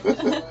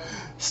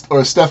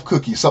 Or Steph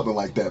Cookie, something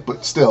like that.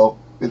 But still,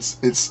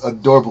 it's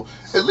adorable.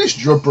 At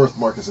least your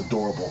birthmark is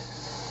adorable.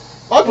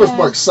 My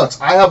birthmark sucks.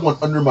 I have one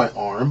under my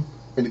arm,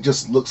 and it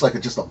just looks like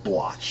just a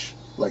blotch.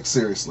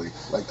 Seriously.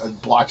 A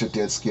blotch of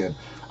dead skin.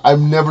 I've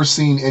never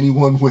seen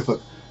anyone with a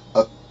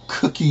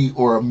cookie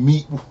or a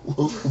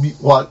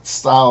meatwad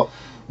style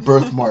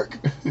birthmark.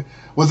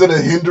 Was it a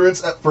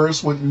hindrance at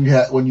first when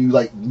you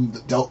like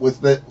dealt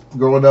with it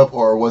growing up,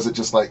 or was it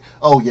just like,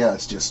 oh yeah,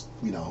 it's just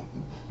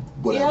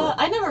whatever? Yeah,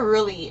 I never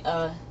really.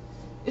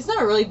 It's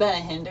never really been a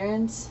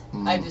hindrance.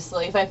 I just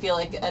like if I feel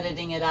like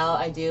editing it out,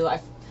 I do.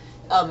 If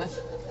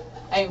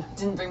I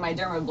didn't bring my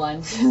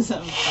dermablend, so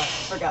I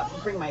forgot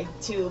to bring my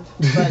tube.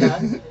 But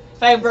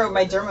if I brought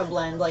my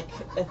dermablend, like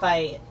if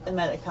I am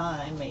at a con,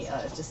 I may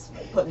just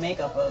put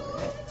makeup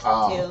over it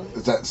too.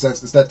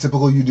 Is that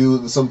typical? You do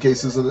in some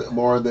cases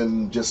more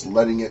than just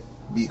letting it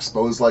be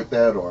exposed like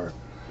that, or?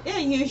 Yeah,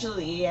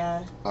 usually,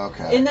 yeah.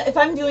 Okay. And if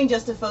I'm doing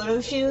just a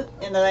photo shoot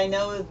and that I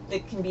know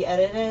it can be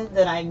edited,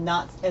 then I'm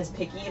not as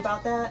picky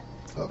about that.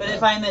 Okay. But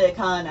if I'm at a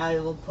con, I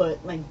will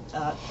put my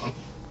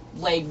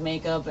leg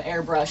makeup,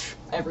 airbrush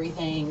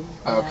everything.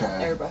 Okay.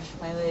 Airbrush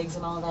my legs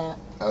and all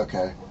that.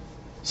 Okay.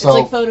 So,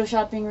 it's like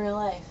photoshopping real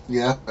life.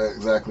 Yeah,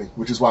 exactly.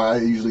 Which is why I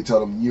usually tell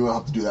them, you don't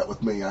have to do that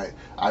with me.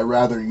 I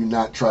rather you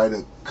not try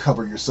to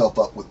cover yourself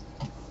up with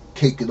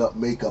caking up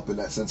makeup in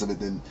that sense of it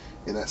than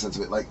in that sense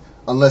of it. Like,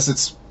 unless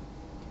it's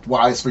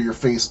wise for your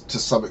face to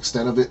some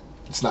extent of it,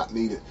 it's not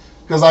needed.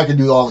 Because I can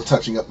do all the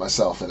touching up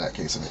myself in that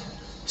case of it.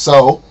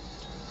 So...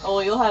 Oh,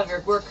 well, you'll have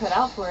your work cut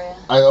out for you.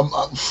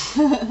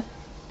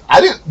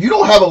 You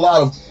don't have a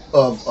lot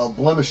of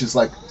blemishes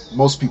like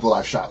most people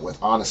I've shot with,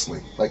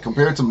 honestly. Like,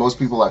 compared to most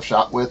people I've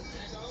shot with,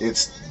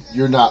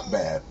 you're not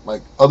bad.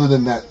 Like, other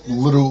than that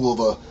little of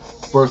a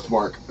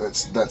birthmark,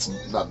 that's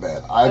not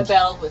bad. I've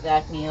battled with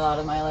acne a lot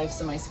of my life,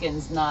 so my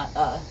skin's not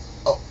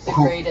the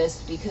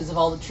greatest because of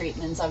all the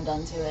treatments I've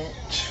done to it.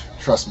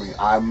 Trust me,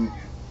 I'm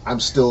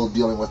still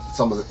dealing with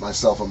some of it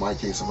myself in my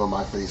case over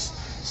my face.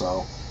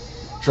 So,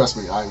 trust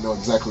me, I know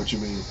exactly what you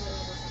mean.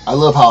 I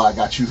love how I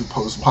got you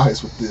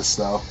pose-wise with this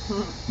stuff.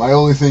 My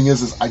only thing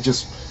is I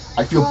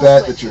feel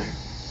bad that you're...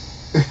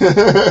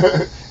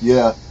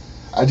 Yeah,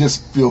 I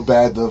just feel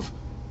bad of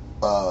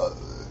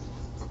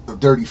the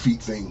dirty feet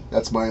thing.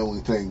 That's my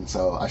only thing.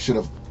 So I should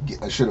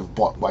have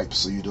bought wipes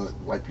so you don't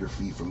wipe your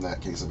feet from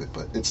that case of it,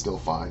 but it's still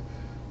fine.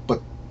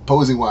 But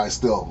posing-wise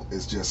still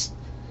is just...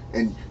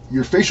 And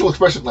your facial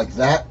expression like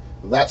that,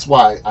 that's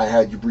why I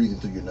had you breathing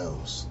through your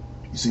nose.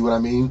 You see what I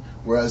mean?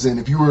 Whereas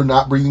if you were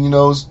not breathing your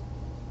nose,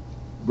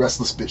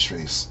 restless bitch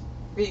face.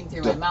 Breathing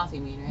through my mouth,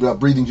 you mean, right? Yeah,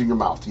 breathing through your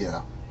mouth,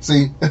 yeah.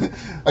 See?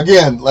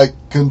 Again, like,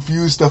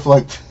 confused stuff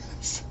like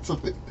this.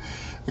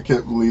 I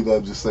can't believe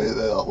I'm just saying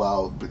that out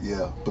loud, but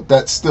yeah. But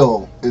that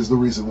still is the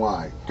reason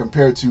why.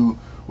 Compared to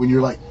when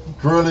you're, like,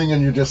 grinning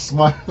and you're just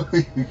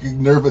smiling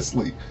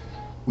nervously.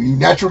 When you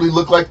naturally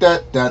look like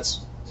that,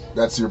 that's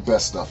your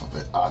best stuff of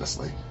it,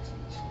 honestly.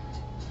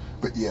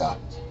 But yeah.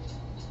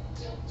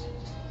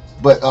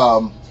 But,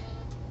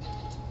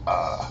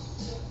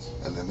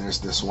 and then there's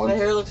this one. My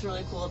hair looks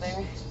really cool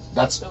there.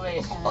 That's the way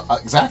it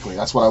exactly.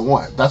 That's what I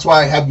want. That's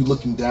why I have you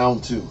looking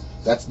down too.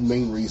 That's the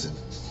main reason.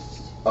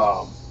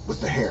 With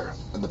the hair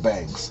and the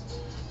bangs,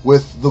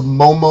 with the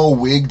Momo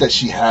wig that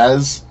she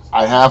has,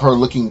 I have her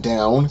looking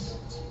down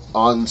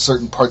on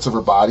certain parts of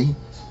her body,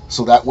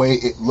 so that way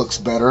it looks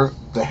better.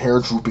 The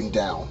hair drooping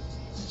down,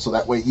 so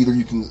that way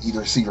you can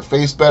either see your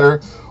face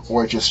better,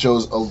 or it just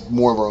shows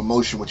more of an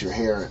emotion with your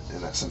hair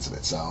in that sense of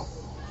it. So.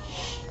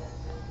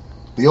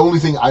 The only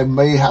thing I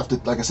may have to,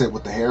 like I said,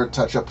 with the hair,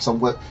 touch up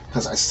somewhat,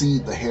 because I see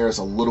the hair is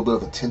a little bit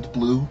of a tint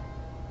blue,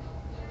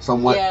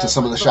 somewhat, to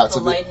some of the shots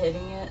of it. Light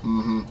hitting it.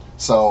 Mm-hmm.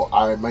 So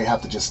I may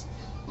have to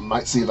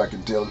might see if I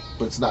can do it,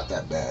 but it's not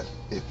that bad,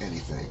 if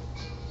anything.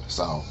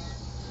 So,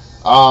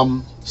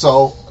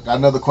 so I got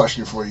another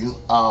question for you.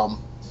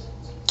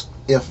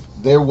 If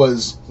there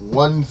was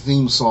one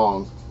theme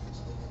song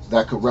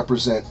that could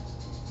represent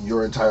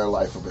your entire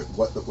life of it,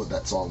 what would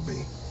that song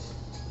be?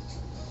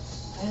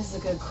 That is a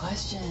good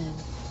question,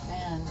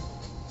 man.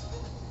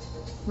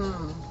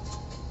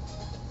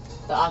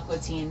 The Aqua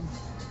Teen.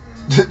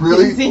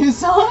 Really? Theme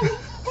song?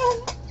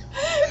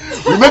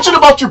 You mentioned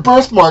about your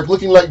birthmark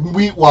looking like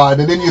wheat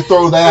wine, and then you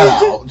throw that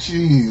out.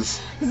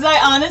 Jeez. Because I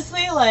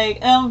honestly,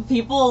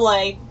 people,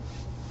 I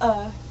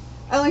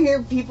don't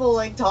hear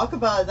people, talk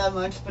about it that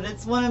much, but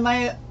it's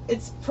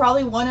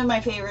probably one of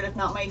my favorite, if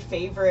not my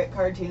favorite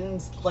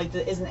cartoons,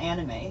 that isn't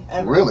anime,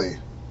 ever. Really?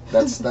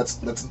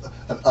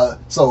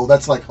 So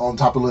that's like on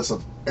top of the list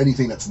of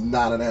anything that's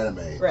not an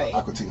anime. Right.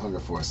 Aqua Teen Hunger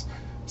Force.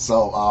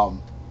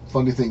 So,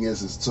 funny thing is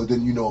so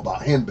then you know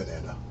about Hand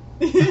Banana.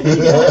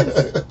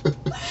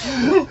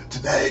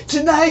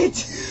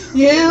 Tonight,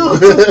 you.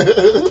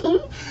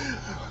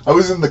 I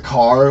was in the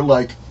car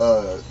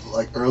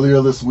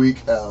earlier this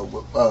week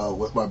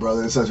with my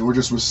brother and sister. We're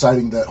just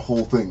reciting that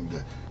whole thing.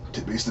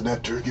 Basting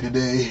that turkey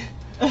today.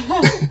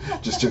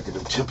 Just checking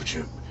the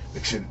temperature.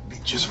 Make sure it be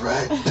just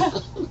right.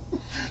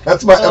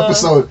 That's my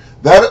episode.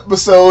 That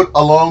episode,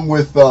 along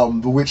with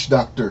the Witch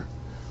Doctor,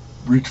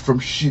 reach from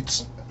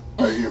sheets.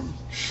 I am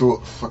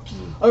short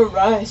fucking.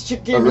 Arise,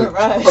 chicken,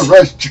 arise.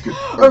 Arise, chicken.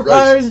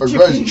 Arise,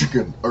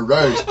 chicken.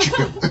 Arise,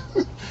 chicken.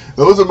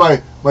 Those are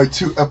my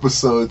two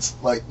episodes.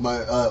 Like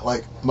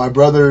my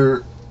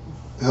brother,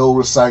 he'll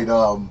recite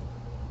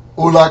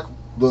Ulak,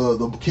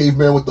 the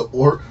caveman with the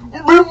oar. Me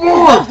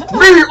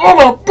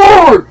on a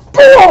board.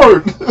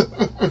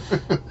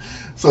 hard.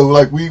 So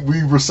like we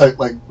recite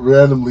like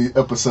randomly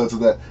episodes of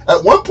that.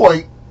 At one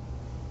point,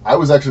 I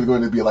was actually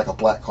going to be like a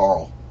Black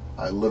Carl.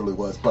 I literally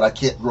was, but I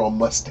can't grow a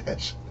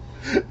mustache.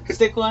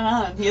 Stick one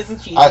on. He has a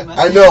cheesy mustache.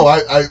 I know.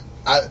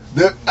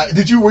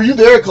 Were you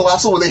there at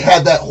Colossal when they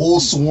had that whole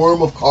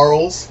swarm of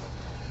Carls?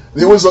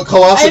 There was a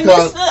Colossal.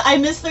 I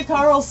missed the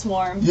Carl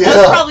swarm. Yeah. I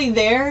was probably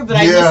there, but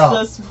I missed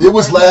the swarm. It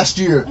was last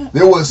year.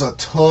 There was a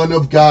ton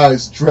of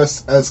guys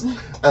dressed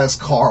as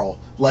Carl,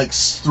 like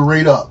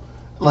straight up.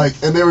 Like,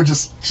 and they were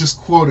just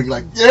quoting,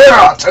 like,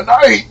 yeah,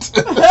 tonight!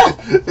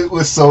 It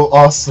was so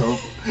awesome.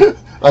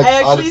 Like,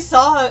 I actually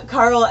saw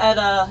Carl at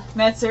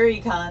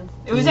MatsuriCon.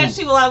 It was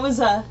actually while I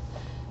was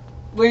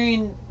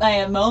wearing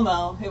my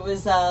Momo. It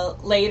was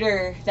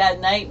later that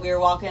night. We were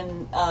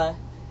walking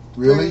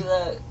really?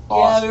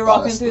 We were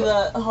walking through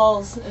the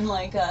halls and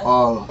like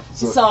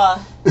saw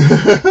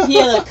he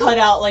had a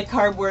cutout like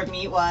cardboard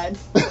meat wad,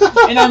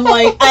 and I'm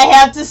like, I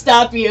have to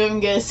stop you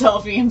and get a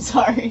selfie. I'm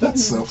sorry.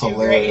 That's so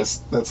hilarious.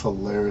 Great. That's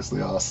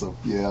hilariously awesome.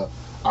 Yeah,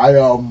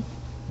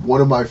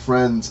 one of my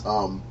friends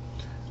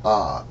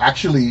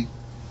actually,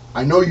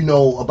 I know you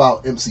know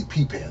about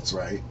MCP Pants,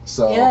 right?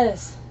 So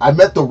yes, I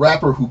met the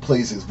rapper who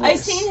plays his voice. I've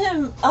seen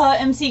him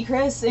MC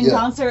Chris in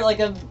concert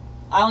like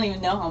I don't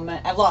even know how many.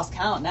 I've lost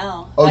count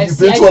now. Oh, you've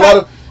been to a lot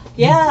of.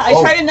 Yeah, I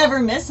try to never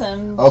miss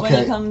him when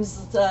he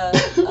comes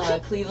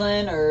to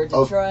Cleveland or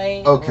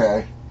Detroit.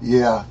 Okay,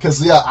 yeah,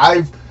 because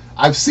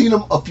I've seen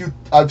him a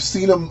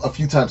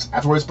few times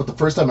afterwards, but the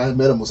first time I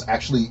met him was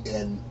actually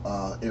in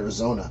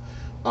Arizona.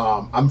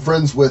 I'm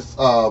friends with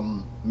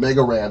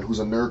Mega Ran, who's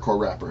a nerdcore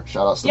rapper.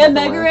 Shout out to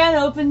Mega Ran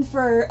opened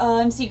for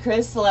MC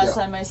Chris the last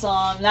time I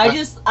saw him. And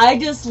I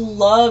just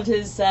loved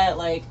his set.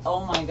 Like,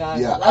 oh my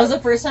god, that was the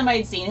first time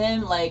I'd seen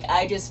him. Like,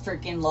 I just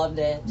freaking loved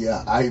it.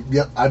 Yeah,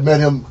 I met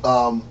him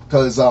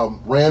because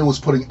Ran was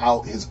putting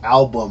out his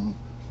album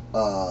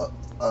on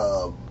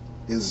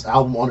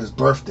his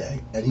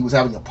birthday, and he was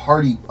having a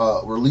party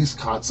release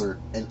concert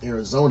in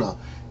Arizona,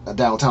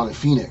 downtown in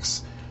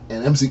Phoenix,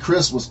 and MC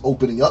Chris was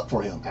opening up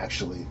for him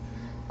actually.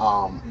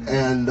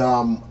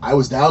 I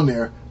was down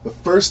there. The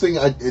first thing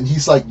and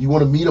he's like, "You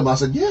want to meet him?" I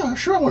said, "Yeah,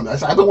 sure, I want to." I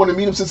said, "I've been wanting to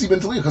meet him since he's been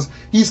to Toledo because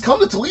he's come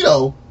to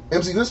Toledo.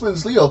 MC Chris been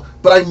to Toledo,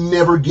 but I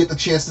never get the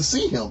chance to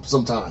see him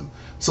sometime.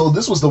 So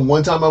this was the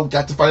one time I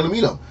got to finally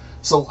meet him.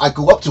 So I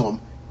go up to him.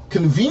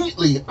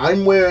 Conveniently,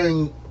 I'm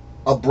wearing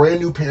a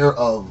brand new pair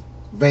of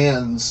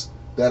Vans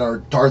that are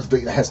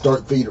that has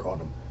Darth Vader on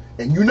them,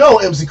 and you know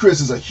MC Chris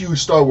is a huge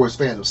Star Wars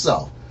fan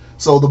himself.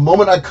 So the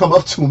moment I come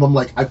up to him, I'm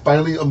like, I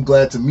finally am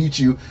glad to meet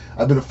you.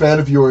 I've been a fan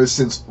of yours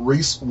since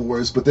Race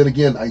Wars, but then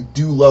again, I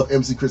do love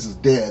MC Chris is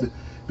Dead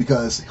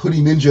because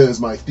Hoodie Ninja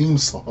is my theme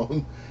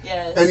song.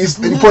 Yes.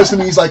 And he points to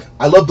me, he's like,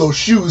 I love those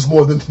shoes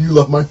more than you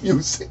love my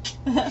music.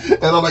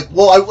 And I'm like,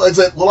 I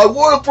said, I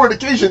wore them for an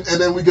occasion,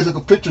 and then we took a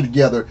picture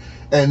together.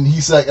 And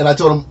he said, and I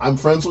told him I'm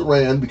friends with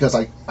Rand because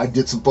I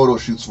did some photo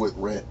shoots with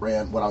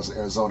Rand when I was in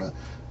Arizona.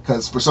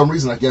 Because for some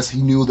reason, I guess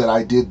he knew that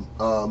I did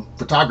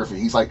photography.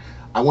 He's like,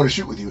 I want to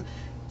shoot with you.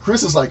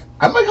 Chris is like,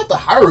 I might have to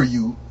hire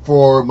you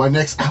for my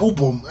next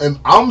album. And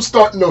I'm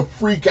starting to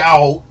freak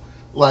out.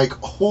 Like,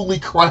 holy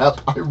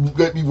crap, I'm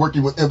going to be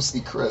working with MC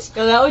Chris.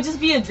 So that would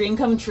just be a dream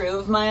come true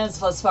of mine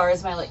as far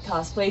as my like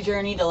cosplay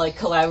journey to like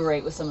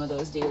collaborate with some of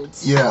those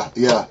dudes. Yeah.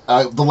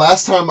 The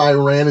last time I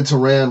ran into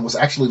Rand was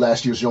actually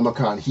last year's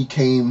Youmacon. He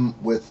came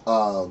with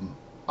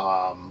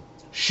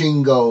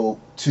Shingo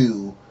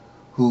 2,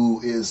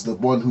 who is the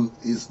one who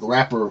is the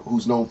rapper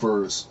who's known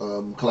for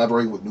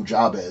collaborating with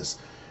Nujabes.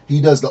 He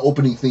does the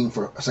opening theme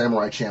for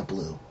Samurai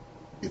Champloo.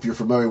 If you're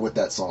familiar with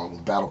that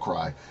song, Battle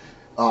Cry.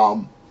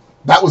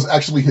 That was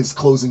actually his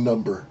closing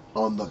number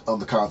on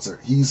the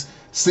concert. He's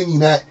singing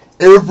that.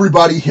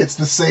 Everybody hits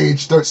the stage,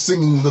 starts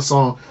singing the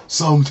song.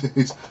 Some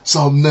days,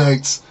 some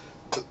nights,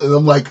 and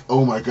I'm like,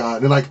 oh my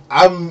god! And like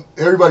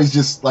everybody's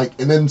just like,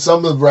 and then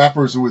some of the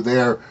rappers who were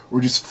there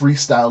were just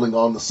freestyling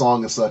on the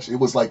song and such. It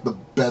was like the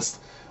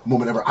best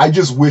moment ever. I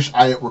just wish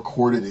I had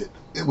recorded it.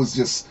 It was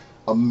just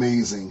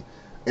amazing.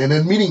 And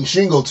then meeting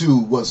Shingo too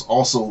was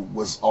also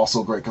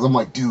great because I'm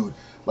like, dude,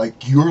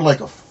 like you're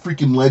like a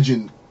freaking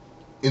legend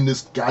in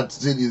this god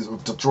city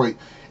of Detroit,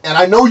 and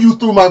I know you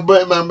through my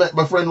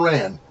friend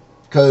Rand,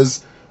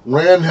 because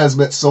Rand has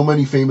met so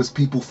many famous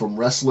people from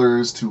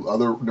wrestlers to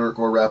other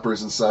nerdcore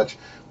rappers and such.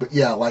 But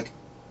yeah, like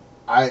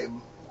I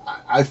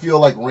feel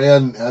like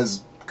Rand has,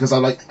 because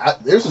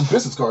there's his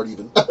business card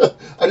even.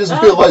 I just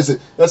realized it.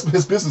 That's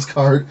his business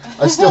card.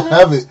 I still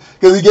have it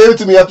because he gave it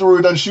to me after we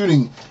were done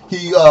shooting.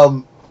 He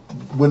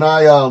when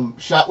I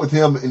shot with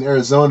him in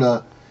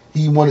Arizona,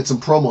 he wanted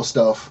some promo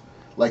stuff.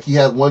 Like, he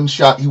had one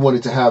shot he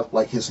wanted to have,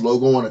 like, his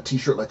logo on a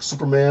t-shirt like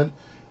Superman.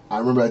 I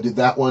remember I did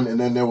that one. And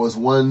then there was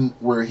one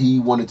where he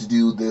wanted to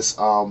do this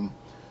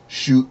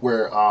shoot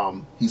where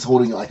he's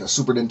holding, like, a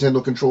Super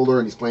Nintendo controller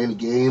and he's playing a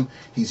game.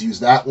 He's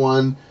used that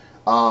one.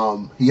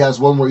 He has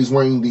one where he's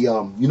wearing the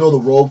the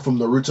robe from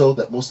Naruto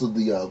that most of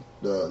the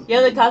the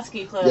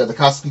Katsuki clothes. Yeah, the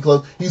Katsuki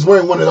clothes. He's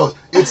wearing one of those.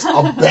 It's a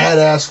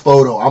badass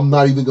photo. I'm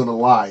not even gonna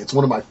lie. It's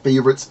one of my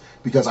favorites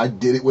because I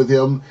did it with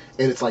him,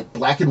 and it's like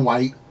black and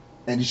white,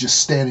 and he's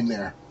just standing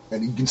there,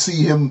 and you can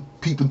see him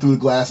peeping through the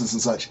glasses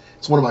and such.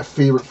 It's one of my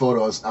favorite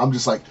photos. I'm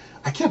just like,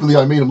 I can't believe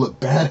I made him look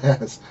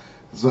badass.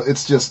 So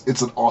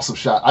it's an awesome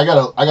shot. I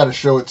gotta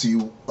show it to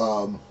you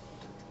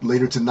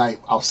later tonight.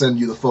 I'll send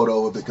you the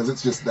photo of it because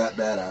it's just that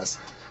badass.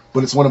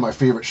 But it's one of my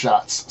favorite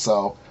shots.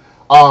 So,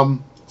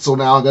 so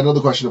now I got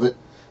another question of it.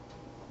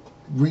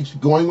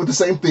 Going with the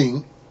same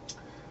thing.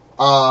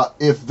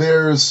 If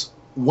there's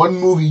one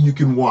movie you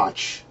can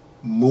watch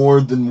more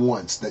than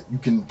once that you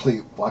can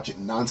watch it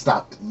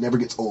nonstop, it never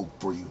gets old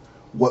for you,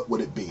 what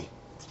would it be?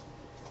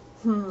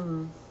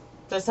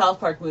 The South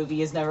Park movie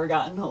has never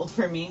gotten old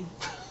for me.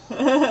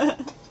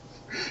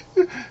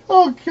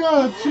 Oh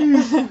God,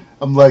 jeez.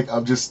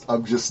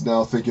 I'm just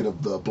now thinking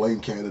of the Blame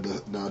Canada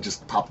now,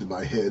 just popped in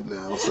my head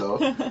now.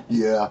 So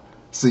yeah.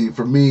 See,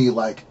 for me,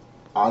 like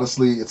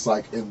honestly, it's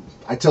like, and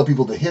I tell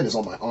people the hint is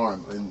on my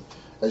arm, and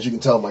as you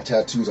can tell, my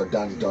tattoos are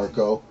Donnie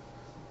Darko.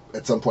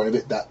 At some point of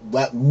it,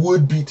 that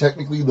would be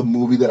technically the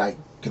movie that I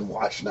can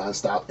watch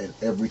nonstop and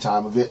every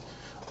time of it.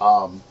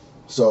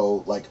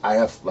 So like I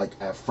have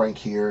Frank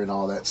here and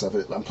all that stuff.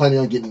 I'm planning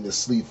on getting the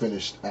sleeve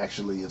finished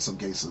actually in some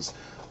cases.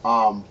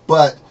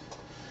 But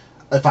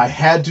if I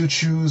had to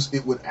choose,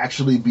 it would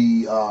actually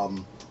be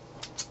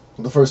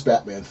the first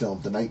Batman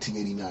film, the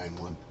 1989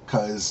 one.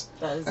 Because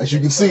as you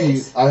can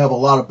see, I have a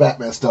lot of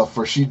Batman stuff.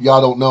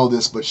 Y'all don't know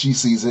this, but she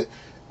sees it.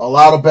 A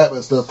lot of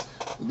Batman stuff.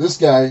 This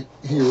guy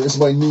here is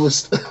my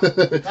newest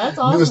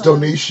newest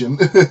donation.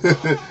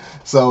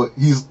 So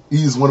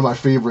he's one of my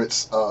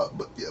favorites.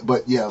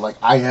 But yeah, like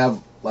I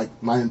have like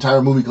my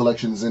entire movie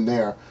collection is in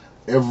there.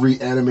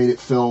 Every animated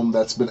film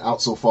that's been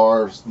out so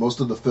far, most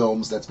of the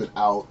films that's been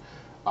out,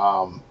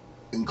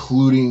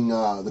 including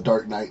The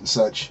Dark Knight and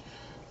such,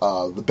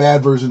 the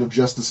bad version of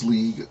Justice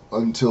League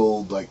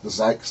until like the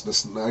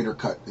Snyder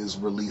cut is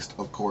released,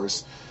 of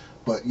course.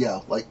 But yeah,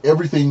 like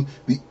everything,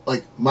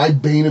 my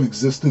bane of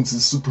existence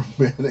is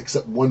Superman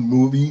except one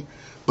movie,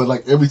 but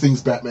like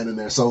everything's Batman in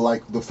there. So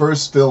like the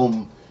first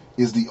film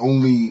is the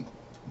only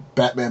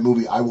Batman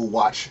movie I will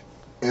watch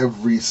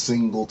every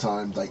single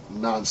time, like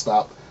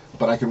nonstop.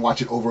 But I can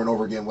watch it over and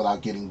over again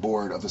without getting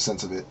bored of the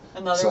sense of it.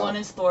 Another one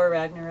is Thor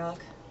Ragnarok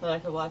that I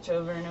could watch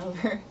over and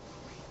over.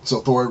 So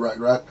Thor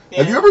Ragnarok. Yeah.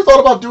 Have you ever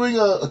thought about doing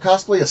a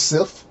cosplay of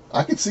Sif?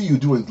 I could see you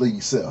doing Lady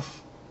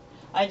Sif.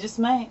 I just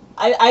might.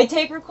 I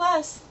take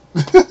requests.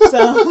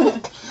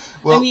 So,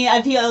 well, I mean, I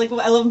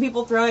love when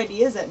people throw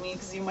ideas at me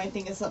because you might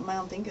think of something I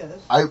don't think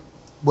of.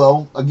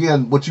 Well,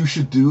 again, what you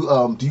should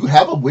do, do you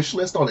have a wish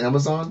list on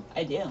Amazon?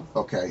 I do.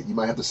 Okay, you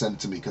might have to send it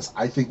to me because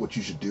I think what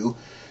you should do,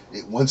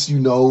 once you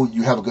know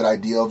you have a good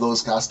idea of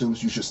those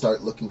costumes, you should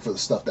start looking for the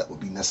stuff that would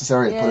be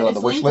necessary and put it on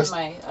the wish list.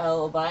 Yeah, it's linked in my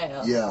little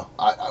bio.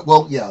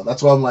 Yeah,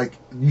 that's why I'm like,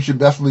 you should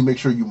definitely make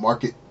sure you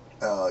market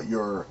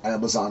your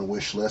Amazon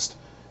wish list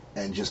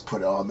and just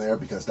put it on there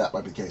because that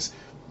might be the case.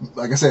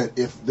 Like I said,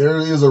 if there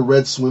is a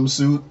red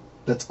swimsuit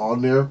that's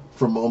on there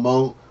for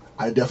Momo,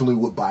 I definitely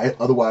would buy it.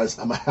 Otherwise,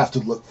 I'm going to have to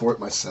look for it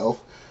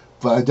myself.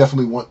 But I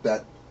definitely want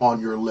that on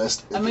your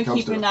list. I'm going to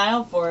keep an eye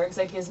out for it because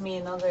that gives me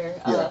another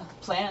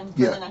plan for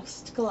the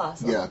next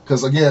Colossal. Yeah,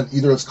 because again,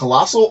 either it's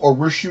Colossal or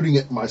we're shooting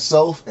it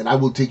myself and I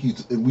will take you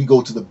and we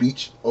go to the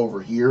beach over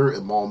here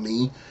in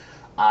Maumee.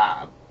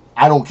 I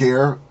don't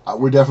care.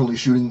 We're definitely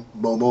shooting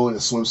Momo in a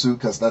swimsuit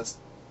because that's,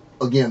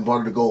 again, part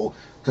of the goal.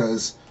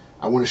 Because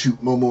I want to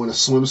shoot Momo in a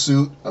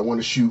swimsuit. I want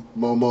to shoot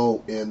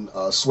Momo in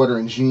a sweater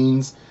and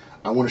jeans.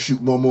 I want to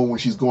shoot Momo when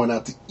she's going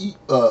out to eat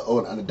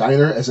on a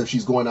diner, as if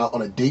she's going out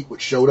on a date with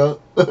Shota.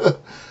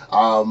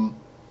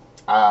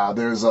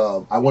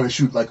 I want to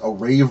shoot like a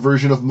rave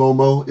version of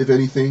Momo, if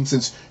anything,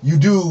 since you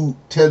do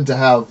tend to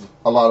have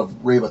a lot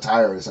of rave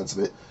attire in a sense of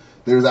it.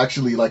 There's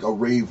actually like a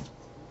rave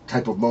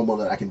type of Momo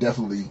that I can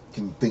definitely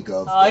think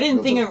of. Oh, I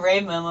didn't think of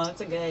rave Momo.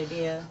 That's a good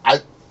idea.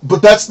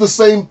 But that's the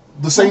same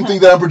thing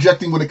that I'm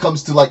projecting when it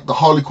comes to like the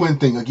Harley Quinn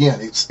thing. Again,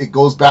 it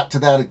goes back to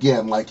that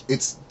again. Like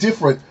it's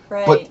different,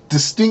 right, but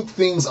distinct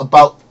things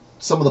about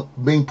some of the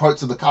main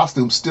parts of the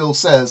costume still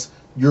says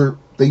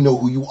they know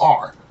who you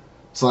are.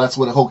 So that's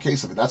what the whole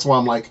case of it. That's why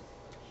I'm like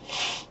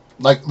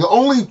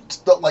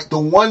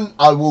the one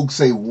I will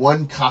say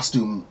one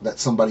costume that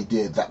somebody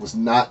did that was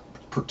not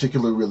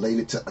particularly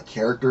related to a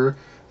character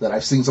that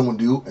I've seen someone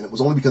do, and it was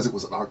only because it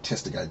was an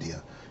artistic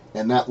idea.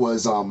 And that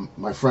was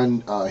my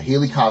friend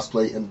Haley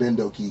Cosplay and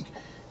Bendo Geek,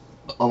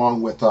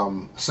 along with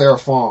Sarah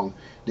Fong.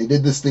 They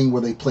did this thing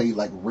where they played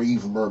like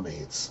rave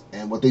mermaids,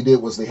 and what they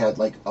did was they had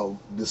like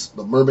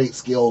the mermaid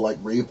scale like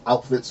rave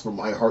outfits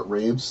from I Heart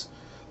Raves,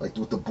 like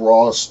with the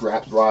bra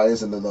strapped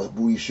rise and then the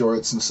booty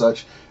shorts and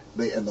such.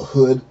 And the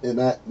hood and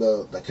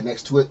that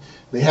connects to it.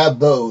 They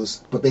had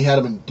those, but they had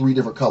them in 3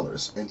 different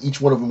colors, and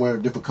each one of them were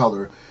a different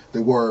color.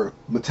 They wore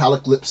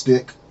metallic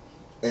lipstick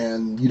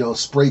and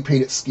spray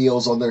painted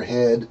scales on their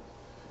head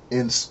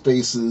and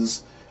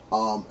faces,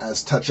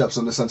 as touch-ups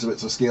on the sense of it,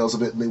 so scales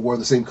of it, and they wore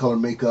the same color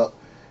makeup,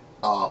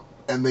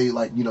 and they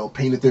like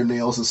painted their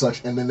nails and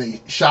such, and then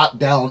they shot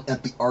down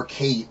at the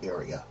arcade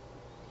area,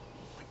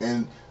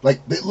 and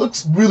like it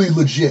looks really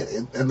legit,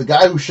 and the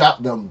guy who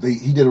shot them,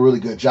 he did a really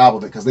good job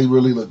of it because they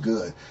really look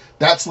good.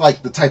 That's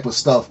like the type of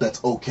stuff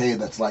that's okay.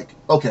 That's like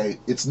okay,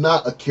 it's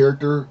not a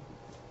character,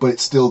 but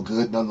it's still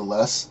good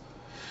nonetheless.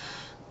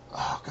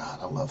 Oh God,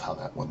 I love how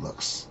that one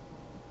looks.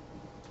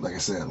 Like I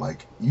said,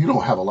 like you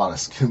don't have a lot of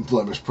skin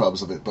blemish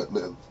problems of it, but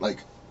like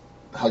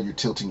how you're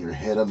tilting your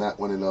head on that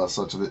one and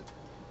such of it.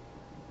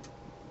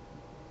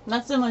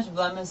 Not so much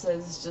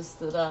blemishes, it's just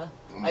that I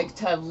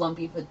have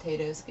lumpy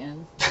potato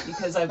skin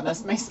because I've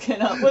messed my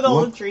skin up with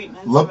all the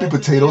treatments. Lumpy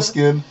potato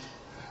skin?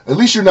 At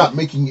least you're not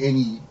making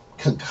any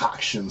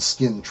concoction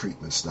skin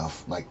treatment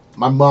stuff. Like,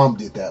 my mom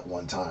did that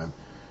one time.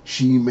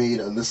 She made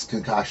this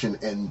concoction,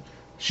 and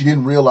she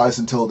didn't realize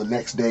until the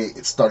next day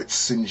it started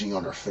singeing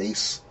on her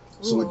face.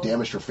 So it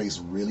damaged her face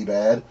really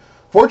bad.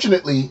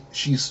 Fortunately,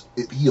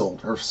 it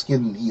healed. Her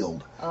skin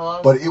healed,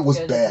 but it was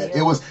bad.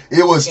 It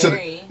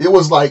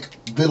was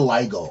like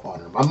vitiligo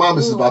on her. My mom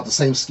is about the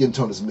same skin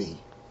tone as me,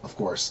 of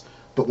course.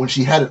 But when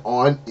she had it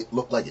on, it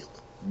looked like it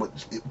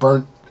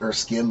burnt her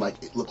skin like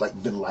it looked like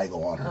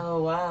vitiligo on her.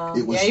 Oh wow!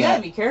 It was you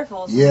gotta be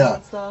careful. With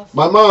that stuff.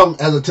 My mom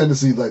has a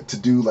tendency to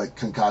do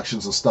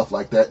concoctions and stuff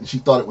like that, and she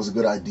thought it was a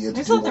good idea.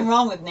 There's nothing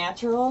wrong with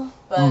natural,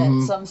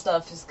 but some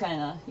stuff is kind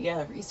of you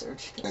gotta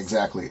research.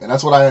 Exactly, and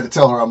that's what I had to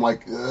tell her. I'm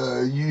like,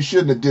 you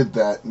shouldn't have did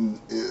that,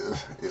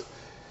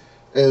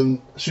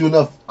 and sure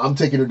enough, I'm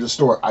taking her to the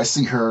store. I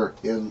see her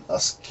in a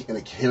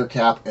hair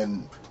cap,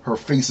 and her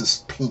face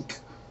is pink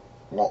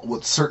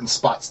with certain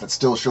spots that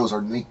still shows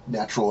her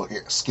natural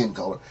skin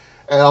color.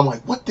 And I'm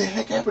like, what the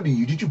heck happened to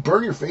you? Did you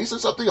burn your face or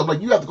something? I'm like,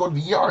 you have to go to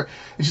the ER.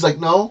 And she's like,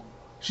 no.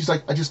 She's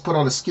like, I just put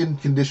on a skin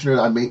conditioner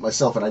that I made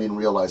myself, and I didn't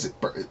realize it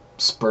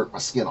burnt my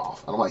skin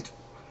off. And I'm like,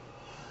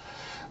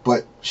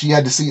 but she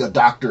had to see a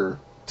doctor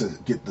to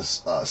get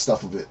this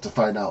stuff of it to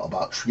find out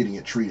about getting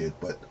it treated.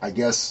 But I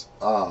guess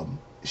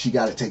she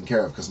got it taken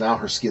care of because now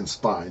her skin's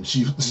fine.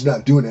 She's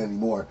not doing it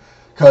anymore.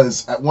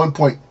 Because at one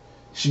point,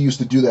 she used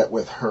to do that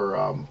with her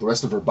the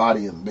rest of her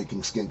body and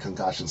making skin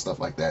concoction stuff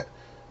like that.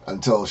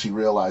 Until she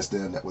realized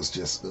then that was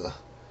just,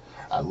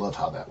 I love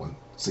how that one,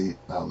 see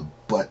how the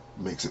butt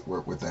makes it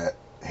work with that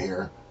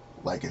hair,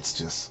 like it's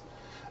just,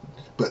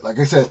 but like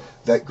I said,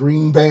 that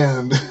green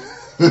band.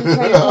 I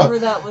try to cover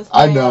that with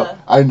my,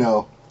 I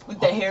know. With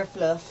the hair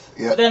fluff.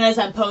 Yeah. But then as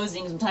I'm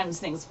posing, sometimes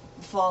things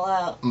fall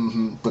out.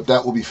 Mm-hmm. But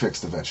that will be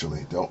fixed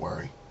eventually, don't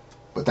worry.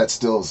 But that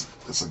still is,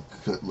 it's a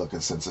good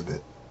looking sense of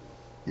it.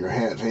 Your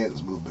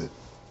hands movement,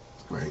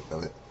 great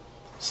of it.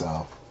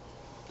 So,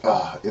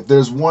 if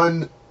there's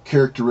one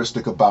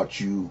characteristic about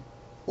you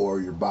or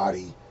your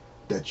body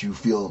that you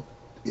feel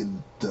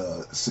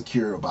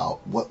secure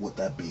about, what would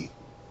that be?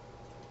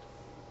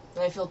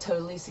 That I feel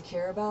totally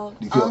secure about?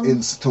 You feel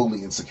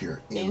totally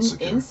insecure.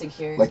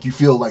 Insecure. Like you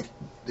feel like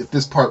if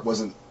this part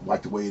wasn't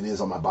like the way it is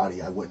on my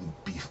body, I would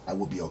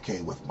be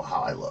okay with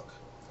how I look.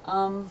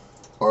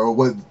 Or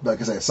what?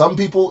 Like I said, some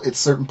people it's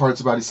certain parts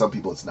of the body, some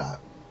people it's not.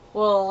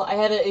 Well, I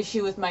had an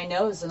issue with my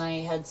nose, and I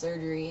had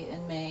surgery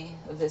in May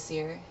of this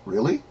year.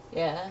 Really?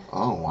 Yeah.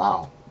 Oh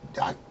wow.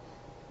 I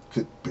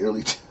could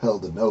barely tell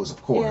the nose,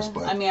 of course,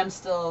 but I mean, I'm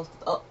still.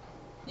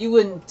 You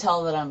wouldn't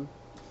tell that I'm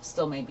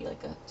still maybe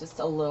like just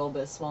a little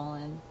bit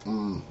swollen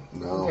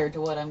compared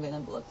to what I'm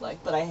gonna look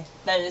like. But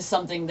that is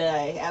something that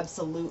I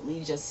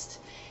absolutely just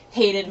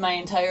hated my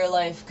entire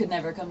life, could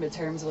never come to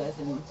terms with,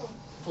 and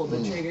pulled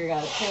the trigger,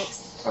 got it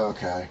fixed.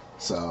 Okay,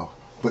 so.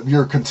 But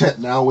you're content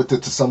now with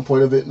it to some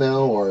point of it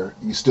now, or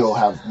you still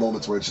have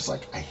moments where it's just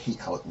like, I hate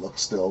how it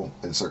looks still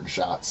in certain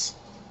shots?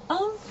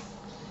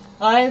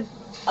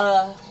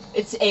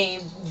 It's a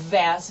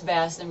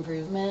vast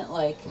improvement.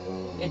 Like,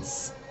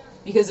 it's,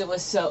 because it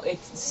was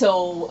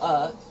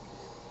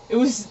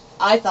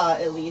I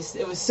thought at least,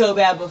 it was so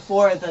bad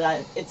before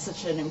that it's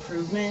such an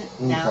improvement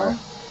now. Okay.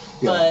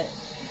 Yeah. But,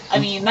 I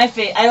mean, my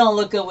face, I don't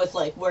look good with,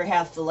 like, where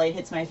half the light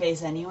hits my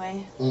face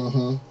anyway.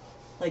 Mm-hmm.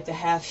 Like the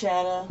half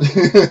shadow.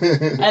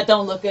 That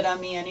don't look good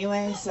on me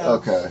anyway, so.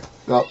 Okay.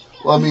 Well,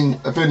 I mean,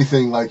 if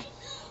anything, like,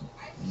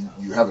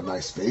 you have a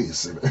nice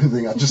face. If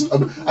anything,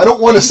 I don't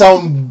want to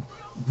sound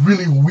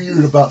really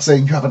weird about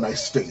saying you have a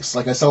nice face.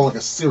 Like I sound like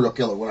a serial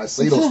killer when I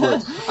say those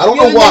words. I don't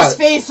know why. You have a nice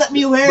face, let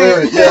me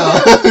wear it.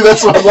 Yeah,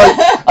 that's what I'm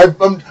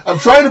like. I'm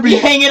trying to be. You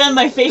hang it on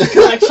my face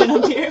collection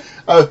up here.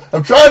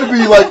 I'm trying to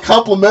be like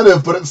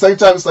complimentive, but at the same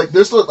time, it's like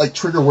there's like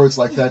trigger words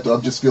like that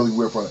I'm just feeling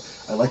weird for.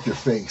 I like your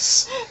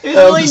face.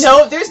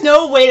 There's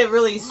no way to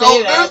really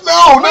say that.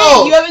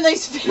 No. You have a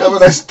nice face. You have a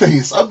nice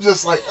face. I'm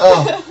just like,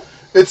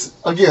 it's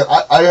again.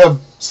 I have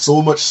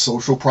so much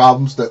social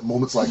problems that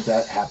moments like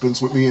that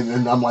happens with me, and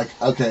then I'm like,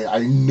 okay, I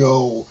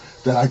know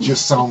that I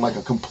just sound like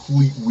a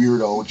complete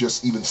weirdo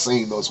just even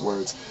saying those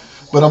words,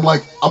 but I'm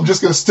like, I'm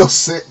just gonna still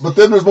say it. But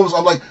then there's moments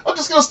I'm like, I'm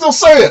just gonna still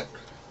say it.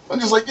 I'm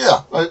just like,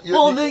 yeah.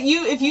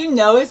 If you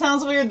know it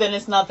sounds weird, then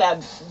it's not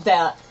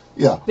that.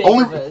 Yeah. Big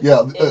of a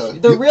issue.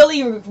 The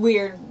really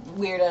weird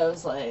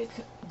weirdos like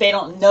they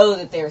don't know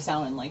that they're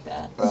sounding like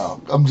that.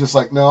 I'm just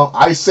like, no,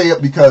 I say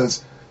it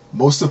because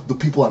most of the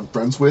people I'm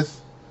friends with,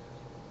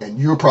 and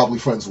you're probably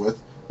friends with,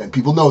 and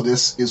people know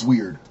this, is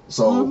weird.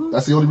 So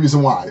that's the only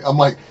reason why. I'm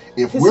like,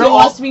 if we're all...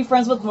 wants to be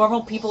friends with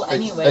normal people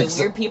anyway.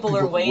 Weird people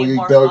are way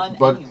more fun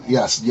anyway.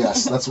 Yes,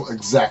 that's what,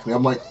 exactly.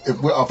 I'm like,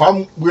 if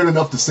I'm weird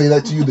enough to say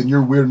that to you, then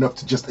you're weird enough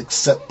to just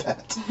accept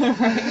that.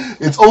 Right.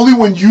 It's only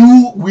when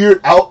you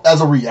weird out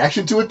as a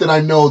reaction to it that I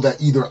know that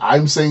either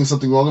I'm saying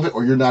something wrong with it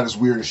or you're not as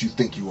weird as you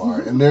think you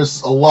are. And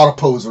there's a lot of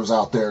posers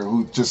out there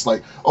who just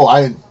like, oh,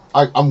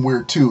 I'm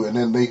weird too, and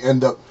then they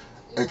end up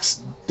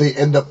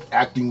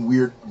acting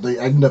weird. They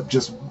end up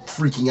just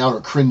freaking out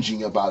or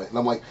cringing about it. And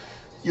I'm like,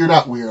 you're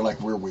not weird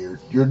like we're weird.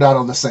 You're not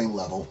on the same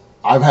level.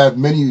 I've had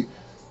many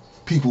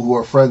people who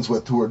are friends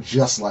with who are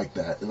just like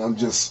that. And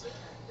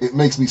it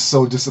makes me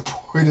so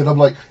disappointed. I'm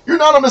like, you're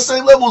not on the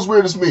same level as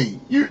weird as me.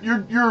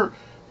 You're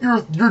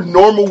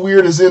normal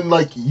weird as in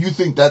like, you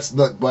think that's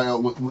not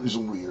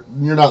weird.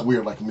 You're not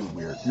weird like me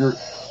weird.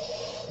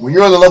 When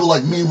you're on the level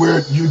like me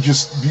weird, you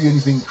just be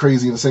anything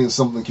crazy and saying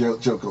something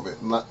joke of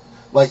it. Not,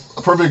 like,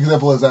 a perfect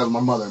example is that of my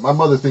mother. My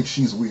mother thinks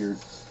she's weird,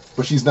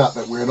 but she's not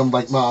that weird. I'm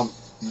like, Mom,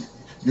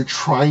 you're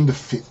trying to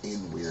fit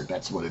in weird.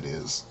 That's what it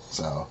is.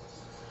 So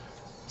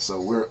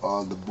we're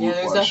on the boot. Yeah,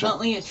 there's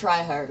definitely a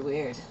try-hard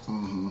weird.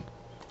 Mm-hmm.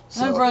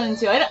 So. I've run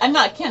into...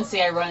 can't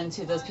say I run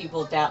into those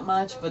people that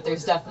much, but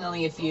there's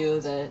definitely a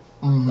few that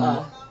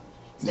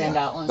stand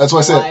out once That's in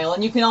what a I said. while,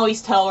 and you can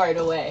always tell right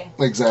away.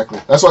 Exactly.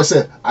 That's why I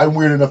said I'm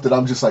weird enough that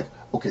I'm just like,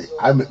 okay,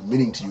 I'm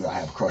admitting to you I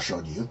have a crush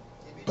on you.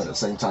 But at the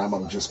same time,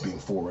 I'm just being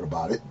forward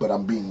about it. But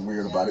I'm being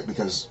weird about it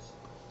because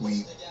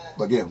we're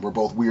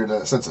both weird in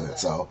that sense of it.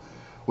 So,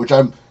 which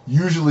I'm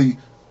usually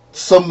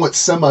somewhat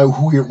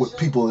semi-weird with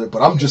people,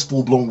 but I'm just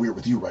full-blown weird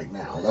with you right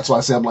now. That's why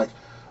I say I'm like,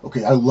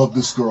 okay, I love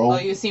this girl. Oh,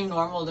 you seem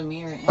normal to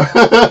me right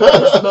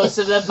now. Most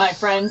of my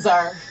friends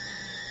are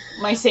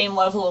my same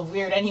level of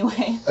weird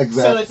anyway.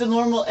 Exactly. So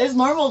it's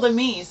normal to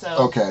me. So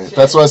okay,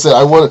 that's why I said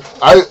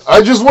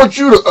I just want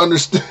you to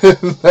understand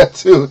that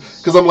too,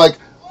 because I'm like.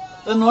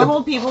 The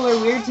normal people are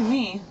weird to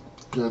me.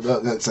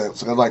 That's it.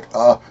 So I'm like,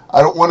 I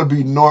don't want to be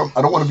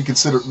I don't want to be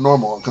considered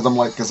normal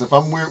because if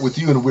I'm weird with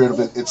you and weird of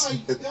it,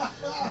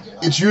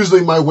 it's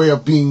usually my way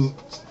of being.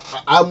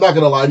 I'm not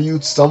gonna lie to you.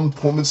 Some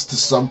moments to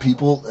some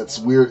people, it's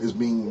weird as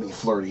being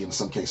flirty in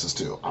some cases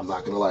too. I'm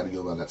not gonna lie to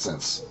you in that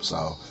sense.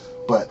 So,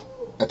 but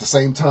at the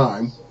same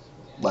time,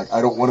 like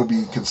I don't want to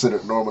be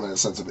considered normal in that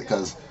sense of it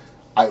because.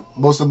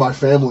 Most of my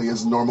family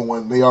is normal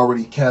when they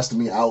already cast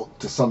me out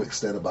to some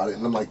extent about it.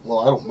 And I'm like, well,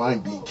 I don't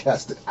mind being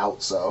casted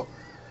out. So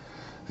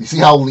you see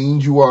how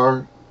lean you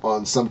are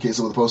on some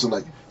cases with the person?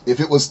 Like if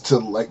it was to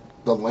like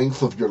the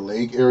length of your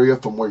leg area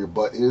from where your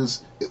butt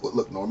is, it would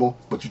look normal,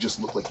 but you just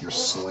look like you're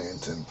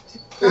slanting.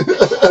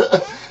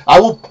 I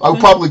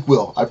probably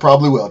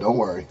will. Don't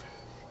worry.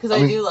 Because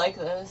I do like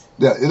those.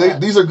 Yeah,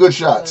 these are good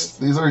shots.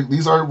 These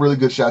are really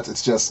good shots.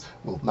 It's just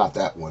not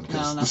that one.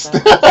 No, not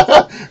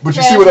that. But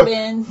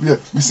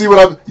you see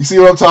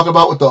what I'm talking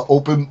about with the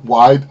open,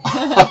 wide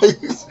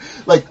eyes.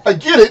 Like I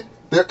get it.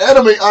 They're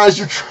anime eyes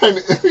you're trying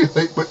to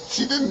emulate, but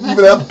she didn't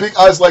even have big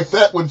eyes like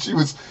that when she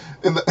was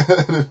in the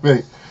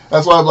anime.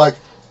 That's why I'm like,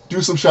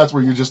 do some shots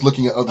where you're just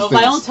looking at other things. If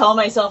I don't tell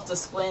myself to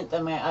squint,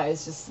 then my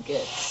eyes just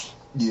get.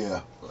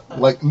 Yeah.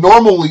 Like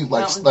normally,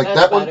 like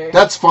that better. one,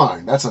 that's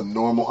fine. That's a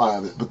normal eye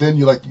of it. But then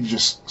you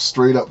just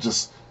straight up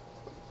just.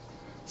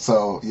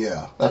 So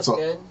yeah, that's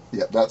good.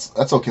 Yeah,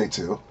 that's okay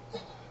too.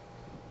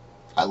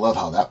 I love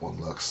how that one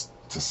looks.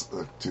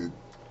 To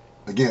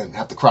again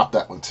have to crop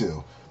that one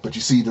too. But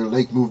you see their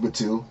leg movement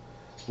too.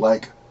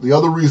 Like the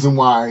other reason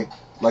why,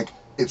 like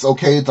it's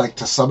okay, like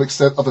to some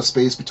extent of a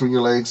space between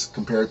your legs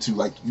compared to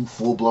like you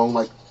full blown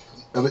like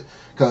of it,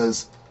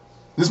 because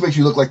this makes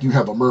you look like you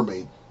have a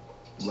mermaid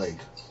leg.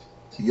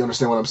 You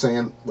understand what I'm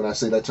saying when I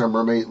say that term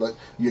mermaid? Like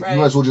you might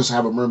as well just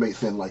have a mermaid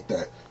fin like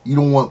that. You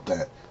don't want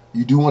that.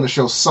 You do want to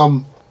show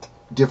some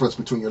difference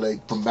between your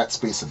leg from that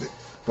space of it.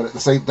 But at the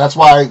same, that's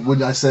why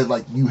when I said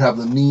like you have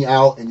the knee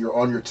out and you're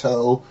on your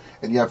toe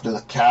and you have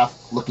the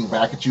calf looking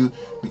back at you,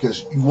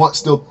 because you want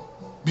still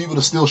people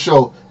to still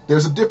show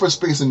there's a different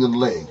spacing in the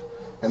leg.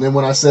 And then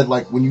when I said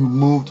like when you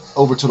moved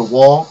over to the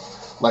wall,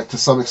 like to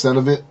some extent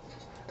of it,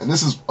 and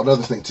this is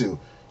another thing too,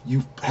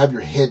 you have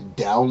your head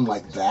down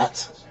like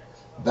that.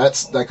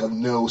 That's like a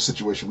no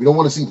situation. We don't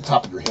want to see the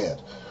top of your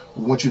head.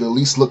 We want you to at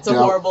least look down.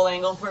 It's a horrible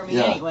angle for me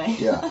anyway.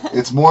 Yeah.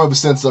 It's more of a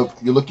sense of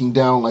you're looking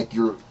down like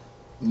you're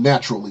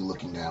naturally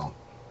looking down.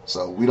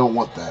 So we don't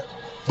want that.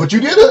 But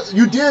you did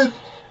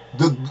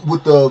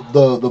with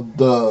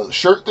the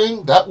shirt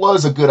thing. That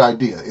was a good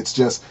idea. It's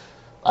just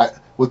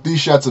with these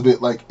shots of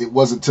it, like it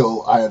wasn't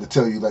until I had to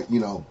tell you, like you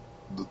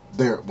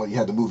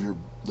had to move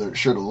your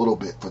shirt a little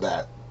bit for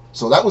that.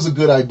 So that was a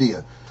good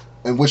idea.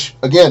 And which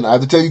again, I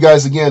have to tell you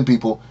guys again,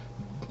 people.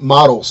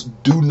 Models,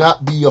 do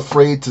not be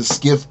afraid to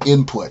give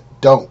input.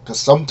 Don't, because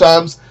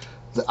sometimes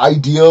the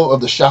idea of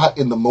the shot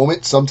in the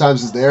moment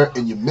sometimes is there,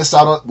 and you miss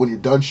out on it when you're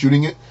done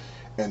shooting it,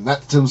 and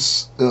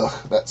that's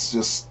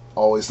just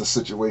always the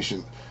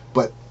situation.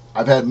 But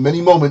I've had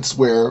many moments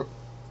where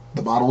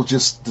the model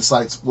just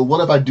decides, well,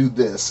 what if I do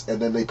this?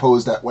 And then they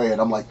pose that way,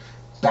 and I'm like,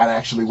 that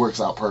actually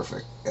works out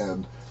perfect.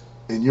 And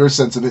in your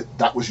sense of it,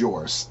 that was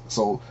yours.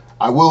 So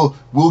I will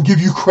give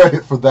you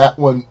credit for that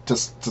one to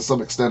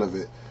some extent of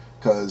it,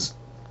 because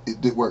it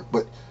did work.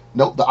 But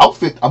no, the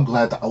outfit, I'm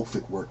glad the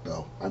outfit worked,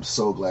 though. I'm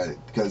so glad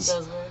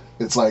because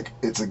it's like,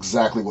 it's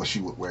exactly what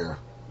she would wear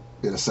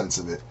in a sense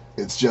of it.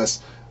 It's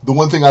just, the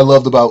one thing I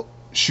loved about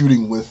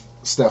shooting with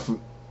Steph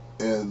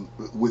and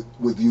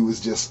with you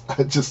is just,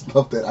 I just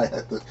love that I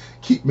had to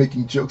keep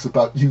making jokes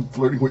about you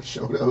flirting with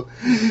Shoto,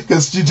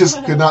 because you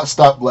just could not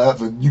stop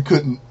laughing. You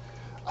couldn't.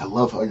 I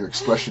love how your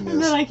expression is.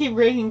 And then I keep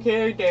breaking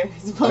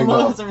characters, but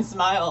most of them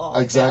smile.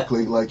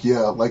 Exactly, like,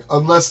 yeah, like,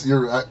 unless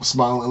you're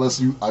smiling,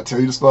 unless I tell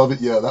you to smile,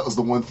 but yeah, that was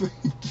the one thing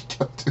you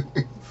kept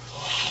doing.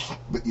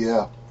 But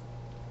yeah,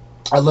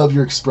 I love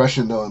your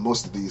expression, though, in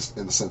most of these,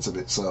 in the sense of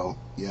it, so,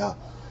 yeah.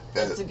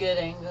 It's a good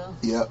angle.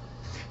 Yeah.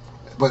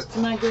 But, it's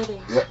my good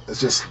angle. Yeah,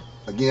 it's just,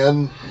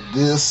 again,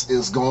 this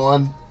is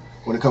gone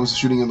when it comes to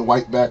shooting in the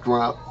white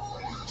background.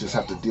 Just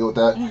have to deal with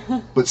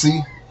that. But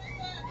see,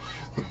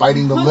 the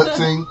biting the lip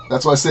thing,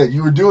 that's why I said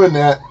you were doing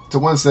that to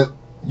one extent.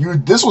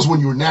 This was when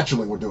you were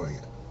naturally were doing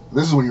it.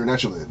 This is when you were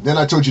naturally. Then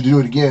I told you to do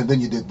it again,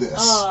 then you did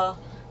this.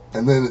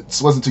 And then it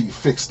wasn't until you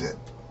fixed it.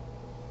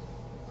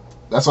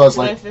 That's why I was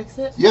like, did I fix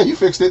it? Yeah, you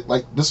fixed it.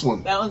 Like this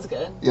one. That one's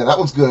good. Yeah, that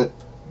one's good.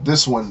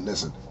 This one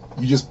isn't.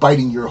 You're just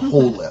biting your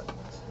whole lip.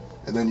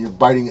 And then you're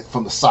biting it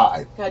from the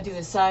side. Gotta do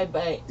the side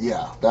bite.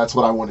 Yeah, that's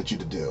what I wanted you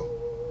to do.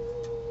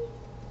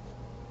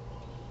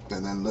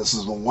 And then this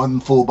is the one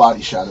full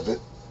body shot of it.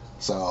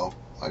 So,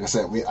 like I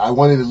said, I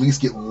wanted to at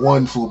least get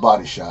one full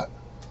body shot.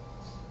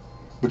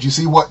 But you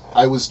see what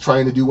I was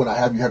trying to do when I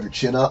have you have your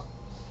chin up?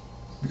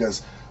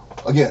 Because,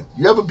 again,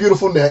 you have a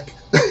beautiful neck.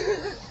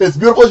 It's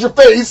beautiful as your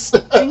face. I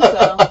think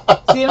so.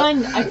 See,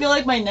 I feel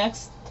like my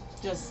neck's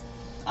just,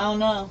 I don't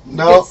know.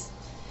 No.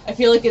 I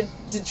feel like it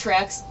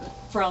detracts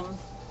from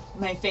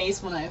my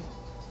face when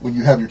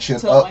you have your chin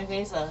tilt up. My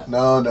face up.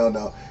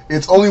 No.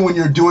 It's only when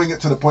you're doing it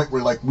to the point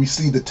where, like, we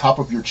see the top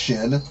of your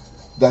chin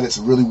that it's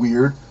really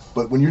weird.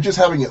 But when you're just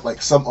having it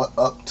like somewhat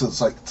up to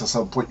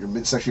some point, your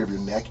midsection of your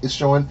neck is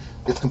showing,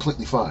 it's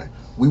completely fine.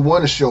 We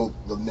want to show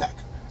the neck.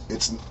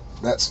 It's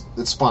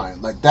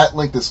fine. Like that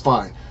length is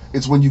fine.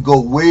 It's when you go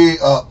way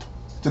up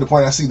to the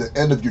point I see the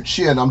end of your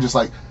chin, I'm just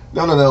like,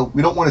 no.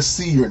 We don't want to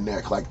see your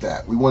neck like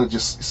that. We want to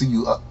just see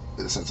you up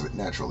in a sense of it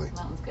naturally.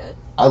 That one's good.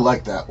 I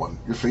like that one.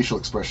 Your facial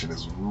expression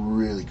is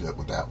really good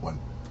with that one.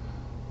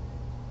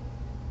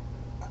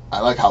 I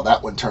like how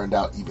that one turned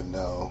out, even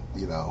though,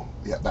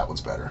 yeah, that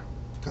one's better.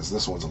 Because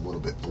this one's a little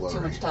bit blurry. Too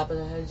much top of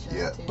the head shot.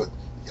 Yeah, too. but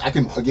I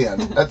can,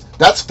 again,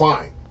 that's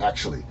fine,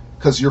 actually.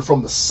 Because you're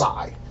from the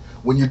side.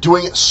 When you're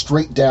doing it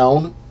straight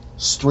down,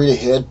 straight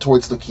ahead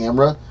towards the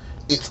camera,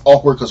 it's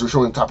awkward because we're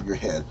showing the top of your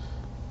head.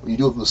 When you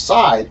do it from the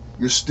side,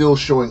 you're still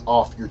showing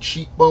off your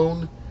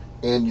cheekbone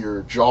and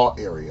your jaw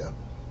area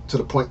to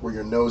the point where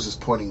your nose is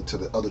pointing to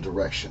the other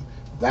direction.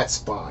 That's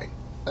fine.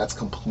 That's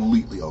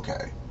completely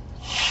okay.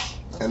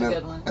 That's a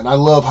good one. And I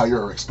love how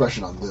your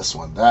expression on this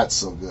one. That's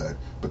so good.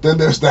 But then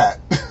there's that.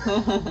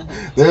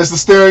 There's the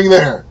staring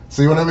there.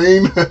 See what I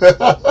mean?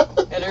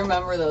 Gotta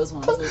remember those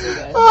ones. Those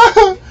are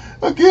good.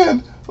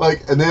 Again,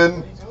 and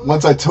then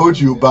once I told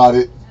you about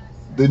it,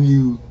 then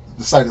you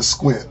decide to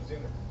squint.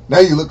 Now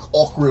you look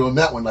awkward on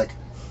that one. I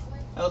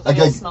look like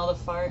I smell the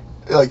fart.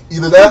 Like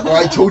either that or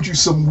I told you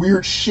some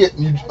weird shit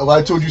and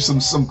I told you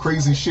some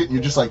crazy shit and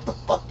you're just like, the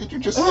fuck did you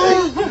just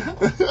say?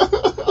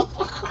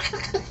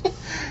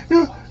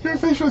 Your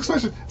facial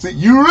expression. See,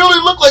 you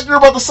really look like you're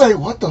about to say,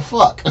 what the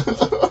fuck?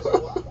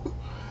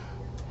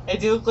 I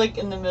do look like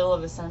in the middle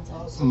of a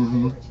sentence.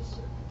 Mm-hmm.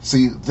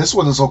 See, this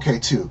one is okay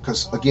too,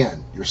 because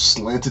again, you're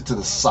slanted to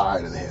the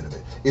side of the head of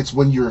it. It's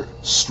when you're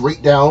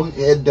straight down,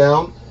 head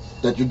down,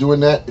 that you're doing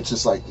that. It's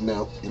just like,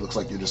 no, it looks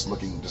like you're just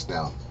looking just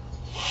down.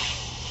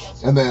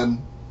 And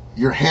then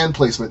your hand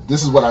placement,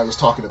 this is what I was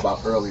talking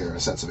about earlier in a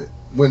sense of it.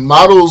 When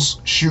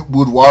models shoot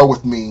boudoir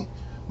with me,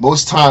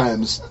 most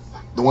times,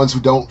 the ones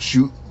who don't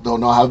shoot, don't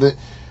know how to.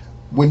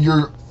 When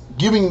you're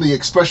giving the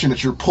expression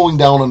that you're pulling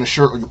down on the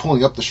shirt or you're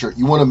pulling up the shirt,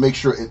 you want to make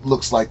sure it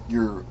looks like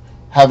you're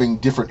having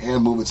different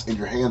hand movements and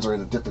your hands are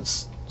in a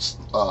different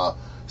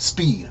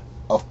speed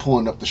of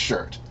pulling up the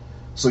shirt.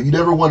 So you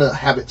never want to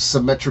have it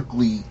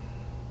symmetrically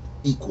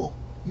equal.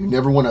 You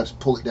never want to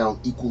pull it down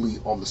equally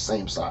on the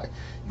same side.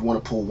 You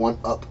want to pull one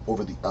up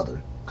over the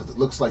other because it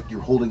looks like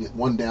you're holding it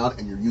one down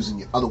and you're using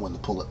the other one to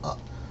pull it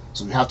up.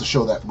 So you have to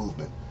show that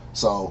movement.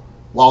 So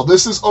while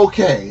this is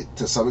okay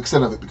to some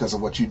extent of it because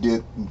of what you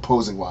did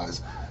posing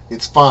wise,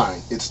 it's fine.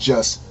 It's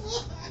just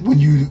when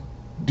you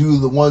do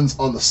the ones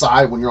on the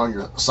side, when you're on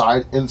your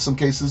side in some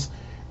cases,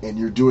 and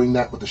you're doing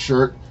that with the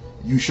shirt,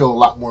 you show a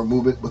lot more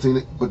movement within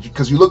it, but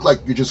because you look like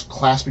you're just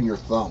clasping your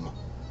thumb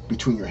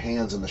between your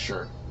hands and the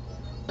shirt.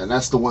 And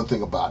that's the one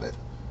thing about it.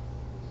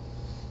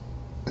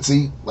 And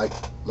see,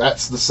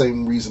 that's the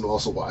same reason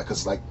also why,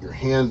 because your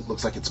hand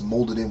looks like it's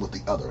molded in with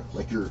the other,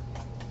 like you're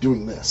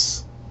doing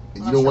this.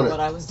 And you don't want to. What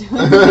I was doing.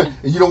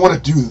 And you don't want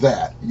to do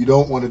that. You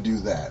don't want to do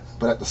that.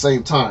 But at the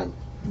same time,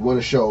 you want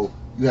to show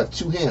You have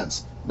two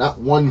hands, not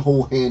one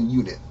whole hand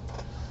unit.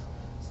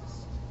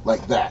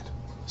 Like that.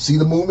 See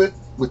the movement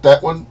with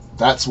that one?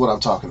 That's what I'm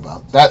talking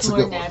about. That's more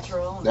a good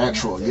natural. one.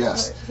 Natural,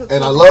 yes.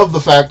 And I love the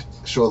fact,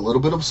 show a little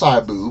bit of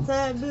side boob.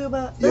 Side boob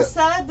bar. Yep. The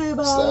side boob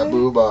bar. Side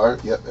boob bar,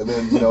 yep. And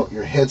then,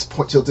 your head's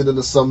tilted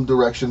into some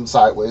direction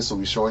sideways, so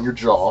we're showing your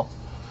jaw.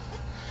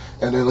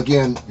 And then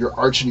again, your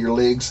arching your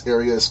legs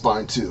area is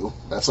fine too.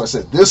 That's why I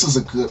said this is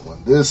a good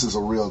one. This is a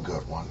real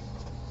good one.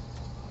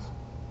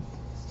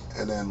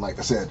 And then, like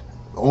I said,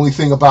 the only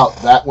thing about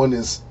that one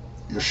is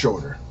your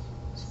shoulder.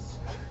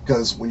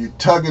 Because when you're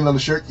tugging on the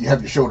shirt, you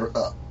have your shoulder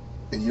up.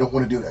 And you don't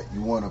want to do that.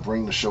 You want to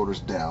bring the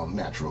shoulders down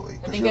naturally.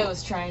 I think I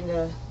was trying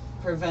to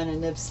prevent a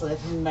nip slip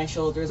and my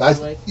shoulders were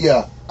like...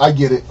 Yeah, I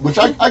get it. Which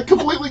I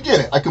completely get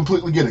it. I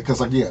completely get it.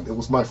 Because, again, it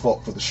was my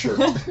fault for the shirt.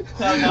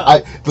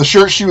 No. The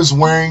shirt she was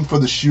wearing for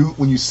the shoot,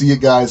 when you see it,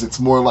 guys, it's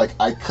more like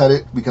I cut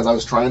it because I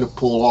was trying to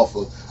pull off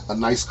a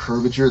nice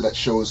curvature that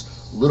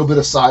shows a little bit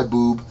of side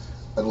boob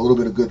and a little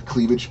bit of good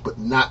cleavage, but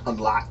not a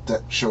lot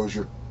that shows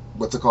your,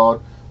 what's it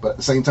called? But at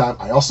the same time,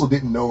 I also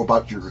didn't know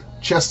about your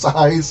chest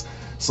size,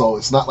 so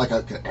it's not like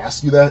I could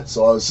ask you that.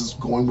 So I was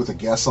just going with a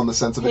guess on the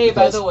sense of it. Hey,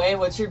 by the way,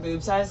 what's your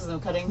boob size? Because I'm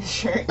cutting the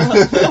shirt.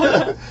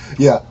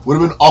 Yeah, would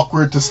have been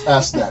awkward to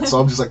ask that. So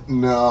I'm just like,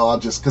 no, I'll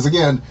just, because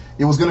again,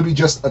 it was going to be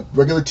just a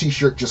regular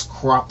t-shirt just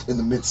cropped in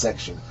the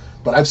midsection.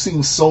 But I've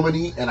seen so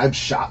many, and I've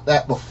shot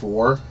that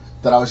before,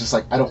 that I was just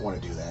like, I don't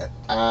want to do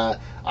that.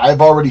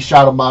 I've already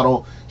shot a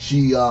model.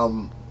 She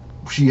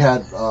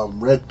had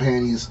red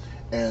panties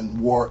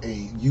and wore a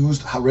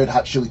used Red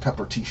Hot Chili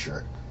Pepper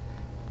t-shirt.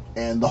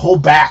 And the whole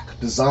back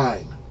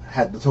design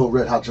had the total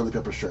Red Hot Chili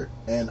Pepper shirt.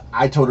 And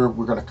I told her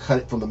we're going to cut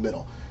it from the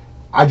middle.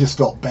 I just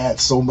felt bad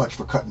so much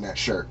for cutting that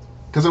shirt.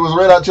 Because it was a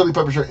Red Hot Chili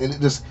Pepper shirt and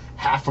it just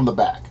half from the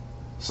back.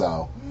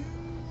 So,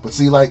 but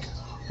see, like,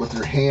 with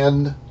your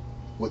hand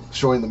with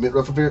showing the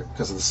midriff of it,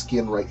 because of the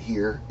skin right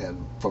here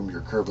and from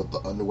your curve of the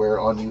underwear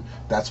on you,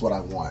 that's what I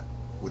want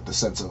with the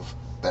sense of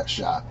that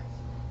shot.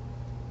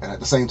 And at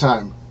the same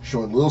time,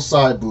 showing a little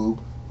side boob,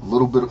 a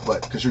little bit of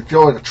butt, because you're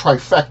showing a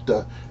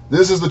trifecta.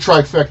 This is the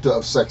trifecta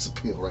of sex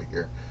appeal right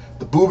here.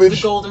 The boobage.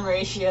 The golden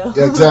ratio.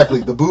 Yeah,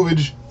 exactly. The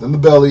boobage, then the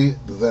belly,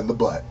 then the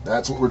butt.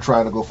 That's what we're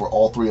trying to go for,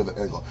 all three of the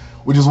angles.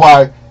 Which is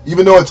why,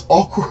 even though it's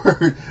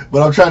awkward,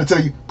 but I'm trying to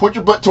tell you, put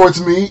your butt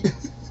towards me.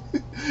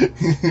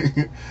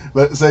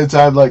 But at the same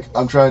time, like,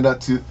 I'm trying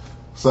not to.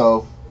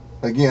 So,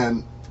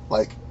 again,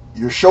 like,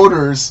 your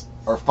shoulders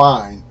are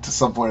fine to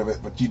some point of it,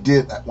 but you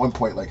did at one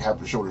point like have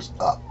your shoulders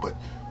up, but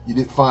you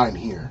did fine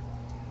here.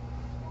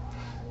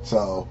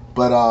 So,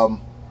 but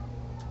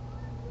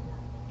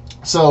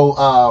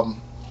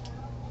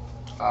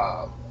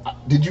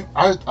did you?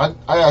 I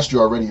asked you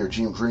already your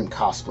dream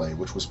cosplay,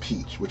 which was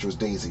Peach, which was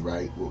Daisy,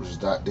 right? What was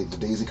that? The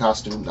Daisy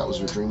costume? That was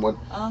your dream one.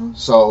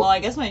 Well, I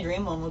guess my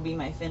dream one would be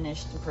my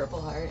finished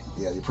Purple Heart.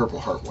 Yeah, your Purple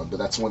Heart one, but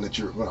that's one that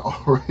you're going to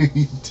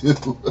already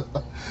do.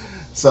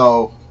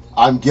 So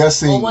I'm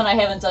guessing. Well, when I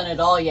haven't done it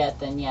all yet,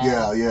 then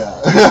yeah.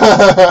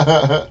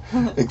 Yeah.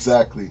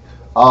 Exactly.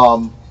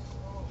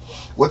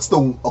 What's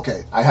the?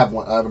 Okay, I have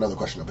another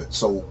question of it.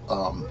 So,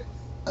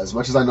 as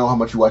much as I know how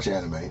much you watch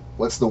anime,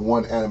 what's the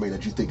one anime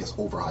that you think is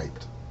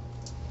overhyped?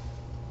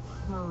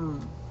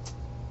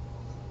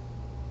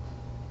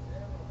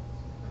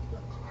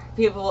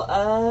 People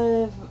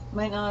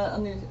might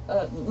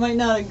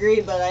not agree,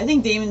 but I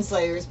think Demon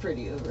Slayer is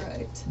pretty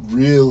overhyped.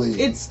 Really?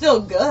 It's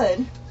still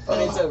good, but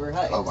it's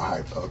overhyped.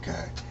 Overhyped.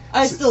 Okay.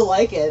 I still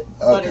like it,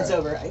 but it's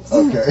overhyped.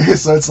 Okay,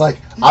 so it's like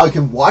I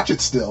can watch it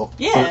still.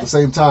 Yeah. But at the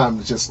same time,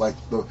 it's just like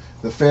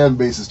the fan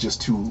base is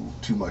just too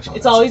much on it.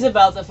 It's always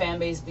about the fan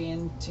base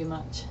being too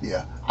much.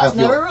 Yeah. It's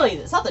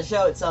not the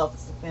show itself,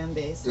 it's the fan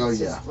base. Oh, it's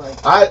yeah. just like,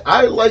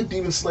 I like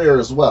Demon Slayer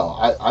as well.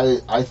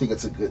 I think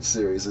it's a good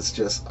series. It's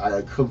just,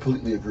 I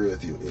completely agree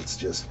with you. It's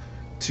just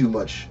too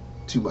much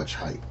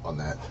hype on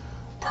that.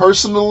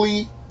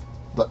 Personally,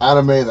 the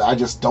anime that I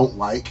just don't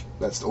like,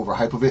 that's the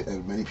overhype of it,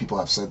 and many people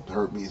have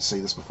heard me say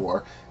this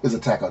before, is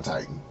Attack on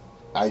Titan.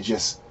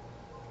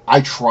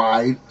 I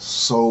tried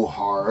so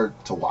hard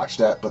to watch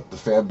that, but the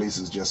fan base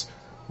is just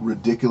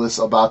ridiculous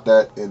about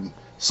that, and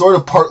sort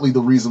of partly the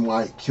reason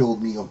why it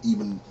killed me of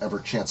even ever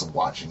chance of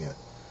watching it,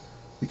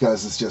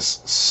 because it's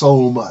just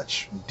so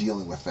much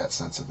dealing with that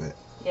sense of it.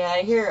 Yeah,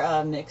 I hear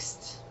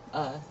mixed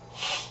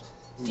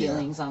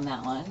feelings on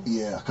that one.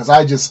 Yeah, because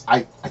I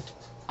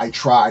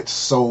tried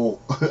so.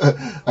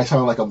 I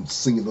sound like I'm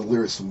singing the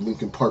lyrics from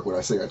Linkin Park when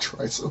I say I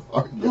tried so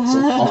hard and yet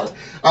so hard.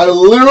 I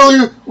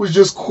literally was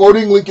just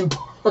quoting Linkin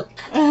Park.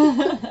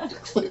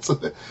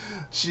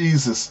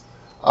 Jesus.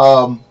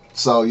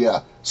 So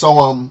yeah.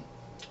 So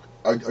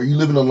are you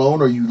living alone,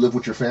 or you live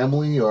with your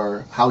family,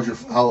 or how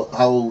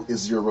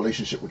is your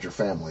relationship with your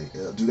family?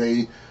 Do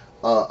they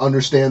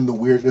understand the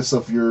weirdness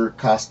of your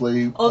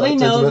cosplay? Oh, they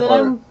know that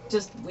I'm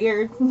just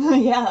weird.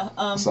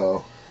 Yeah.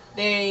 So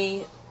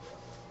they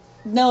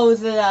know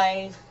that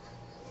I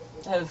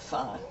have.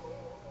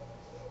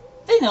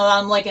 They know that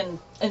I'm like an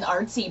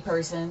artsy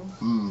person.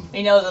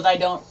 They know that I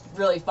don't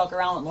really fuck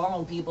around with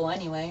normal people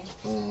anyway.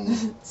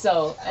 Mm.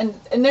 So, and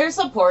they're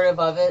supportive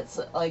of it.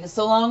 So, like,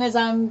 so long as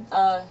I'm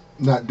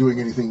not doing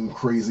anything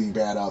crazy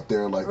bad out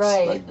there, like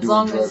right, like as doing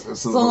long drugs.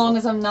 as so long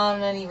as I'm not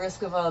at any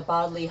risk of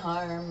bodily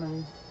harm,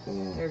 and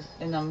Mm.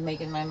 and I'm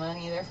making my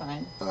money, they're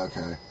fine.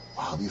 Okay.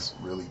 Wow, these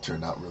really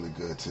turned out really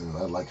good too.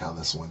 I like how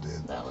this one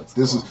did. That looks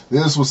This cool.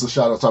 this was the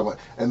shot I was talking about,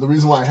 and the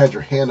reason why I had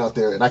your hand out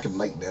there, and I can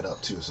lighten that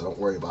up too, so don't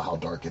worry about how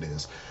dark it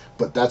is.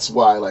 But that's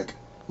why, like,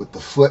 with the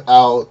foot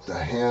out, the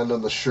hand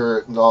on the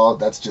shirt, and all,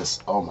 that's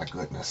just, oh my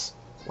goodness,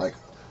 like,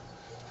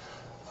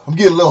 I'm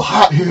getting a little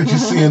hot here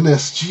just seeing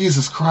this.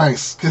 Jesus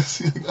Christ,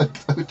 because I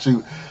told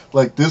you,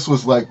 like, this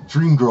was like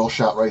dream girl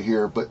shot right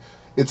here. But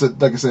it's a,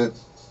 like I said,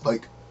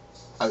 like,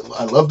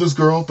 I love this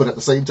girl, but at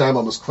the same time,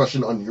 I was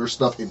crushing on your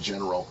stuff in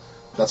general.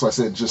 That's why I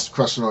said just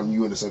crushing on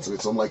you in the sense of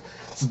it. So I'm like,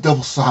 it's a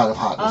double side of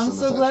hotness. I'm in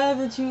so the glad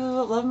that you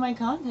love my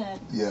content.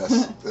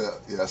 Yes,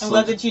 yes. I'm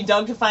glad that you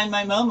dug to find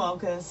my Momo,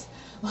 because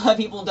a lot of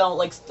people don't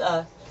like.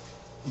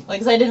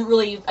 Like, 'cause I didn't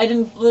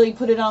really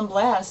put it on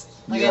blast.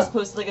 Like, I just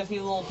posted like a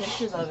few little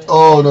pictures of it.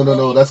 Oh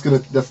no! That's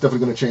definitely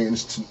gonna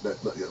change.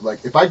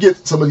 Like, if I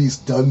get some of these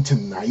done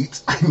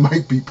tonight, I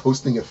might be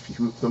posting a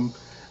few of them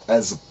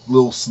as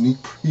little sneak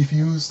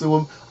previews to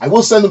them. I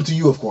will send them to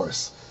you, of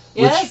course.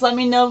 Yes, let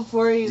me know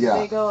before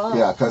they go up.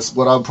 Yeah, because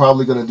what I'm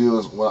probably gonna do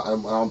is,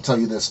 I'll tell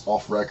you this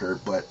off record,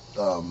 but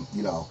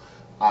you know,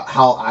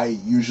 how I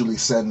usually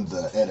send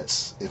the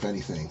edits, if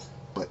anything.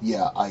 But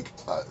yeah, like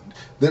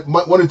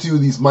one or two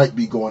of these might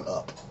be going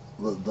up,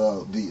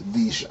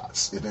 these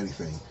shots, if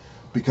anything,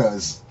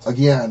 because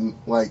again,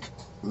 like,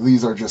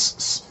 these are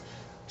just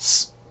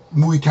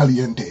muy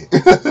caliente.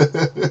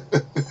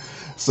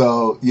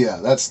 So yeah,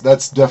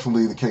 that's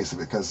definitely the case of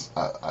it, because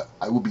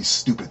I would be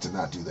stupid to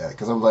not do that,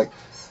 because I'm like,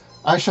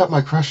 I shot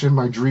my crush and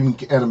my dream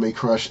anime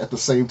crush at the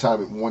same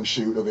time in one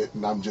shoot of it,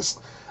 and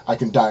I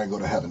can die and go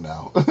to heaven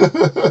now.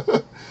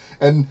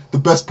 And the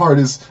best part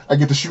is I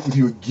get to shoot with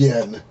you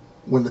again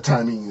when the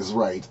timing is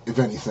right, if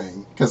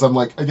anything, because I'm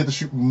like, I get to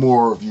shoot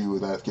more of you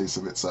in that case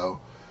of it. So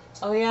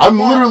oh, yeah, I'm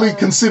literally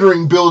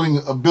considering building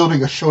a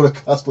Shota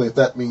cosplay, if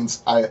that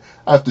means I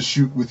have to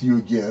shoot with you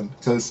again,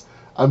 because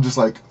I'm just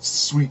like,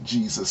 sweet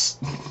Jesus.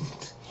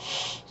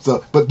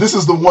 So, but this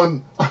is the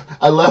one,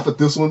 I laugh at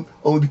this one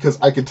only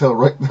because I can tell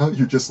right now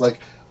you're just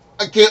like,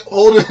 I can't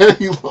hold it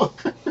any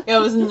longer. Yeah, I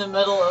was in the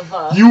middle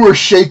of... You were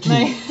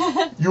shaking.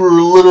 You were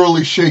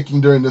literally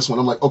shaking during this one.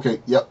 I'm like, okay,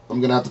 yep,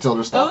 I'm going to have to tell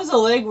her stop. That was a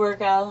leg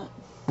workout.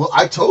 Well,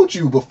 I told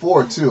you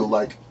before, too,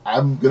 like,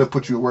 I'm going to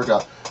put you a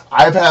workout.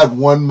 I've had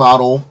one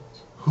model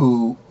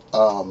who,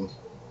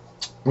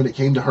 when it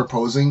came to her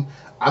posing,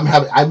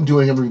 I'm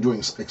doing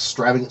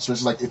extravagant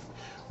stretches. Like, if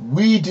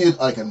we did,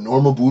 like, a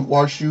normal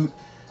boudoir shoot,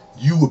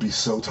 you would be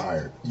so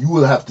tired. You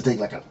would have to take,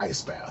 like, an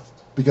ice bath.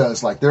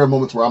 Because, like, there are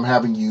moments where I'm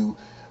having you...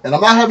 And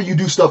I'm not having you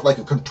do stuff like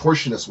a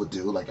contortionist would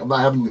do. Like, I'm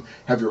not having you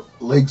have your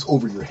legs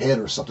over your head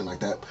or something like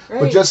that. Right.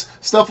 But just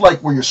stuff like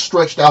where you're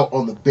stretched out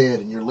on the bed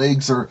and your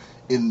legs are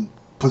in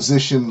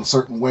position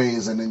certain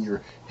ways, and then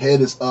your head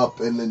is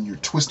up, and then you're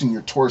twisting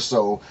your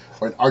torso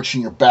or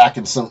arching your back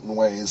in certain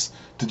ways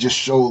to just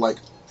show, like,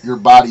 your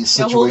body's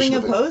situation. Yeah,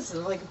 holding a pose,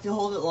 like, if you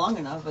hold it long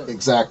enough.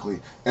 Exactly.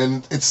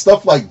 And it's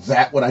stuff like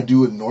that when I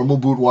do in normal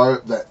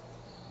boudoir that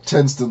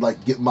tends to,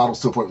 like, get models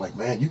to a point like,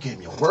 man, you gave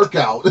me a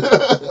workout.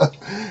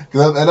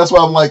 And that's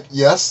why I'm like,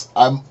 yes,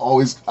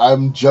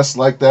 I'm just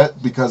like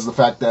that, because the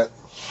fact that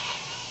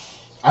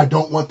I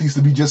don't want these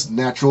to be just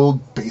natural,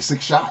 basic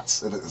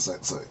shots.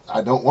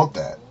 I don't want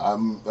that.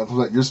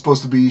 You're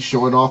supposed to be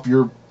showing off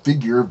your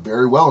figure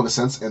very well, in a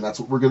sense, and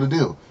that's what we're going to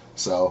do.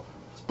 So,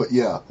 but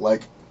yeah,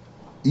 like,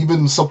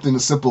 even something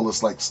as simple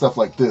as, like, stuff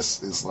like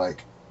this is,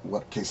 like,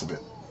 what case of it.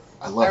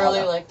 I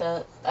really like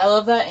that. I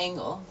love that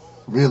angle.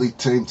 Really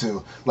tame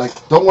too. Like,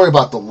 don't worry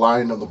about the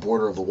line on the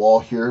border of the wall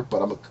here,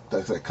 but I'm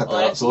gonna cut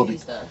that out. So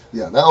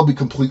that'll be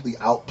completely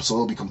out, so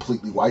it'll be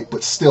completely white.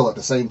 But still, at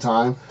the same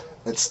time,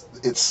 it's.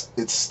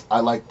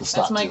 I like the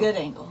stop. That's my too. good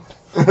angle.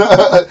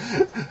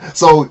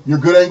 So your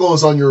good angle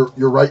is on your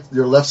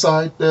left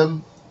side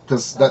then,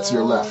 because that's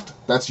your left.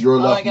 That's your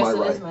left, my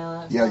right. My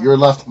left. Yeah, your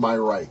left, my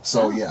right.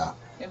 So yeah.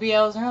 Maybe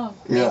I was wrong.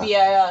 Yeah. Maybe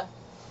I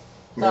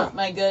thought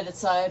my good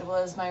side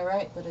was my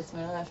right, but it's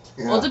my left.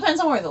 Yeah. Well, it depends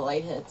on where the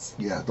light hits.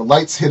 Yeah, the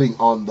light's hitting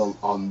on the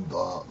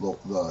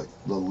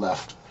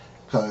left,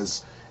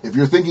 because if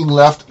you're thinking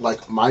left,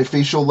 like my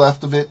facial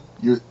left of it,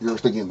 you're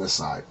thinking this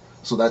side.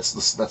 So that's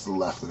the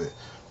left of it.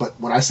 But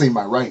when I say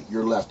my right,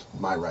 your left,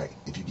 my right.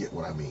 If you get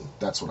what I mean,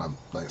 that's what I'm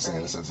like saying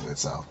in the sense of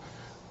itself.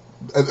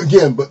 And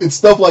again, but it's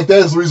stuff like that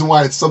is the reason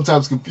why it's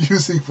sometimes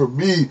confusing for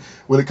me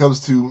when it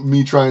comes to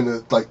me trying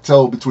to, like,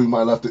 tell between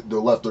the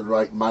left and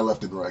right, my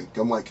left and right.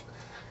 I'm like,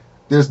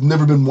 there's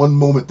never been one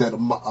moment that a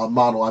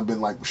model I've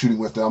been, like, shooting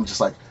with that I'm just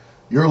like,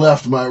 you're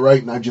left, my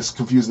right, and I'm just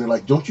confused. And they're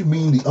like, don't you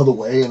mean the other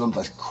way? And I'm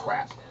like,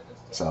 crap.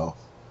 So,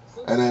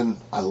 and then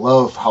I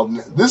love how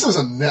this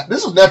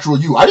is natural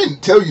you. I didn't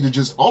tell you to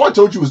just. All I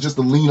told you was just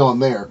to lean on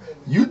there.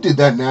 You did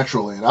that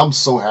naturally, and I'm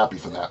so happy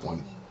for that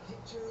one.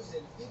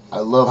 I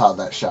love how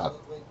that shot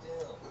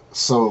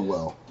so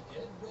well.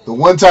 The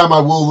one time I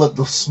will let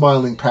the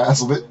smiling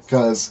pass of it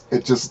because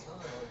it just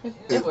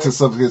to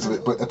some kids of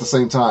it, but at the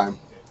same time.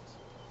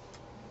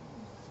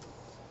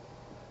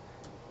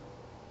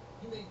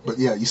 But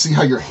yeah, you see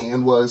how your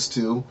hand was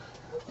too,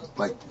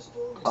 like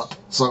up.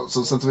 So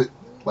sense of it,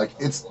 like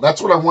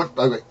that's what I want.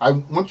 I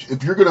want you,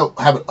 if you're gonna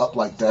have it up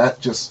like that,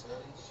 just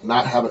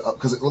not have it up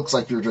because it looks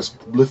like you're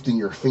just lifting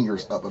your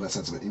fingers up in a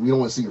sense of it. We don't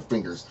want to see your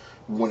fingers.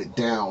 We want it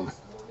down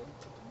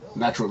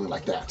naturally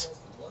like that.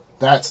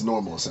 That's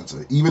normal sense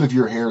of it. Even if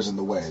your hair's in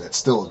the way, that's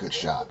still a good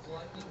shot.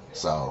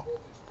 So,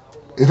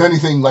 if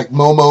anything, like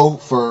Momo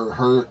for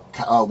her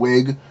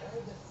wig,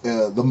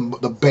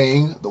 the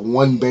bang, the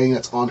one bang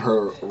that's on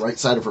her right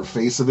side of her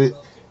face of it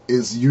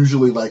is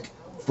usually like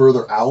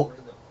further out.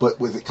 But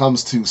when it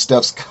comes to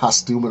Steph's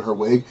costume and her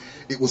wig,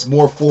 it was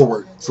more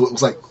forward, so it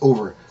was like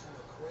over.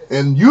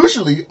 And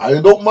usually,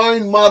 I don't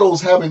mind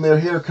models having their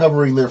hair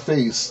covering their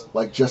face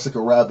like Jessica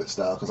Rabbit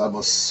style, because I'm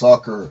a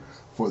sucker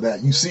for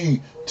that. You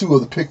see two of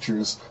the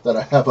pictures that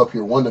I have up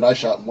here, one that I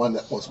shot and one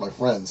that was my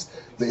friends.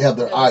 They have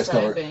their eyes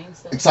covered.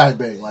 Side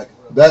bang. Like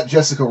that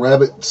Jessica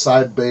Rabbit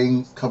side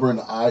bang covering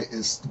the eye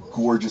is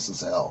gorgeous as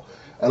hell.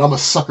 And I'm a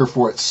sucker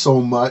for it so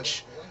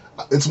much.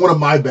 It's one of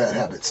my bad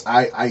habits.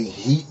 I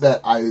hate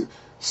that I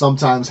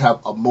sometimes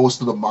have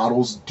most of the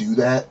models do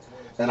that.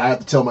 And I have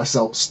to tell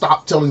myself,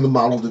 stop telling the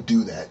model to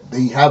do that.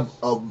 They have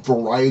a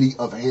variety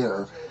of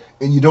hair,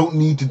 and you don't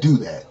need to do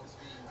that.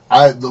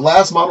 The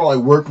last model I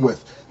worked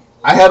with,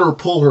 I had her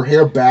pull her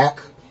hair back.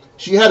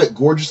 She had it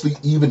gorgeously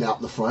even out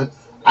in the front.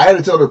 I had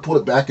to tell her to pull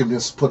it back and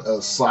just put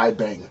a side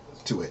bang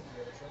to it.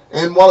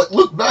 And while it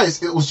looked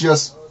nice, it was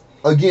just,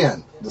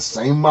 again, the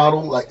same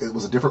model. Like it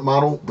was a different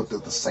model, but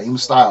the same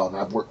style. And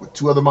I've worked with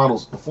two other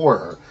models before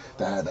her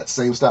that had that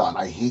same style, and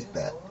I hate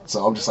that.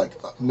 So I'm just like,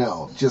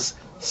 no, just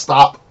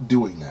stop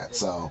doing that.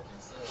 So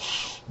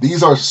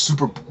these are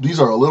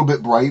a little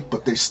bit bright,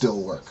 but they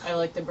still work. I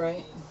like the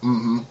bright.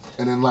 Mm-hmm.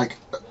 And then like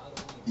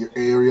your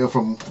area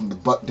from the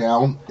butt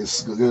down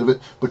is good of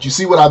it. But you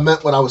see what I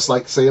meant when I was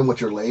like saying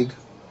with your leg?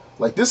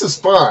 Like this is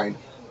fine,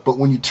 but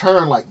when you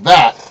turn like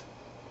that,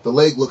 the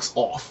leg looks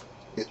off.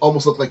 It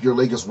almost looks like your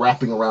leg is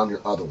wrapping around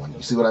your other one.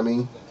 You see what I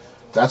mean?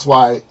 That's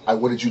why I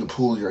wanted you to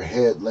pull your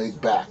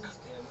leg back.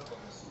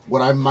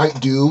 What I might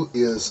do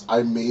is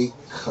I may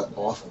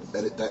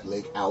edit that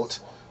leg out.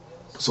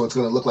 So it's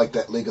going to look like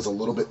that leg is a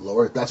little bit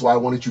lower. That's why I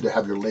wanted you to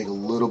have your leg a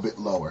little bit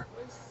lower.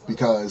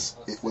 Because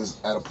it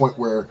was at a point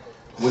where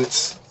when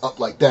it's up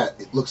like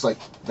that, it looks like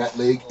that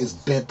leg is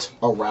bent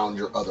around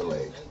your other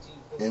leg.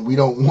 And we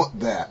don't want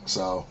that.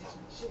 So,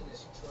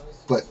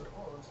 but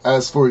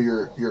as for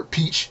your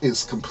peach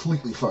is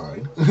completely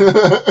fine.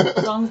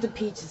 As long as the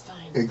peach is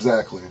fine.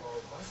 Exactly.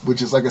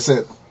 Which is, like I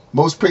said,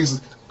 most places.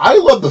 I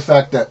love the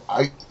fact that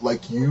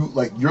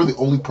you're the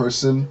only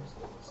person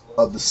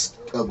of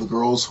the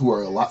girls who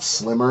are a lot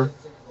slimmer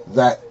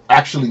that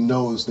actually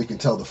knows they can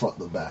tell the front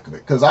and the back of it.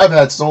 Because I've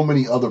had so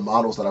many other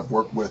models that I've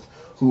worked with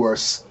who are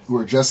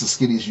just as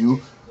skinny as you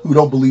who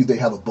don't believe they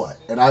have a butt,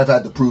 and I've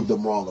had to prove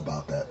them wrong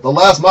about that. The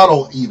last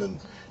model, even,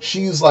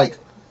 she's like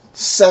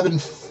 7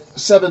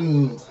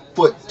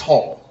 foot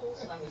tall.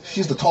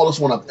 She's the tallest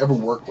one I've ever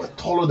worked with,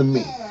 taller than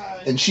me,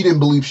 and she didn't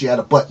believe she had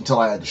a butt until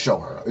I had to show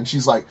her. And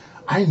she's like,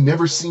 I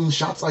never seen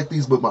shots like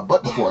these with my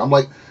butt before. I'm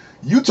like,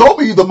 you told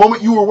me the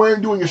moment you were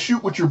doing a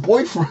shoot with your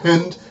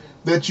boyfriend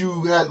that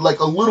you had like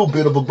a little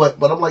bit of a butt,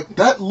 but I'm like,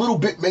 that little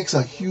bit makes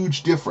a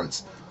huge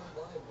difference.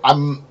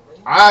 I'm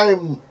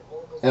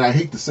and I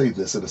hate to say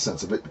this in a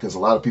sense of it because a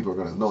lot of people are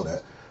going to know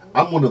that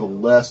I'm one of the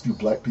last few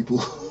black people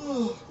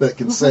that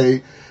can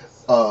say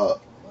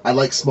I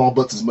like small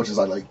butts as much as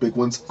I like big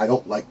ones. I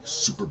don't like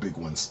super big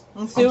ones.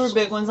 Super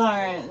big ones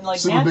aren't like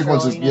super natural, big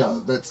ones is, you know?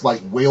 yeah, that's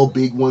like whale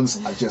big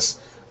ones. I just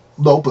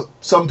no, but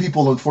some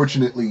people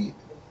unfortunately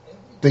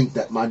think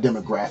that my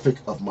demographic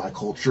of my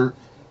culture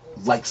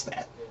likes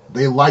that.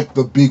 They like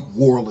the big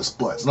warless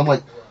butts, and I'm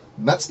like,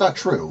 that's not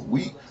true.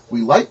 We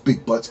like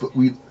big butts, but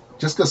we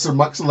just because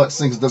they're select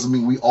things doesn't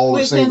mean we all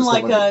are saying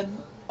like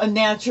a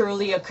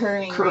naturally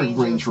occurring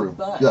range of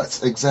butts.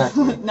 Yes,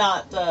 exactly.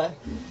 Not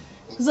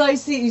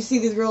because you see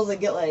these girls that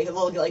get like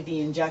the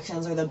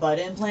injections or the butt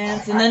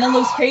implants, and then it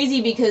looks crazy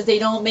because they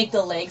don't make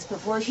the legs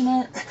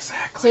proportionate.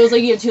 Exactly. So it's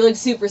like you have two like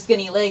super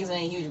skinny legs and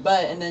a huge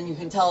butt, and then you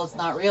can tell it's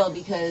not real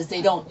because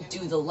they don't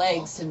do the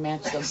legs to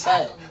match the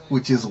butt.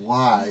 Which is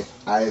why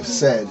I have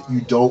said you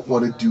don't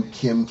want to do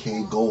Kim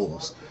K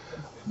goals.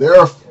 There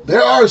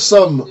are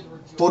some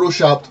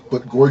photoshopped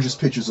but gorgeous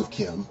pictures of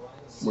Kim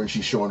when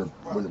she's showing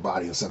her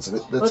body and sense of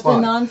it. That's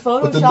fine.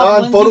 But the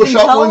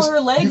non-Photoshop ones,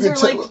 her legs you can are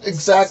tell, like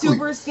exactly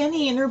super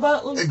skinny and her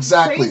butt looks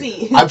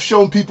crazy. I've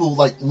shown people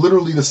like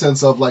literally the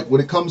sense of like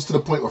when it comes to the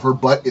point of her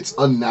butt, it's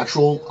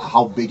unnatural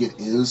how big it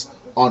is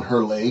on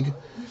her leg.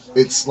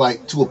 It's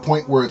like to a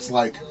point where it's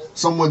like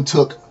someone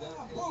took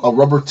a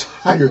rubber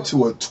tire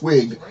to a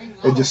twig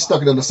and just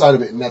stuck it on the side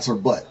of it, and that's her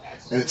butt.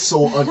 And it's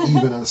so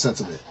uneven in the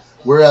sense of it.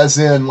 Whereas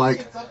in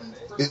like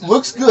it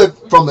looks good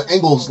from the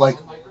angles like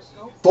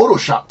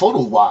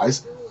photo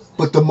wise,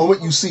 but the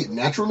moment you see it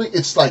naturally,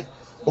 it's like,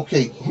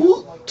 okay,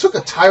 who took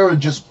a tire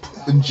and just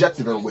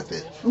injected her with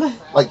it.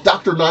 Like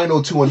Dr.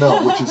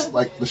 90210, which is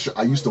like the show.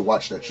 I used to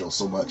watch that show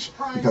so much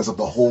because of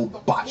the whole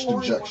botched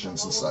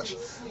injections and such.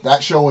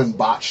 That show and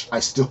Botched, I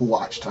still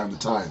watch time to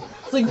time.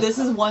 It's like this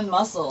is one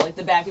muscle, like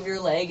the back of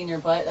your leg and your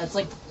butt. That's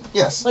like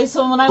yes. Like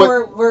so when I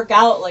work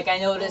out, like I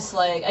notice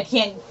like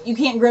you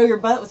can't grow your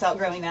butt without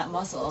growing that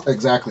muscle.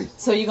 Exactly.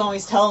 So you can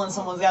always tell when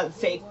someone's got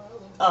fake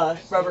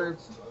rubber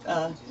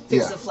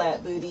fix a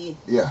flat booty.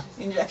 Yeah.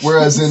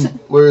 Injections.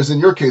 Whereas in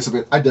your case of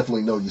it, I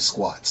definitely know you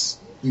squats.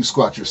 You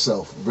squat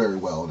yourself very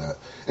well in that.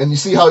 And you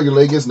see how your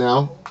leg is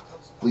now?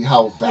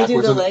 How backwards. I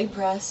do the leg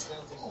press.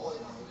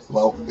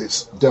 Well,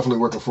 it's definitely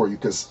working for you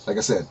because, like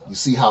I said, you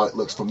see how it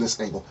looks from this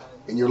angle.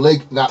 And your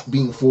leg not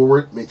being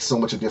forward makes so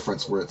much a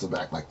difference where it's a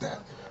back like that.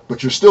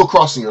 But you're still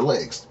crossing your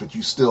legs, but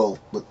you still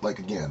look like,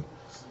 again,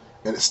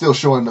 and it's still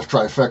showing the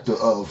trifecta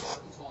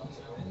of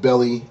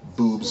belly,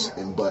 boobs,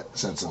 and butt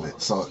sense of it.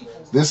 So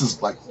this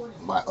is like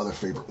my other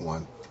favorite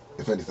one,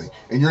 if anything.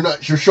 And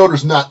your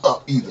shoulder's not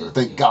up either,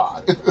 thank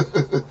God.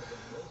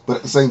 But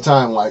at the same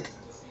time, like,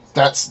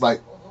 that's a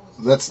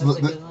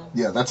good one.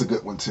 Yeah, that's a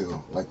good one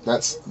too. Like,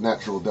 that's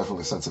natural,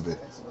 definitely sense of it.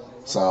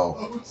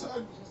 So,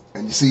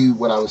 and you see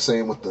what I was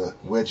saying with the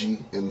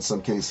wedgie in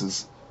some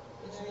cases.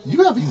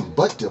 You have even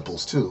butt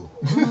dimples too.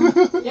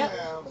 Mm-hmm. Yep.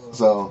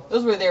 So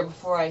those were there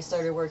before I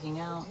started working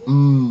out.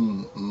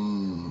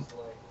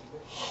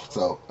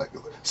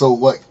 So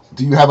what?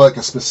 Do you have like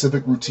a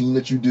specific routine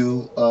that you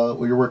do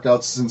with your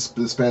workouts since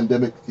this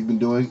pandemic you've been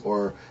doing,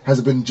 or has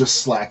it been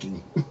just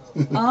slacking?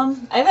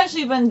 I've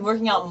actually been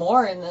working out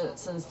more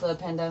since the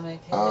pandemic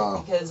hit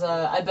because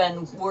I've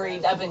been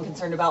worried. I've been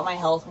concerned about my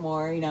health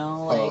more. You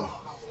know, like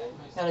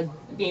gotta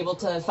be able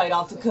to fight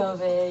off the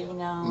COVID. You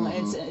know,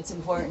 it's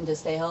important to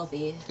stay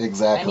healthy.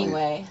 Exactly.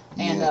 Anyway,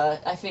 and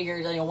I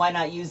figured, why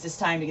not use this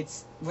time to get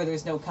where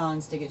there's no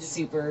cons to get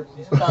super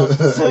buffed,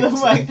 sort of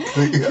like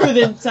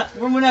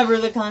for whenever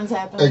the cons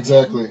happen.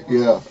 Exactly.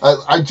 Again. Yeah.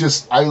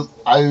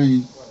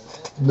 I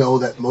know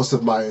that most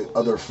of my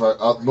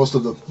most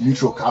of the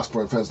mutual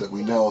cosplayer friends that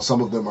we know,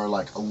 some of them are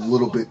like a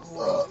little bit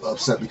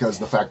upset because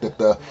of the fact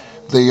that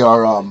they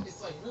are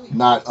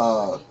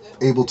not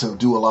able to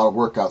do a lot of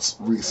workouts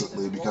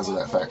recently because of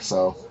that fact.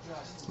 So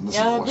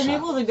yeah, I've been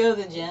able to go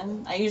to the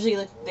gym.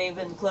 They've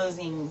been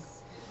closing.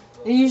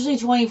 They're usually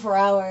 24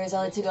 hours. I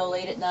like to go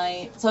late at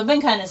night. So I've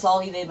been kind of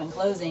salty they've been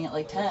closing at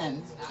like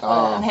 10.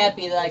 But I'm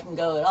happy that I can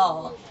go at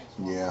all.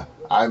 Yeah.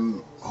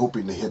 I'm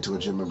hoping to head to a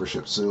gym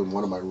membership soon.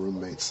 One of my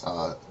roommates,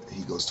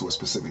 he goes to a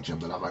specific gym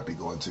that I might be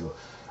going to.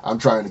 I'm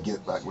trying to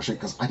get back with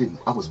shape because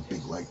I was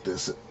big like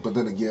this. But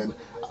then again,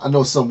 I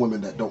know some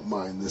women that don't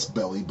mind this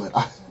belly, but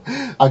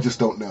I just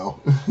don't know.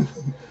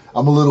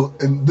 I'm a little,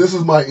 and this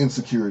is my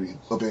insecurity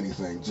of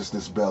anything, just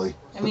this belly.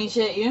 I mean,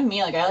 shit, even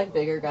me, like, I like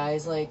bigger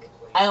guys. Like,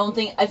 I don't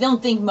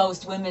think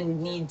most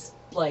women need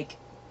like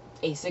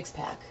a six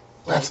pack.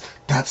 Like,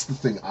 that's the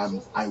thing.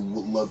 I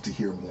would love to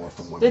hear more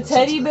from women. The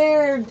teddy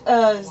bear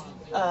vibes.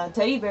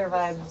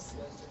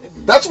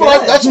 That's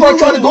what I'm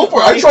trying to go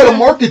for. I try to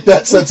market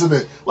that sense of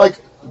it. Like,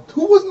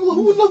 who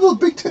would love a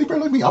big teddy bear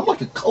like me? I'm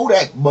like a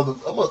Kodak mother.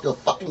 I'm like a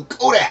fucking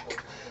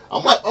Kodak.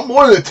 I'm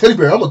more than a teddy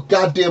bear. I'm a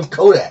goddamn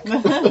Kodak.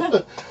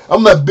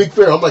 I'm that big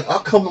fair. I'm like, I'll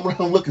come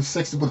around looking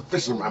sexy with a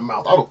fish in my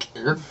mouth. I don't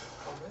care.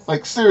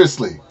 Like,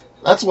 seriously.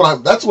 That's what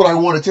I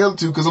want to tell him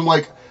to, because I'm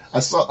like, I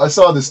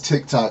saw this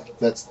TikTok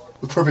that's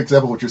the perfect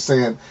example of what you're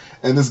saying,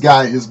 and this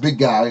guy, his big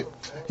guy,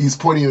 he's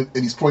pointing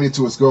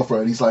to his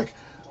girlfriend, and he's like,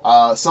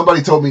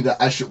 somebody told me that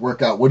I should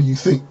work out. What do you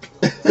think?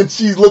 And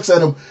she looks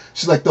at him.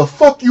 She's like, the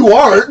fuck you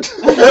aren't.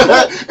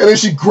 And then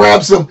she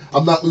grabs him.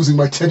 I'm not losing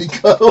my teddy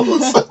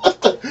cuddles.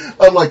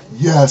 I'm like,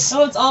 yes.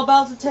 Oh, it's all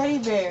about the teddy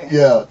bear.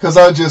 Yeah, because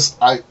that's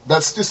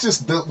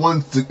just the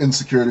one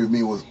insecurity of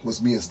me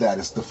was me as that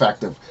is the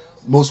fact that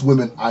most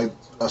women I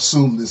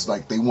assume is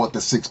like they want the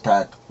six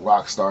pack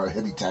rock star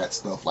heavy tat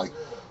stuff like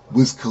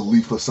Wiz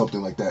Khalifa,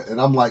 something like that, and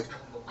I'm like,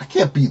 I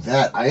can't be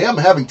that. I am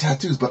having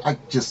tattoos, but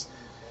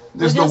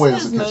there's no way.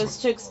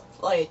 Most chicks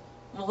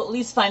at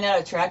least find that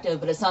attractive,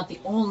 but it's not the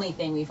only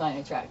thing we find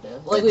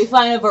attractive. Like, we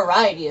find a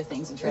variety of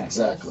things attractive.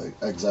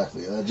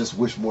 Exactly. And I just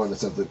wish more in the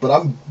sense of it. But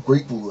I'm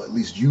grateful at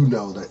least you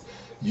know that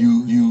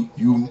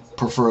you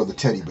prefer the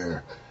teddy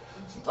bear.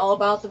 It's all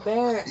about the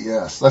bear.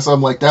 Yes. That's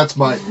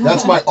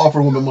my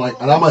offer woman,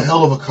 and I'm a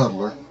hell of a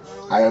cuddler.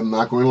 I am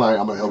not going to lie,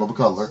 I'm a hell of a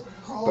cuddler.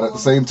 But at the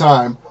same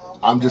time,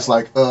 I'm just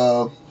like,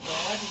 I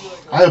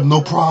have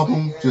no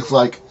problem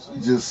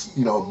just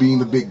being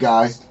the big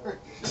guy.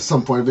 To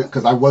some point of it,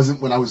 because I wasn't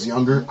when I was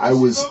younger. I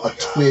was a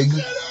twig,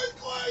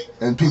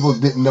 and people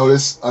didn't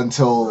notice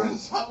until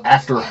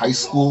after high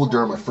school.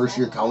 During my first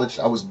year of college,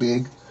 I was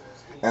big,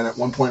 and at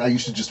one point I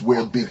used to just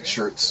wear big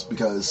shirts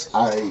because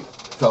I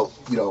felt,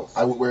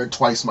 I would wear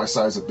twice my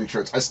size of big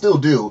shirts. I still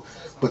do,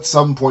 but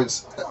some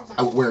points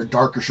I would wear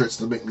darker shirts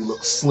to make me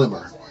look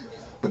slimmer.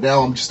 But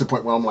now I'm just at the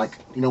point where I'm like,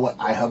 you know what?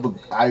 I have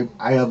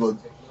a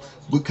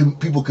what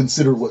people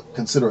consider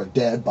a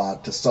dad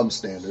bod to some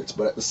standards,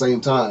 but at the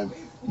same time,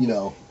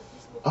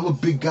 I'm a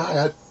big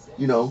guy.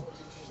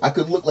 I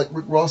could look like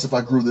Rick Ross if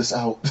I grew this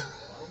out.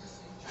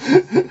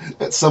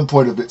 at some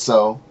point of it.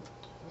 So,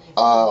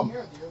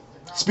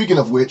 speaking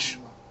of which,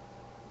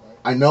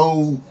 I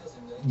know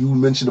you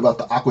mentioned about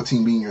the Aqua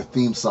Teen being your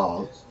theme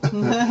song.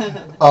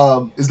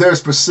 Is there a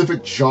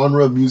specific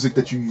genre of music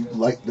that you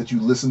like, that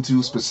you listen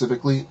to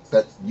specifically,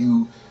 that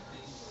you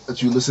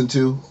listen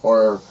to?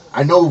 Or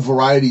I know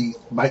variety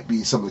might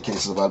be some of the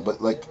cases about it,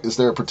 but like, is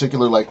there a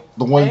particular, like,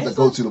 the one that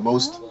goes to the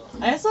most?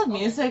 I just love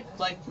music,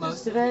 like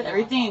most of it,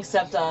 everything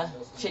except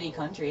shitty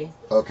country.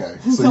 Okay,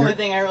 It's so the only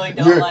thing I really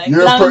don't like.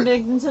 I'm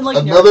big into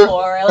like another...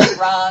 nerdcore. I like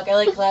rock. I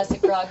like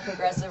classic rock,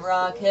 progressive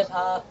rock, hip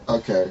hop.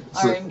 Okay,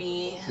 so,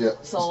 R&B,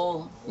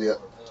 soul. Yeah.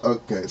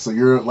 Okay, so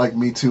you're like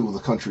me too with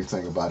the country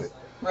thing about it.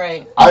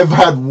 Right. I've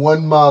had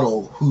one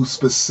model who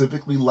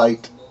specifically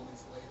liked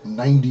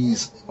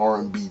 90s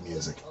R&B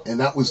music, and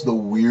that was the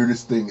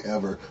weirdest thing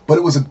ever, but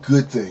it was a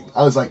good thing.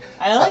 I was like,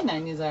 I like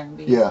 90s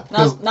R&B. Yeah,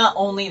 not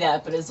only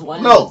that, but it's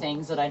one of the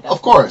things that I definitely...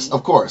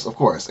 Of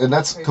course, and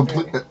that's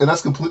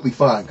completely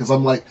fine, because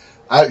I'm like,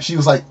 she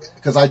was like,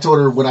 because I told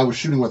her when I was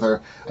shooting with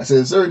her, I said,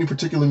 is there any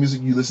particular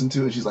music you listen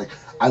to? And she's like,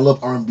 I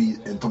love R&B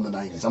and from the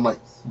 90s. I'm like,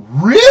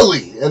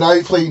 really? And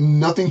I play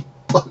nothing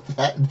but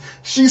that.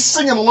 She's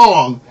singing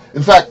along.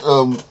 In fact,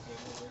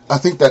 I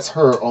think that's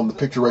her on the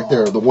picture right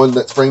there. The one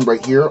that's framed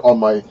right here on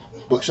my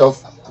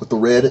bookshelf with the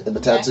red and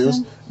the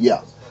tattoos.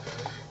 Yeah.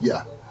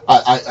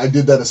 I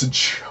did that as a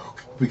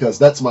joke because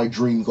that's my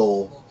dream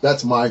goal.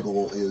 That's my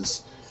goal,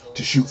 is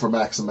to shoot for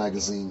Maxim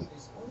magazine.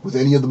 With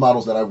any of the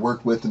models that I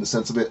worked with, in the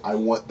sense of it, I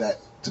want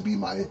that to be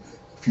my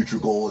future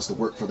goal, is to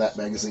work for that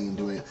magazine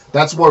doing it.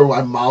 That's where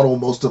I model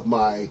most of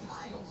my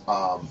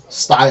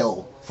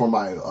style for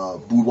my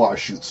boudoir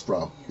shoots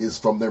is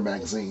from their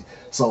magazine.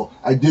 So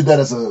I did that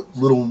as a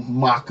little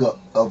mock-up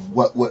of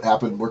what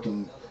happened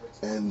working,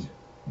 and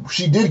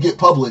she did get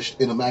published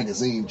in a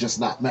magazine, just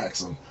not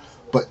Maxim.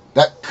 But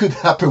that could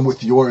happen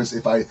with yours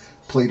if I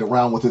played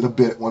around with it a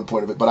bit at one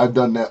point of it. But I've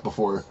done that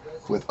before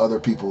with other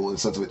people in the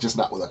sense of it, just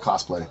not with a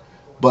cosplay.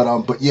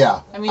 But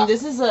yeah. I mean,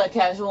 this is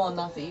casual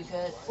enough that you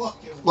could.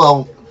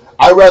 Well,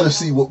 I'd rather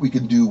see what we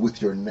can do with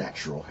your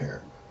natural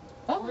hair.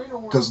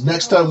 Oh. Because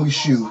next time we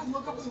shoot,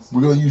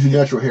 we're going to use your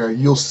natural hair.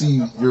 You'll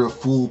see your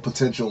full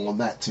potential on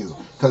that too.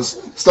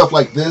 Because stuff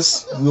like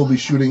this, we'll be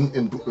shooting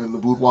in the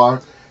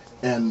boudoir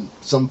and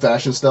some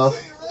fashion stuff,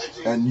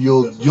 and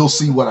you'll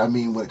see what I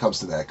mean when it comes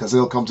to that. Because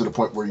it'll come to the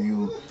point where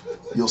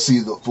you'll see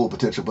the full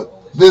potential.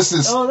 But this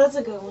is... Oh, that's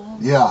a good one.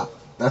 Yeah,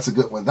 that's a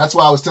good one. That's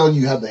why I was telling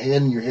you have the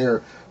hand in your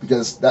hair,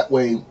 because that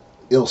way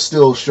it'll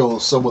still show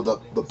some of the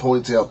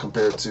ponytail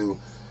compared to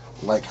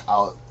like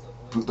how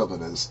pooped up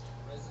it is.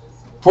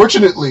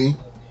 Fortunately,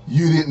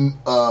 you didn't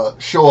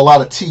show a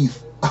lot of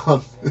teeth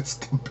on this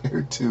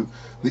compared to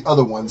the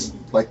other ones,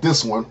 like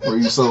this one, where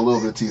you saw a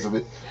little bit of teeth of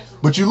it.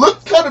 But you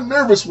looked kind of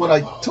nervous when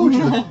I told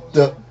you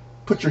to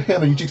put your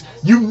hand on your cheeks.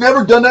 You've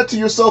never done that to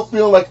yourself,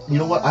 feeling like, you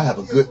know what, I have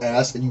a good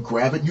ass, and you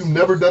grab it. You've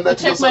never done that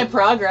to yourself. Check my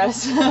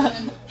progress.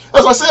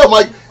 As I say, I'm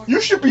like,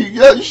 you should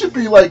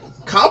be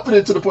like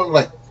confident to the point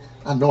where, like,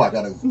 I know I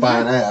got a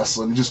fine ass,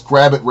 and you just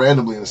grab it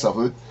randomly and stuff.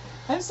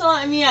 I'm still,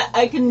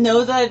 I can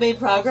know that I've made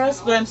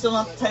progress, but I'm still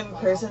not the type of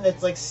person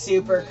that's like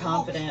super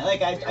confident.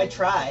 Like I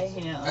try,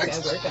 I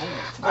work on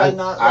it, but I'm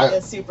not like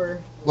a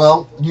super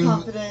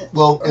confident.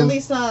 Or at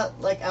least not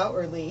like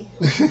outwardly.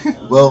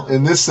 Well,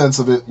 in this sense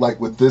of it, like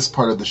with this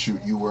part of the shoot,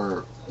 you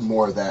were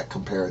more of that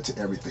compared to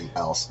everything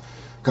else,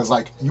 because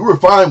like you were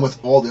fine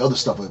with all the other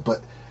stuff,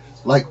 but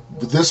like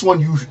with this one,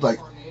 you like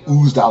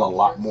oozed out a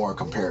lot more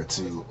compared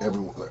to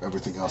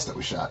everything else that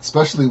we shot,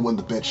 especially when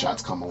the bed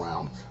shots come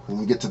around. When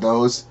we get to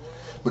those.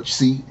 But you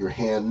see your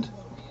hand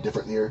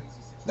different here?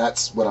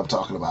 That's what I'm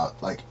talking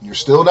about. Like, you're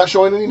still not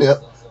showing any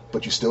nip,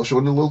 but you're still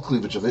showing a little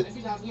cleavage of it.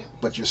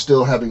 But you're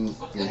still having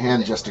your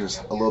hand gestures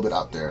a little bit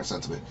out there,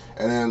 sense of it.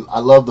 And then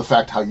I love the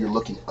fact how you're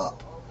looking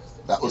up.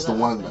 That was the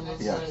one,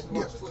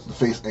 the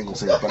face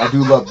angles here. But I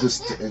do love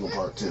this angle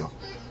part too.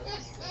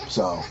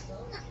 So,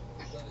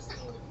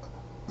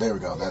 there we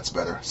go. That's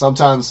better.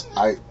 Sometimes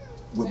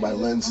with my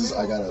lenses,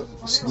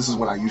 this is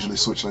when I usually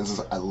switch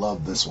lenses. I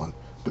love this one.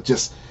 But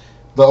just...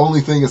 The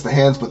only thing is the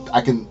hands, but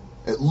I can,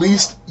 at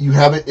least you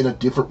have it in a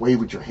different way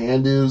with your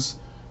hand is,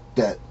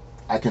 that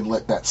I can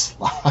let that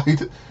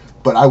slide.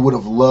 But I would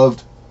have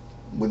loved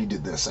when you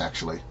did this,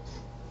 actually.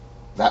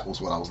 That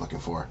was what I was looking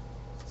for.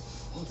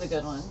 That's a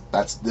good one.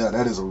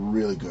 That is a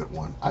really good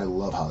one. I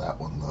love how that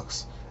one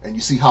looks. And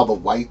you see how the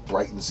white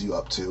brightens you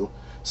up too.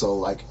 So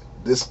like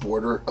this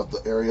border of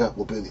the area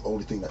will be the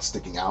only thing that's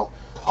sticking out.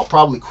 I'll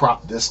probably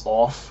crop this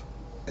off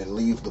and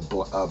leave the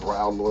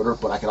brown border,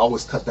 but I can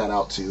always cut that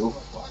out too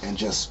and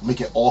just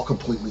make it all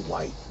completely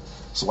white.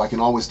 So I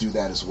can always do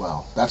that as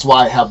well. That's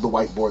why I have the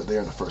whiteboard there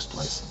in the first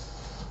place.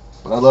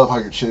 But I love how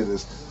your chin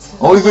is.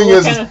 Only thing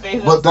is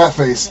but that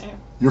face,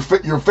 your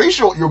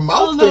facial, your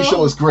mouth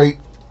facial is great,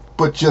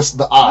 but just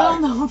the eye. I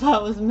don't know if I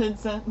was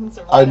mid-sentence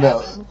or what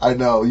happened. I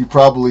know. You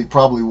probably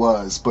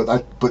was,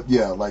 but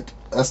yeah, like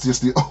that's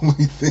just the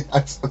only thing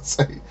I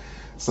say.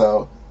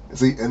 So.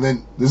 See, and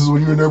then this is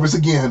when you were nervous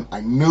again. I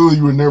knew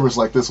you were nervous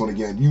like this one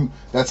again.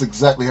 That's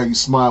exactly how you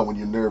smile when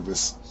you're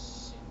nervous.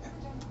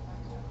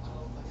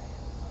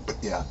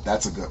 Yeah,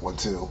 that's a good one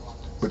too.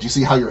 But you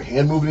see how your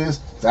hand movement is?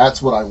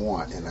 That's what I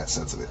want in that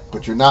sense of it.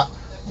 But you're not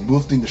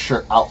lifting the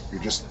shirt out.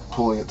 You're just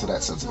pulling it to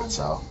that sense of it.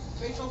 So,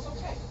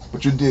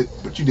 but you did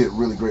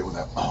really great with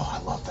that. Oh,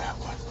 I love that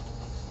one.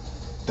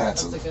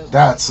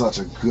 That's such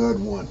a good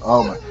one.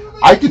 Oh my!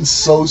 I can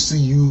so see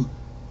you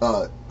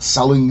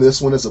selling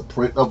this one as a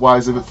print of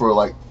Wise of it for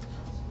like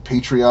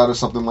Patreon or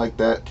something like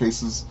that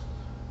cases.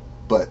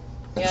 But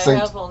yeah, I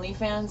have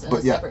OnlyFans and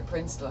a separate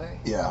print store.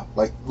 Yeah,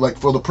 like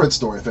for the print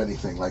store, if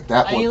anything, like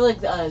that one. I need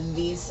like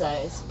these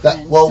size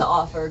prints to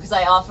offer because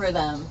I offer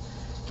them,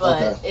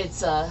 but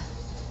it's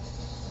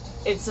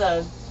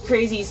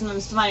crazy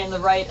sometimes to find the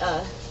right.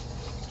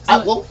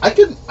 I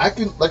can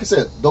like I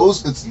said,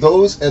 it's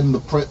those and the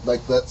print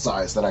like that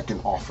size that I can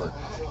offer.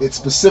 It's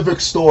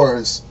specific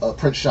stores,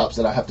 print shops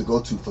that I have to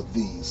go to for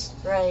these.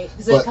 Right,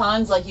 because at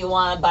cons, like you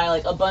want to buy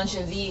like a bunch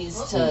of these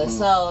to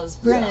sell as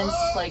prints,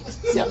 like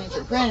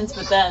signature prints,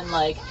 but then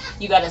like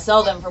you got to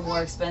sell them for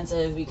more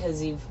expensive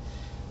because you've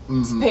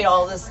paid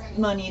all this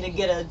money to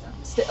get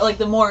like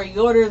the more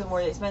you order, the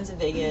more expensive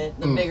they get,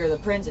 the bigger the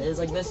print is,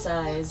 like this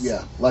size.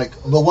 Yeah, like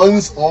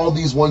all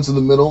these ones in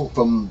the middle,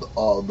 from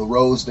the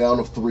rows down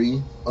of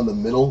 3 on the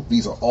middle,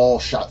 these are all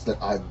shots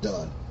that I've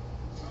done.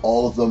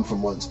 All of them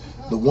from ones.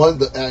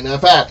 And in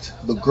fact,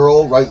 the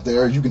girl right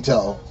there, you can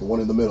tell, the one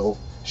in the middle,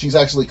 she's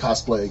actually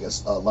cosplaying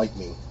as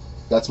Lightning.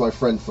 That's my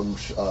friend from...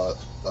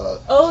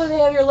 oh, they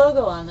have your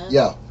logo on them.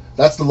 Yeah,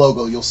 that's the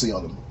logo you'll see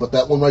on them. But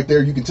that one right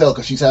there, you can tell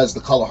because she has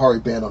the Kalahari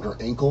band on her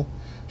ankle.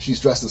 She's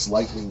dressed as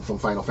Lightning from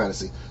Final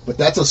Fantasy. But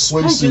that's a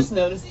swimsuit. I just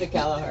noticed the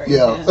Kalahari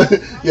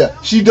band.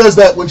 Yeah, she does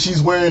that when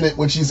she's wearing it,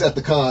 when she's at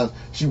the con.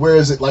 She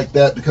wears it like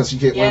that because she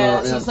can't wear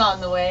it. Yeah, so it's not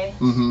in the way.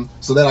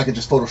 So then I can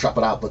just Photoshop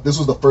it out. But this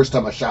was the first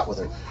time I shot with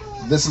her.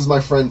 This is my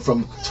friend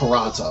from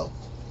Toronto.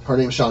 Her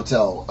name is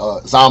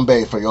Chantel.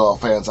 Zombie for y'all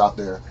fans out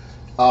there.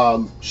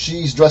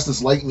 She's dressed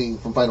as Lightning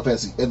from Final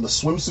Fantasy. And the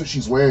swimsuit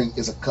she's wearing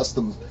is a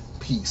custom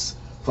piece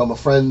from a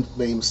friend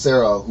named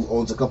Sarah who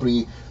owns a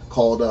company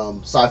called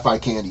Sci-Fi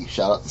Candy.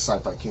 Shout out to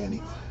Sci-Fi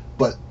Candy.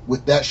 But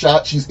with that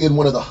shot, she's in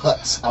one of the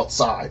huts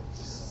outside.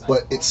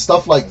 But it's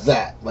stuff like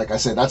that. Like I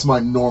said, that's my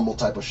normal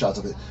type of shots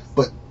of it.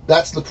 But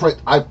that's the print.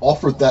 I've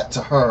offered that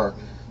to her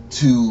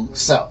to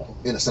sell,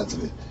 in a sense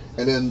of it.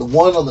 And then the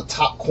one on the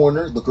top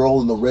corner, the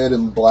girl in the red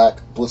and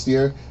black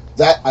bustier,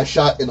 that I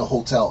shot in a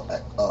hotel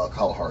at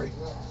Kalahari.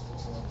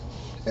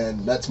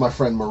 And that's my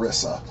friend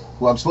Marissa,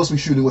 who I'm supposed to be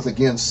shooting with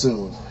again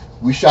soon.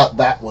 We shot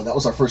that one. That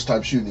was our first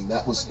time shooting.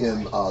 That was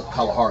in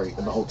Kalahari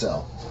in the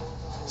hotel.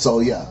 So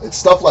yeah, it's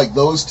stuff like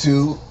those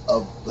two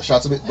of the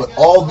shots of it. But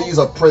all these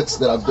are prints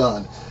that I've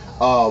done.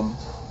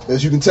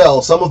 As you can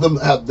tell, some of them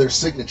have their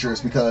signatures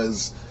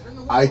because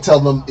I tell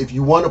them if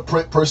you want to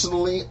print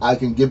personally, I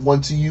can give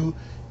one to you.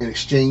 In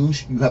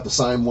exchange, you have to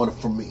sign one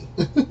from me.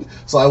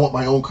 So I want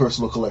my own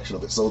personal collection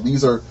of it. So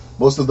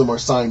most of them are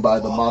signed by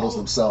the models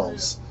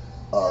themselves.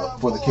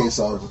 For the case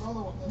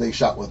of they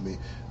shot with me.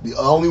 The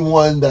only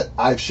one that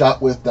I've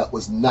shot with that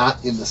was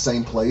not in the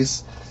same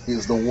place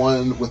is the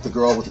one with the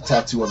girl with the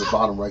tattoo on the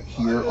bottom right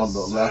here on the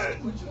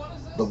left.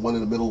 The one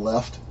in the middle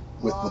left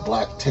with the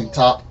black tank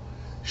top.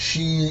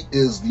 She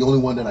is the only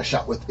one that I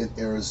shot with in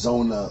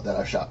Arizona that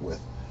I shot with.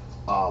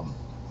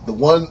 The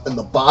one in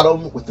the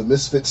bottom with the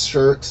Misfits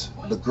shirt,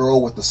 the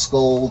girl with the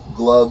skull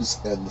gloves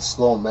and the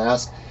skull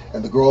mask,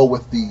 and the girl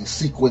with the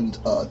sequined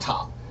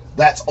top.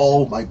 That's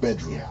all my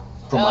bedroom.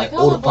 From I like my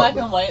how old the black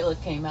apartment. and white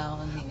look came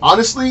out.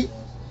 Honestly,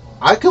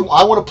 I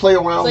want to play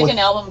around it's like with... an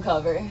album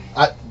cover.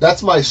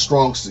 That's my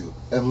strong suit.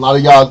 And a lot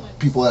of y'all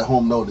people at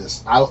home know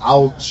this.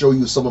 I'll show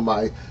you some of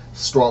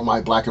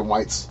my black and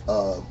whites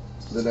the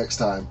next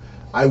time.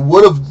 I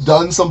would have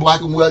done some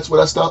black and whites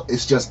with that stuff.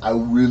 It's just I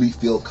really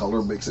feel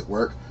color makes it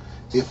work.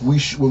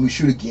 When we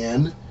shoot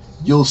again,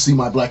 you'll see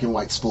my black and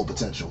white's full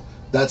potential.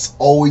 That's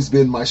always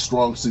been my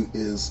strong suit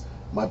is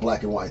my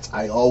black and whites.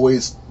 I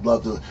always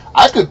love to...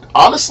 I could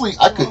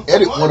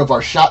edit one of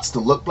our shots to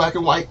look black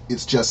and white.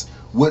 It's just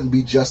wouldn't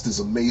be just as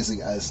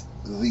amazing as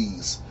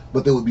these,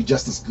 but they would be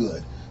just as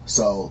good.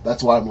 So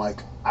that's why I'm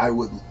like,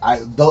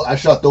 I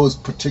shot those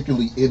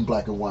particularly in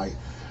black and white.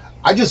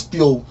 I just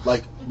feel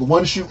like the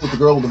one shoot with the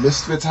girl in the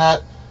Misfits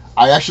hat,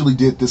 I actually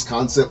did this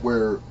concept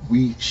where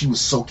she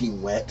was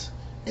soaking wet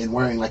and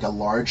wearing like a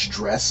large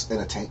dress and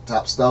a tank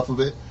top stuff of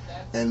it.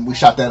 And we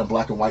shot that in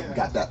black and white and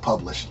got that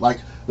published. Like,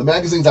 the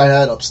magazines I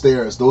had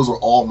upstairs, those were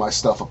all my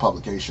stuff for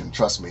publication,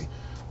 trust me.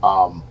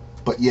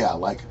 But yeah,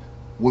 like,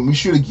 when we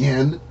shoot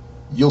again,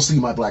 you'll see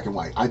my black and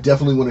white. I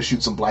definitely want to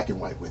shoot some black and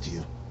white with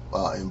you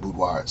in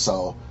Boudoir.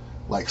 So,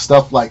 like,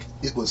 stuff like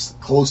it was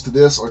close to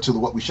this or to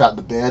what we shot in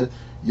the bed,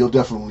 you'll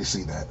definitely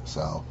see that.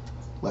 So,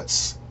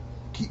 let's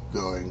keep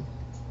going.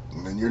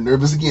 And then you're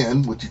nervous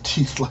again with your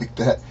teeth like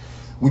that.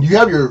 When you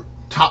have your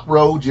top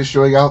row just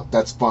showing out,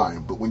 that's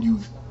fine. But when you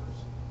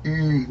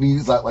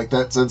knees out like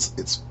that, since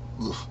it's...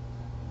 Ugh,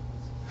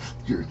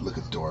 you look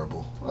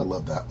adorable. I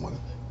love that one.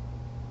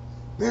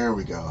 There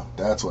we go.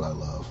 That's what I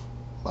love.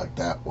 Like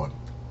that one.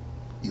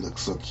 You look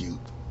so cute.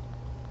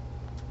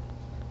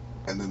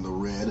 And then the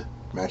red.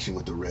 matching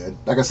with the red.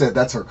 Like I said,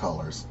 that's her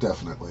colors,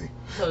 definitely.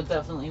 So it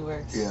definitely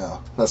works. Yeah,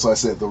 that's why I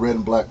said the red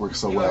and black work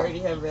so You well. already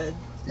have red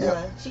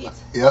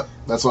sheets. Yep,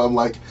 that's why I'm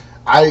like,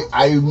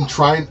 I'm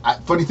trying.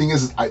 Funny thing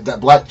is, that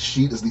black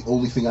sheet is the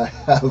only thing I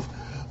have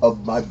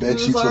of my bed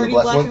sheets for the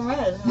black black one. and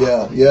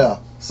red. Yeah.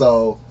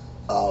 So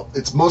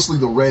it's mostly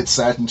the red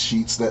satin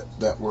sheets that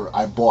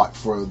I bought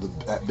for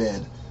that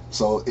bed.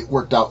 So it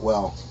worked out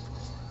well.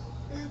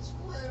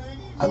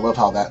 I love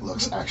how that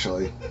looks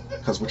actually,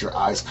 because with your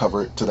eyes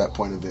covered to that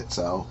point of it.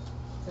 So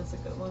that's a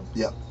good one.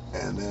 Yep,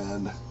 and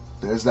then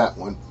there's that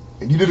one.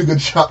 And you did a good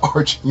job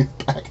arching your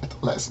back at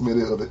the last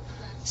minute of it.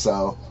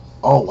 So,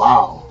 oh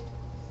wow,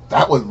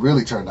 that one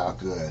really turned out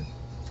good.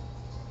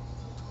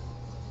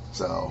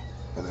 So,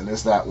 and then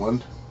there's that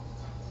one.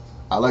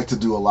 I like to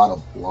do a lot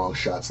of long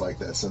shots like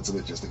that,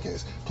 sensitive just in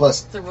case.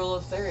 Plus, it's the rule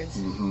of thirds.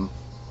 Mm-hmm.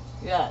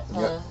 You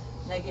got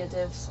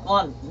negatives.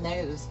 Well,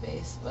 negative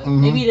space, but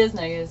maybe it is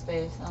negative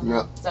space. Is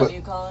that what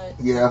you call it?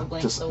 Yeah,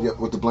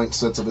 with the blank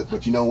sense of it.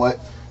 But you know what?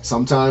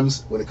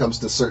 Sometimes when it comes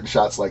to certain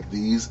shots like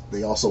these,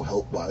 they also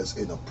help wise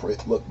in a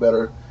print look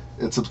better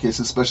in some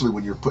cases, especially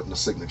when you're putting a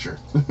signature.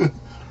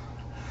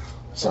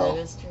 So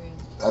that is true.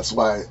 That's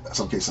why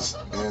some cases.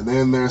 And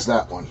then there's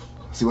that one.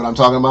 See what I'm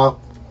talking about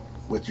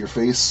with your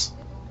face?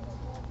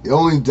 The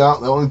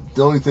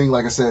only thing,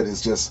 like I said,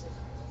 is just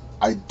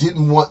I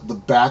didn't want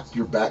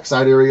your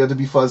backside area to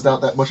be fuzzed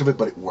out that much of it,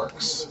 but it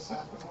works.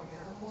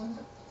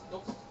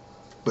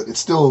 But it's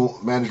still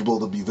manageable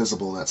to be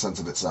visible in that sense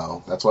of it,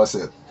 so that's why I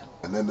said.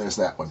 And then there's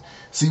that one.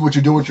 See what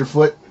you're doing with your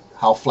foot?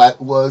 How flat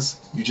it was?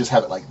 You just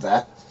have it like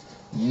that.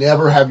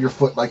 Never have your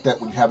foot like that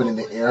when you have it in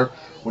the air.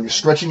 When you're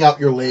stretching out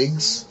your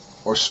legs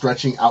or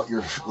stretching out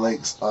your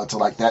legs to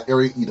like that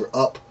area, either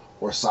up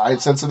or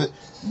side sense of it,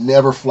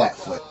 never flat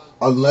foot.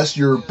 Unless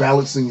you're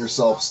balancing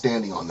yourself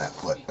standing on that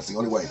foot. That's the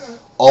only way.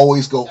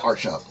 Always go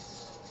arch up.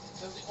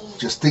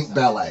 Just think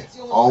ballet.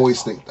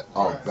 Always think that.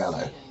 Oh,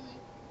 ballet.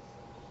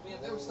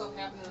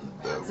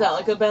 Is that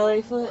like a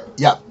ballet foot?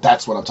 Yeah,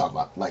 that's what I'm talking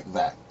about. Like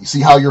that. You see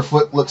how your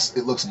foot looks?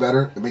 It looks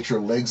better. It makes your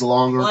legs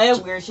longer. Well, I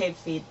have weird shaped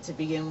feet to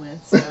begin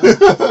with, so you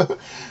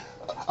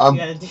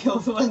gotta deal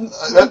with one.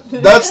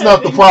 That's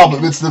not the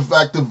problem. It's the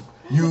fact of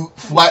you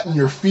flatten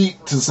your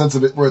feet to the sense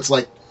of it where it's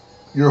like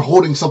you're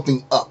holding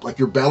something up, like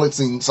you're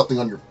balancing something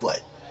on your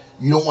foot.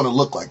 You don't want to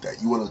look like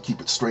that. You want to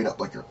keep it straight up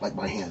like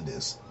my hand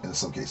is in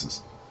some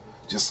cases.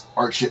 Just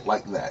arch it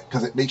like that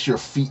because it makes your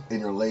feet and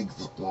your legs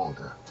look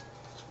longer.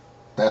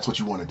 That's what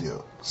you want to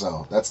do.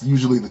 So that's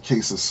usually the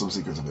case of some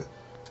secrets of it.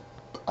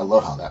 I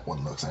love how that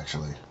one looks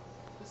actually.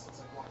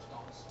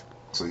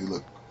 So you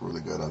look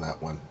really good on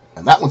that one.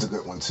 And that one's a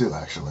good one too,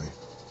 actually.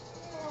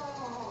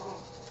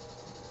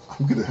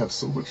 I'm going to have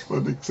so much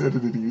fun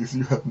editing these,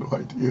 you have no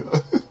idea.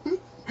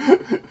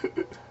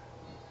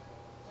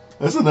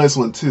 That's a nice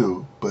one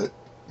too, but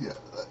yeah,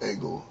 the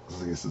angle.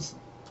 This is,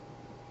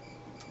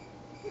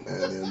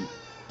 and then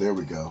there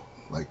we go.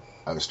 Like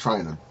I was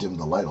trying to dim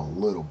the light a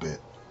little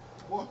bit.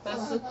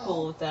 That's so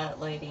cool with that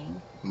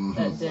lighting.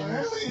 That dim.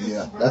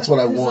 Yeah, that's what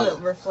I want. It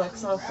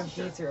reflects off the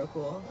sheets real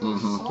cool.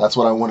 That's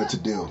what I wanted to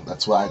do.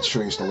 That's why I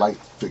changed the light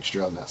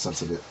fixture on that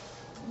sense of it.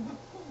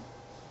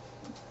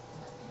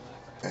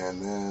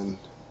 And then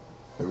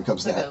there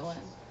becomes that.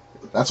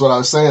 That's what I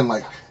was saying.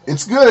 Like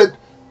it's good.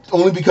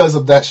 Only because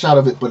of that shot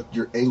of it, but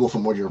your angle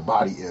from where your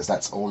body is,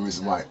 that's the only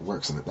reason why it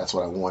works in it. That's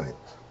what I wanted.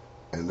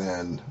 And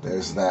then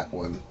there's that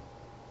one.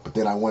 But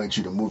then I wanted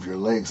you to move your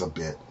legs a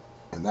bit,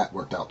 and that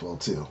worked out well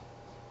too.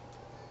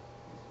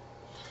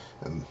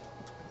 And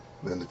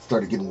then it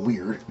started getting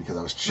weird because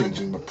I was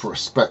changing my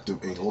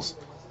perspective angles.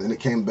 Then it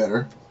came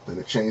better. Then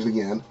it changed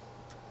again.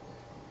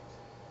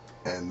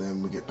 And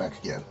then we get back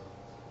again.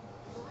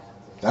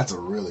 That's a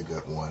really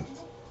good one.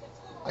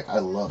 Like, I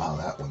love how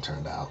that one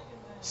turned out.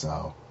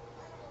 So...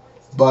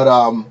 But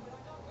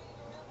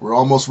we're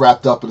almost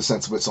wrapped up in the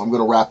sense of it, so I'm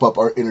going to wrap up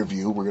our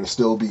interview. We're going to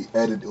still be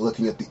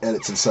looking at the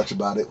edits and such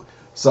about it.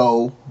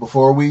 So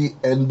before we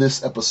end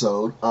this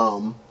episode,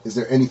 is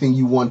there anything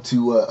you want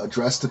to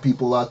address to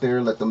people out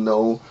there? Let them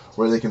know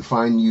where they can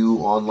find you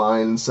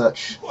online and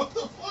such. Yeah,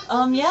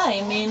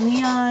 I'm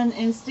mainly on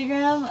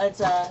Instagram. It's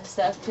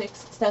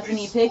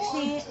Stephanie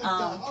Pixii.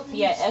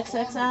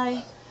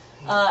 XXI.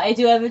 I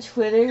do have a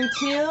Twitter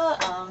too.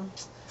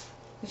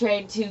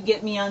 Tried to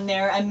get me on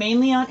there. I'm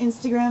mainly on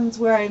Instagram. It's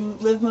where I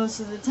live most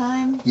of the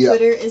time. Yeah.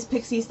 Twitter is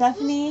Pixii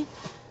Stephanie.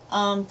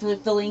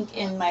 With the link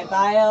in my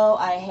bio,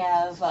 I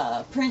have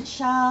a print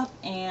shop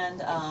and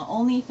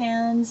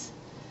OnlyFans.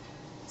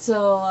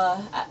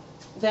 So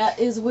that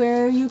is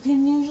where you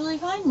can usually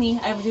find me.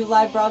 I do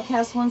live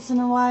broadcasts once in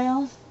a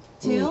while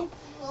too.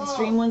 I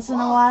stream once in a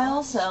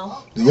while. So.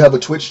 Do you have a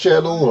Twitch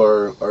channel,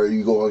 or are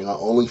you going on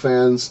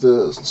OnlyFans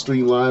to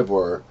stream live,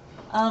 or?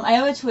 I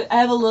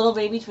have a little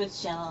baby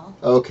Twitch channel.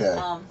 Okay.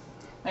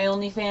 My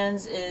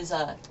OnlyFans is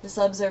the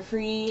subs are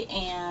free,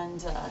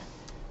 and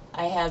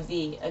I have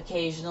the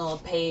occasional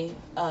pay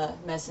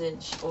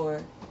message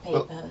or pay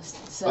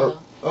post. So.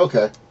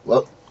 Okay.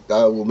 Well,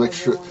 I will make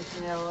sure. Everyone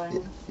can know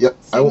and Yep.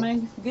 see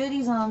my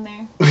goodies on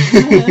there.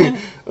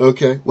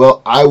 Okay.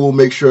 Well, I will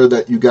make sure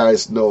that you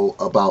guys know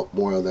about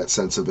more on that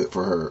sense of it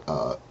for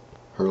her.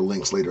 Her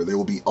links later. They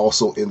will be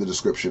also in the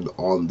description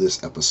on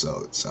this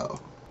episode. So,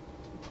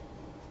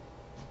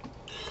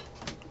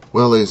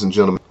 well, ladies and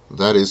gentlemen,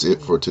 that is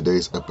it for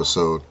today's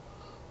episode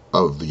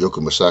of the Yoko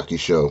Misaki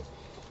Show.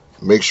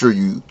 Make sure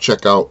you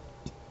check out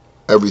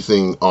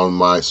everything on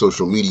my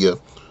social media,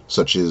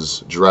 such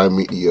as Dry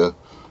Media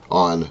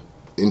on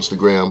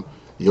Instagram,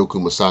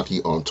 Yoko Misaki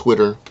on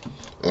Twitter,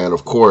 and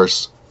of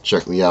course,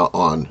 check me out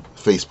on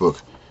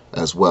Facebook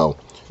as well.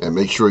 And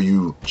make sure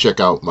you check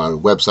out my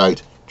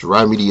website,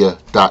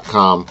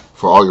 drymedia.com,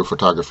 for all your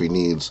photography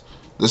needs.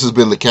 This has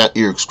been the Cat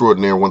Ear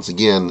Extraordinaire once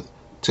again,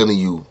 telling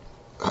you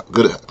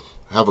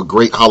have a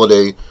great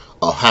holiday,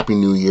 a happy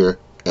new year,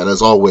 and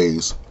as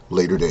always,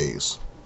 later days.